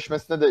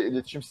klikleşmesine de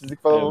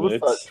iletişimsizlik falan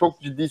olursa Evet.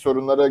 çok ciddi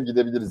sorunlara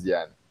gidebiliriz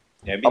yani.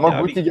 Ya bir de Ama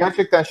abi, Guti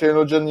gerçekten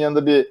Şenol Hoca'nın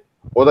yanında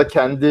o da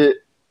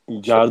kendi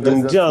Yardımcı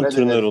presence'ine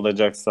antrenör denir.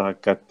 olacaksa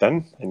hakikaten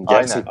hani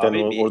Aynen.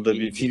 gerçekten orada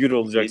bir figür bir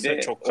olacaksa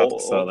de çok katkı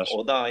sağlar.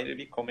 o da ayrı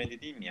bir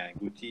komedi değil mi yani?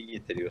 Guti'yi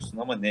getiriyorsun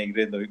ama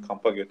Negredo'yu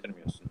kampa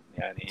götürmüyorsun.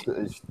 Yani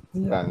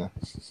Yani.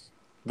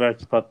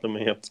 Belki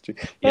patlamayı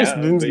yaptıracak. Ya Ya işte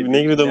dediğiniz gibi böyle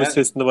Negredo ne-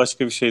 meselesinde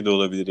başka bir şey de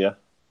olabilir ya.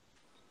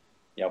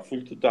 ya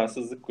full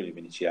tutarsızlık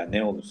kulübün içi ya.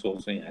 Ne olursa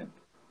olsun yani.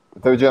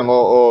 Tabii canım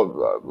o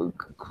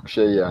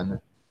şey yani.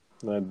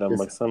 Nereden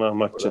Kesin. baksan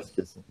ahmakça. Orası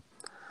kesin.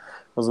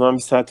 O zaman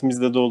bir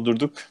saatimizi de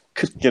doldurduk.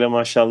 40 kere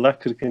maşallah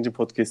 40.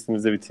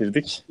 podcast'imizi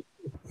bitirdik.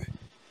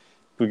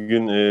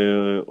 Bugün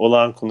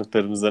olağan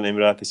konuklarımızdan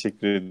Emrah'a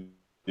teşekkür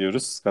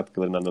ediyoruz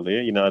katkılarından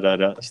dolayı. Yine ara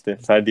ara işte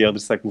Ferdi'yi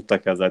alırsak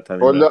mutlaka zaten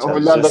Emrah'ı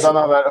çağıracağız.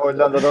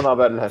 Hollanda'dan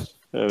haberler.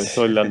 Evet,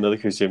 Hollanda'da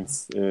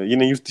köşemiz.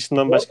 Yine yurt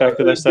dışından başka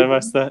arkadaşlar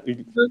varsa...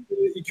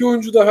 2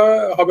 oyuncu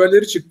daha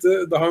haberleri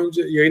çıktı. Daha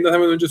önce yayından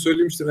hemen önce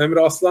söylemiştim. Emre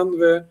Aslan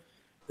ve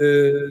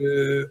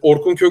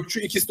Orkun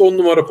Kökçü, ikisi de 10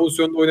 numara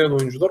pozisyonda oynayan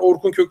oyuncular.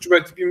 Orkun Kökçü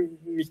belki bir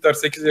miktar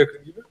 8'e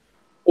yakın gibi.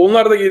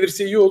 Onlar da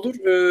gelirse iyi olur.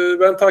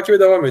 Ben takibe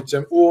devam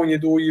edeceğim.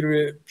 U17,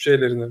 U20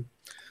 şeylerini.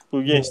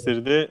 Bu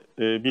gençleri de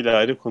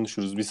bilahare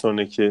konuşuruz. Bir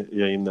sonraki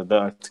yayında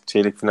da artık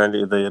çeyrek final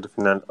ya da yarı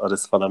final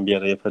arası falan bir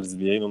ara yaparız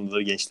bir yayın. Onda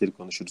da gençleri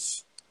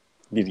konuşuruz.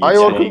 Bir Ay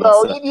yetişen Orkun da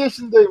olmazsa. 17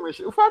 yaşındaymış.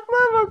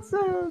 Ufaklığa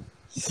baksana.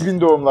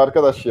 2000 doğumlu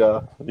arkadaş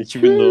ya.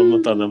 2000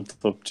 doğumlu adam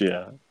topçu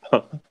ya.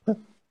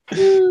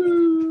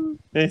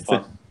 Neyse.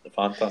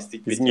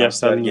 Fantastik bir Bizim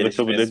transfer yaşlarımızı da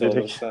kabul gelişmesi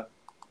ederek. olursa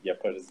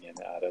yaparız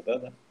yine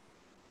arada da.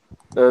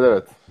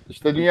 Evet.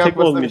 İşte Dünya Tek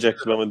Kupası'nda olmayacak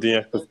gibi ama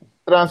Dünya Kupası.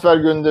 transfer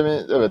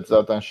gündemi evet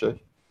zaten şey.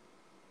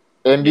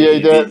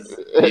 Bizimkiler-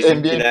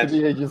 NBA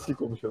Free Agency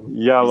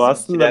konuşalım. Ya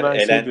aslında ben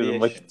şey elendi diyordum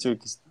ya vakit şimdi.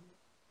 çok işte.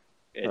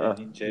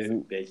 Elenince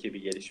bizim- belki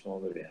bir gelişme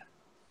olur ya.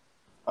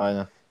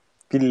 Aynen.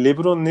 Bir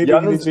LeBron nereye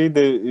Yalnız gideceği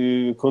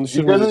de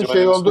konuşur muyuz Vida'nın acaba?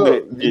 şey demiştim oldu.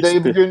 de Vida'yı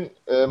geçti. bugün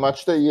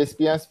maçta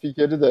ESPN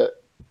spikeri de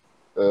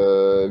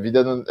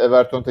Vida'nın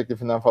Everton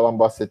teklifinden falan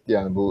bahsetti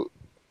yani. Bu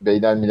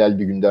beynelmilel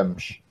bir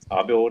gündemmiş.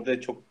 Abi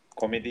orada çok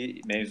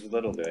komedi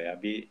mevzular oluyor ya.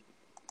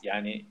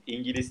 Yani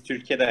İngiliz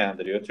Türkiye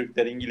dayandırıyor.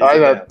 Türkler İngiliz'e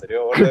Aynen.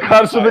 dayandırıyor. Orada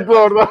Karşılıklı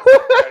orada.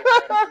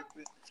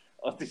 karşılıklı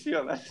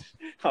atışıyorlar.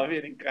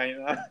 Haberin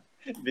kaynağı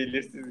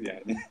belirsiz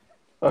yani.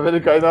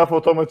 Haberin kaynağı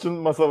foto maçın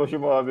masa başı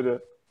muhabiri.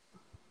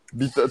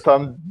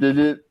 Tam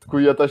deli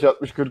kuyuya taş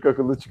atmış 40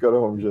 akıllı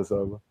çıkaramamış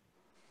hesabı.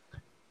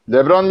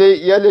 LeBron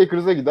ya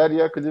Lakers'a gider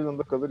ya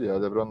Cleveland'da kalır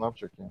ya. LeBron ne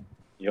yapacak yani?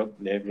 Yok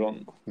LeBron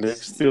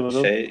Lakers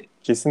diyorlar şey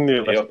kesin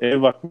diyorlar. Yok.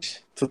 Ev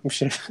bakmış.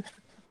 Tutmuş ev.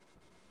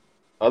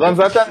 Adam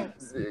zaten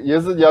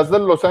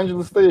yazları Los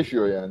Angeles'ta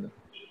yaşıyor yani.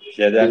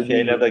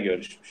 Philadelphia'yla da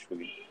görüşmüş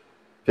bugün.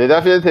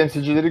 Philadelphia'da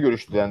temsilcileri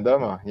görüştü dendi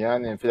ama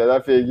yani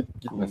Philadelphia'ya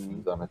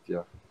gitmesin zahmet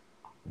ya.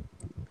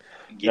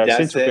 Ya şey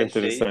Giderse çok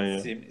enteresan ya.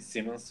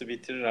 Simmons'ı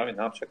bitirir abi.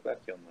 Ne yapacaklar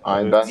ki onlar?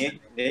 Aynen Evet.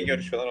 Neye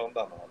görüşüyorlar onu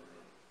da anlamadım.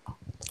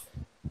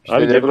 İşte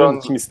Abi LeBron LeBron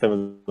kim istemez?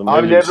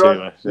 abi Böyle bir şey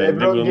var. Yani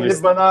LeBron LeBron'u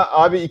gelip bana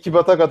abi 2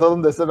 batak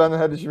atalım dese ben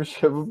her işimi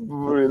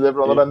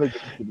LeBron'a ben de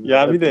görüşürüm.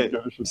 Ya bir de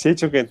görüşürüz. şey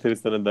çok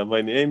enteresan adam.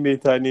 Hani NBA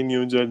tarihinin en iyi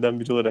oyunculardan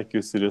biri olarak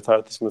gösteriyor.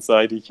 Tartışması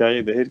ayrı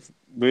hikaye de. Herif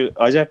böyle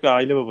acayip bir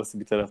aile babası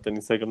bir taraftan.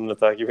 Instagram'da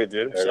takip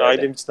ediyorum. İşte Öyle.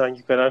 ailem için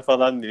hangi karar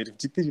falan diyor. Herif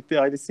ciddi ciddi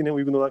ailesine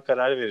uygun olan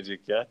karar verecek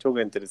ya. Çok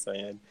enteresan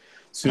yani.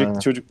 Sürekli Aynen.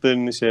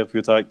 çocuklarını şey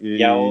yapıyor.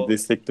 Ya o-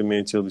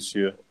 desteklemeye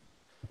çalışıyor.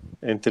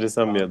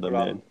 Enteresan bir adam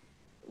yani.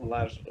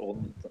 Kurallar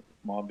onun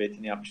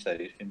muhabbetini yapmışlar.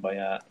 Herifin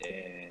bayağı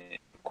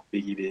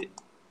Kubi gibi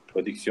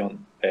prodüksiyon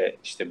ve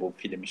işte bu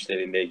film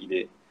işleriyle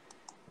ilgili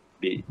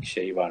bir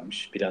şey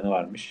varmış, planı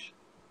varmış.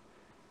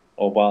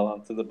 O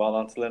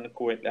bağlantılarını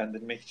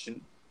kuvvetlendirmek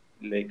için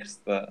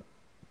Lakers'ta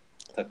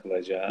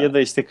takılacağı Ya da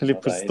işte dair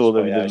Clippers'ta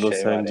olabilir bayağı Los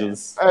şey var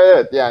Angeles.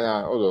 Evet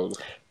yani o da olur.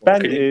 Ben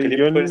Clippers-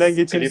 gönlümden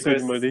geçeni Clippers-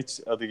 söyledim öyle hiç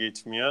adı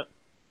geçmiyor.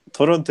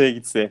 Toronto'ya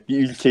gitse,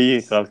 bir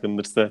ülkeyi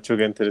kalkındırsa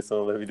çok enteresan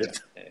olabilir.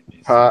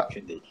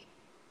 Mümkün değil.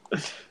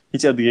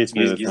 Hiç adı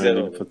geçmiyor zaten Güzel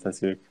öyle bir olur.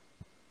 potansiyel yok.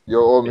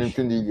 Yo o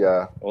mümkün değil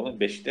ya. Oğlum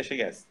Beşiktaş'a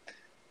gelsin.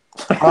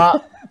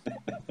 Ha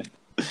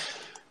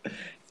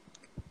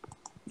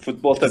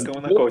Futbol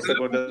takımına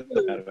koysak orada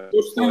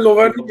Dostum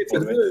Lovern'i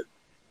getirdi.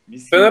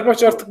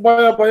 Fenerbahçe artık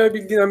baya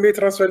bildiğin NBA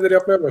transferleri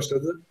yapmaya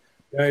başladı.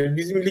 Yani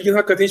bizim ligin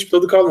hakikaten hiçbir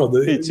tadı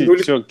kalmadı.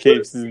 Hiç çok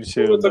keyifsiz bir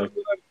şey oldu.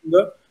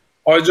 Takımlarında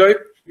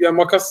acayip yani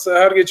makas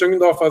her geçen gün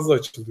daha fazla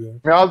açılıyor.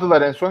 ne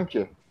aldılar en son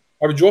ki?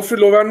 Abi Joffrey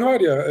Lovern var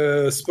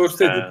ya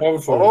Spurs'teydi,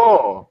 power forward.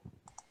 Oo.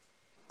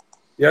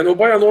 Yani o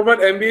baya normal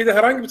NBA'de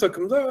herhangi bir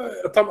takımda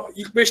tam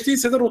ilk 5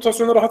 değilse de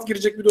rotasyona rahat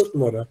girecek bir 4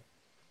 numara.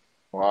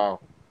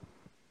 Wow.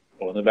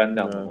 Onu ben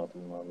de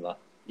anlamadım valla.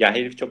 Ya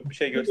herif çok bir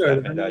şey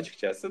göstermedi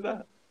açıkçası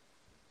da.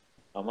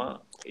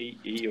 Ama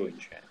iyi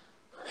oyuncu yani.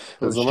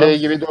 O zaman Şey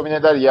gibi domine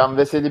eder. Yan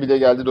Veseli bile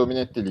geldi domine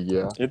etti ligi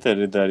ya.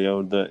 eder ya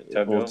orada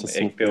Tabii orta oğlum, sınıf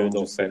bir Ekpeo'da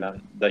oyuncusu. falan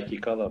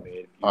dakika alamıyor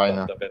herif. Aynen.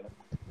 Yıllarda falan.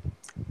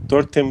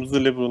 4 Temmuz'da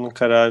LeBron'un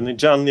kararını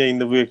canlı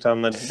yayında bu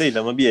ekranlarda değil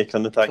ama bir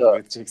ekranı takip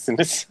Evet.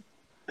 edeceksiniz.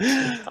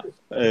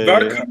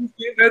 Ver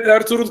kırmızıyı. Evet,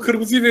 Ertuğrul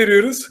kırmızıyı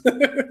veriyoruz.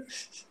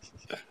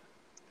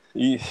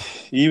 İyi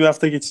bir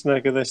hafta geçin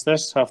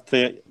arkadaşlar.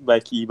 Haftaya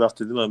belki iyi bir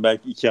hafta değil mi? Ama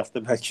belki 2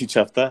 hafta, belki 3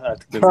 hafta.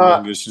 Artık ne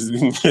zaman görüşürüz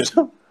bilmiyorum.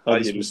 Alışmışım.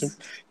 Hayırlısı.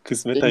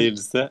 Kısmet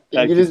hayırlısı.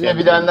 İngilizce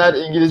bilenler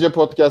İngilizce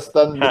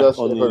podcast'tan biraz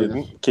onu yapabilir.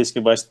 dedim.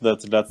 Keşke başta da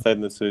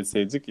hatırlatsaydın da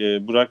söyleseydik.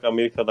 Burak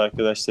Amerika'da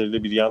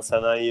arkadaşlarıyla bir yan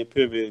sanayi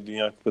yapıyor ve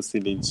Dünya Kupası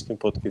ile ilişkin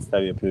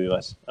podcastler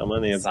yapıyorlar. Ama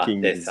ne yazık ki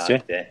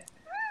İngilizce.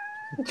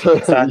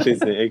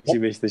 Sahtesi.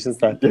 Ekşi Beşiktaş'ın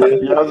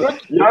sahtesi.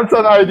 Yan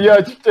sanayi diye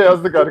açıkça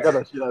yazdık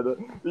arkadaş yani.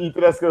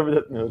 İtiraz kabul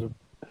etmiyorum.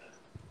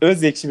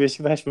 Öz Ekşi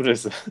Beşiktaş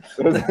burası.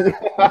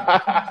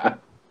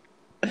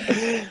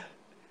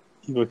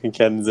 İyi bakın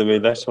kendinize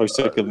beyler.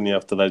 Hoşça kalın. İyi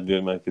haftalar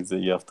diyorum herkese.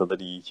 İyi haftalar,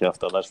 iyi 2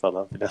 haftalar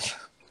falan filan.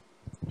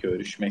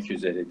 Görüşmek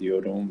üzere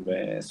diyorum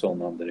ve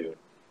sonlandırıyorum.